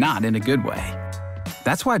 and not in a good way.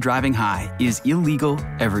 That's why driving high is illegal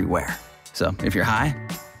everywhere. So if you're high,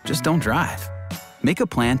 just don't drive. Make a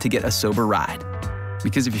plan to get a sober ride.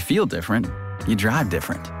 Because if you feel different, you drive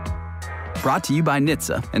different. Brought to you by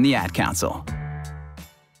NHTSA and the Ad Council.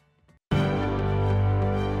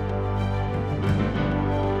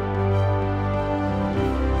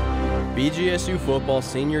 BGSU football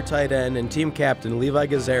senior tight end and team captain Levi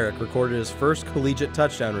Gazarek recorded his first collegiate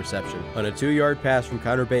touchdown reception on a 2-yard pass from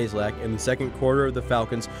Connor Bazelak in the second quarter of the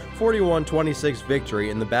Falcons' 41-26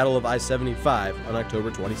 victory in the Battle of I-75 on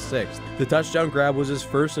October 26th. The touchdown grab was his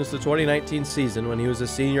first since the 2019 season when he was a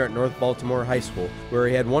senior at North Baltimore High School, where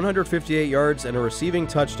he had 158 yards and a receiving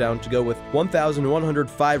touchdown to go with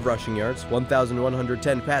 1,105 rushing yards,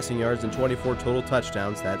 1,110 passing yards, and 24 total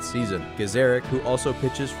touchdowns that season. Gazarek, who also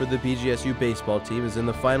pitches for the BGSU baseball team, is in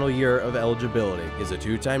the final year of eligibility. He is a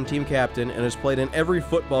 2-time team captain and has played in every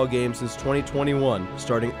football game since 2021,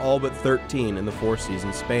 starting all but 13 in the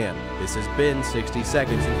 4-season span. This has been 60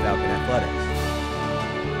 Seconds in Falcon Athletics.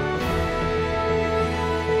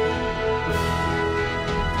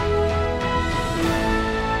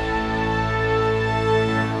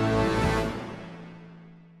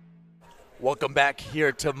 Welcome back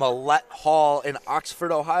here to Millett Hall in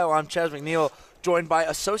Oxford, Ohio. I'm Chaz McNeil, joined by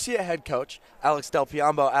Associate Head Coach Alex Del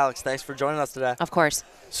Piombo. Alex, thanks for joining us today. Of course.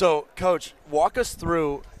 So, Coach, walk us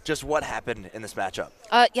through just what happened in this matchup.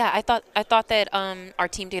 Yeah, I thought that our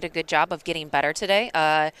team did a good job of getting better today.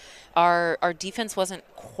 Our defense wasn't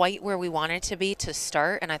quite where we wanted it to be to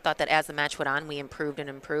start, and I thought that as the match went on, we improved and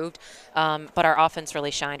improved. But our offense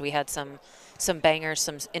really shined. We had some bangers,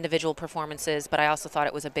 some individual performances, but I also thought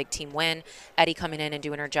it was a big team win. Eddie coming in and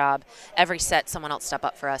doing her job. Every set, someone else stepped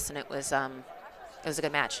up for us, and it was a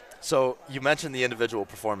good match. So you mentioned the individual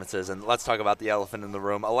performances, and let's talk about the elephant in the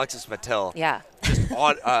room. Alexis Mattil. Yeah.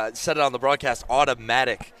 Just said it on the broadcast,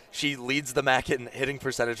 automatic. She leads the MAC in hitting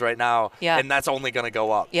percentage right now, and that's only going to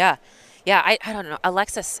go up. Yeah. Yeah, I don't know.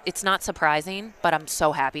 Alexis, it's not surprising, but I'm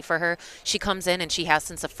so happy for her. She comes in, and she has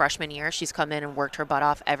since the freshman year. She's come in and worked her butt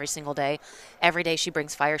off every single day. Every day she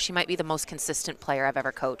brings fire. She might be the most consistent player I've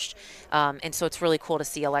ever coached. And so it's really cool to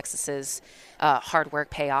see Alexis's hard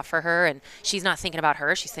work pay off for her. And she's not thinking about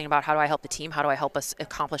her. She's thinking about how do I help the team? How do I help us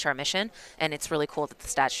accomplish our mission? And it's really cool that the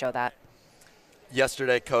stats show that.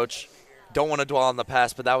 Yesterday, Coach, don't want to dwell on the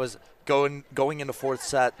past, but that was going into fourth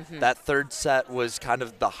set. That third set was kind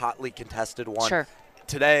of the hotly contested one. Sure.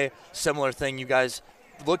 Today, similar thing. You guys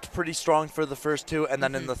looked pretty strong for the first two, and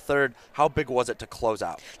then in the third, how big was it to close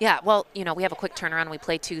out? Yeah, well, we have a quick turnaround. We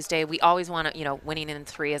play Tuesday. We always want to, winning in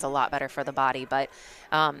 3 is a lot better for the body, but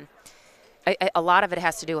a lot of it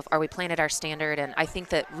has to do with, are we playing at our standard? And I think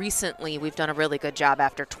that recently we've done a really good job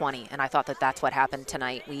after 20, and I thought that that's what happened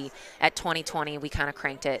tonight. At 2020, we kind of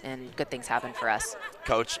cranked it, and good things happened for us.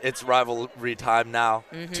 Coach, it's rivalry time now.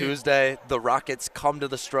 Tuesday, the Rockets come to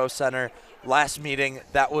the Stroh Center. Last meeting,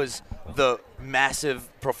 that was the massive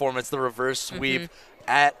performance, the reverse sweep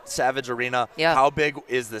at Savage Arena. Yeah. How big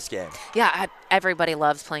is this game? Yeah, everybody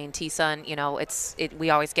loves playing TSUN. We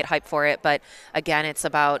always get hyped for it, but again, it's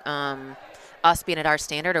about us being at our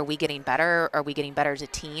standard. Are we getting better? Are we getting better as a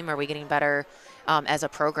team? Are we getting better as a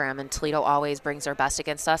program? And Toledo always brings their best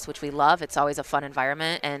against us, which we love. It's always a fun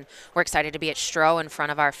environment, and we're excited to be at Stroh in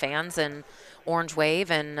front of our fans and Orange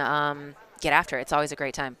Wave and get after it. It's always a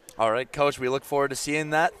great time. All right, Coach, we look forward to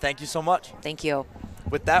seeing that. Thank you so much. Thank you.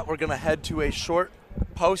 With that, we're going to head to a short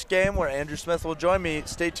post-game where Andrew Smith will join me.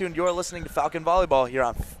 Stay tuned. You're listening to Falcon Volleyball here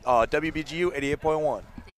on WBGU 88.1.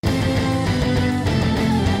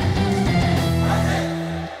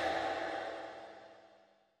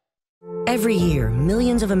 Every year,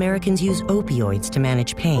 millions of Americans use opioids to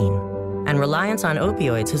manage pain, and reliance on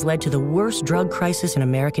opioids has led to the worst drug crisis in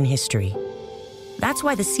American history. That's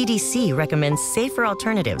why the CDC recommends safer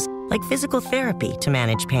alternatives like physical therapy to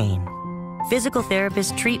manage pain. Physical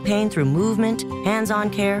therapists treat pain through movement, hands-on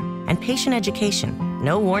care, and patient education.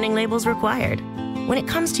 No warning labels required. When it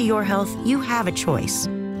comes to your health, you have a choice.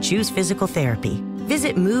 Choose physical therapy.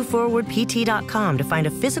 Visit moveforwardpt.com to find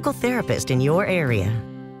a physical therapist in your area.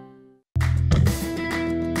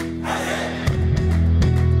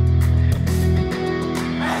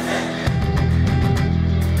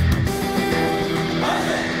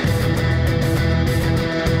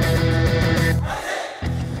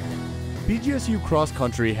 BGSU Cross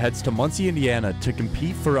Country heads to Muncie, Indiana to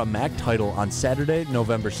compete for a MAC title on Saturday,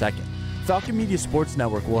 November 2nd. Falcon Media Sports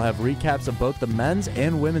Network will have recaps of both the men's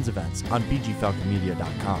and women's events on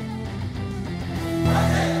bgfalconmedia.com.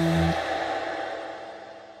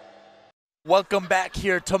 Welcome back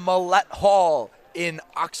here to Millett Hall in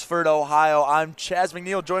Oxford, Ohio. I'm Chaz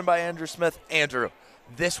McNeil, joined by Andrew Smith. Andrew,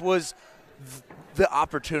 this was the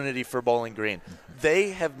opportunity for Bowling Green.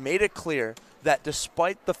 They have made it clear that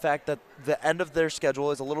despite the fact that the end of their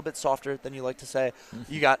schedule is a little bit softer than you like to say,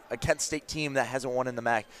 you got a Kent State team that hasn't won in the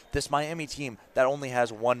MAC, this Miami team that only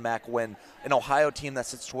has one MAC win, an Ohio team that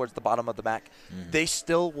sits towards the bottom of the MAC, they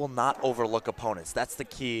still will not overlook opponents. That's the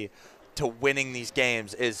key to winning these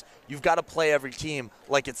games, is you've got to play every team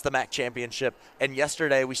like it's the MAC championship. And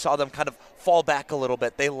yesterday we saw them kind of fall back a little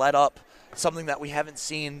bit. They let up, something that we haven't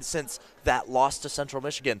seen since that loss to Central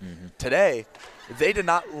Michigan. Today, they did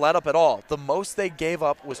not let up at all. The most they gave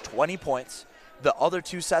up was 20 points. The other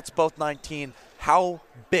two sets, both 19. How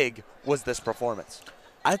big was this performance?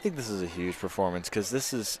 I think this is a huge performance because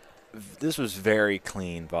this was very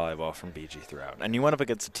clean volleyball from BG throughout. And you went up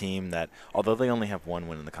against a team that, although they only have one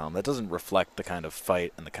win in the column, that doesn't reflect the kind of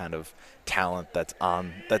fight and the kind of talent that's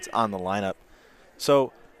on the lineup.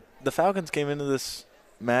 So the Falcons came into this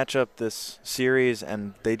matchup, this series,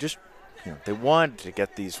 and they just, they wanted to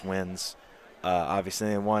get these wins. Obviously,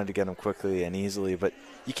 they wanted to get them quickly and easily, but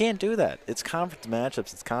you can't do that. It's conference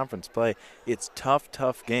matchups. It's conference play. It's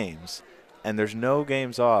tough games, and there's no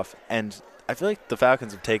games off. And I feel like the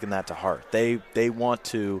Falcons have taken that to heart. They want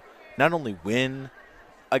to not only win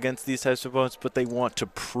against these types of opponents, but they want to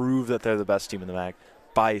prove that they're the best team in the MAC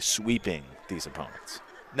by sweeping these opponents.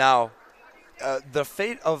 Now, the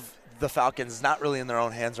fate of the Falcons is not really in their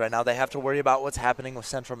own hands right now. They have to worry about what's happening with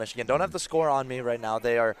Central Michigan. Don't have the score on me right now.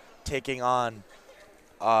 They are taking on,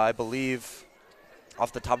 I believe,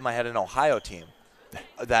 off the top of my head, an Ohio team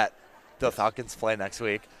that the Falcons play next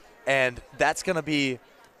week. And that's going to be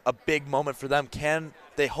a big moment for them.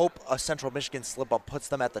 They hope a Central Michigan slip-up puts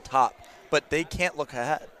them at the top, but they can't look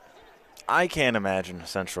ahead. I can't imagine a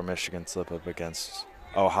Central Michigan slip-up against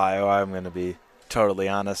Ohio. I'm going to be totally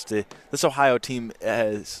honest. This Ohio team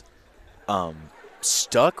has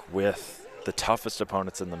stuck with the toughest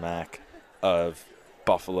opponents in the MAC of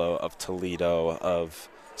Buffalo, of Toledo, of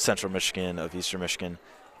Central Michigan, of Eastern Michigan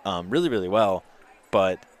really well,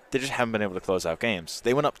 but they just haven't been able to close out games.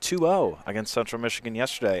 They went up 2-0 against Central Michigan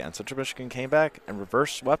yesterday, and Central Michigan came back and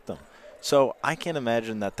reverse swept them. So I can't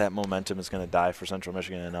imagine that momentum is going to die for Central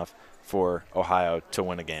Michigan enough for Ohio to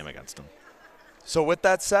win a game against them. So with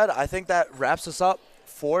that said, I think that wraps us up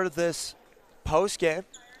for this post game.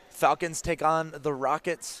 Falcons take on the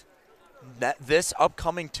Rockets this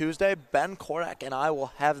upcoming Tuesday. Ben Korak and I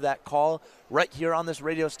will have that call right here on this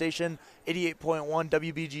radio station, 88.1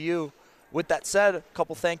 WBGU. With that said, a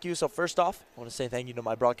couple thank yous. So first off, I want to say thank you to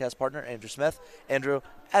my broadcast partner, Andrew Smith. Andrew,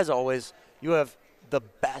 as always, you have the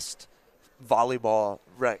best volleyball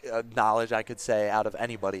knowledge, I could say, out of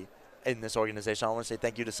anybody in this organization. I want to say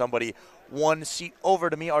thank you to somebody one seat over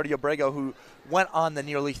to me, Artie Abrego, who went on the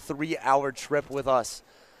nearly 3-hour trip with us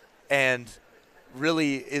and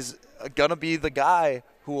really is going to be the guy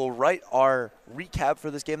who will write our recap for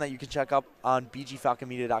this game that you can check up on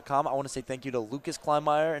bgfalconmedia.com. I want to say thank you to Lucas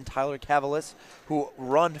Kleinmeyer and Tyler Cavalis, who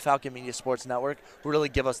run Falcon Media Sports Network, who really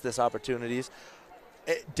give us this opportunities.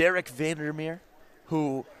 Derek Vandermeer,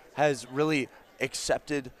 who has really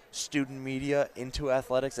accepted student media into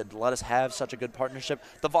athletics and let us have such a good partnership.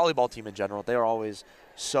 The volleyball team in general, they are always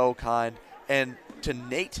so kind. And to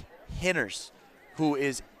Nate Hinners, who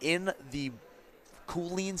is in the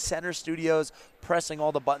Cooling Center Studios, pressing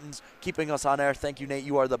all the buttons, keeping us on air. Thank you, Nate.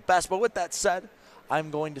 You are the best. But with that said,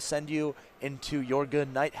 I'm going to send you into your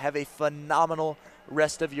good night. Have a phenomenal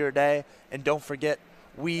rest of your day. And don't forget,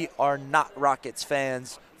 we are not Rockets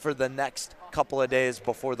fans for the next couple of days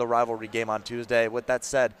before the rivalry game on Tuesday. With that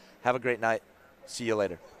said, have a great night. See you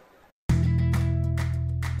later.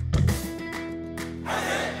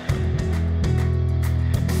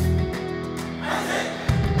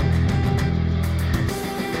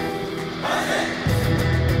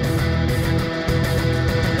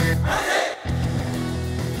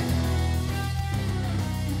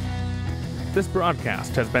 This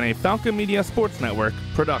broadcast has been a Falcon Media Sports Network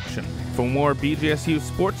production. For more BGSU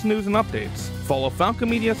sports news and updates, follow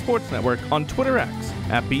Falcon Media Sports Network on Twitter X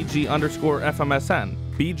at BG_FMSN,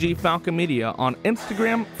 BG Falcon Media on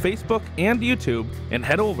Instagram, Facebook, and YouTube, and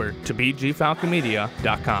head over to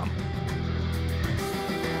BGFalconMedia.com.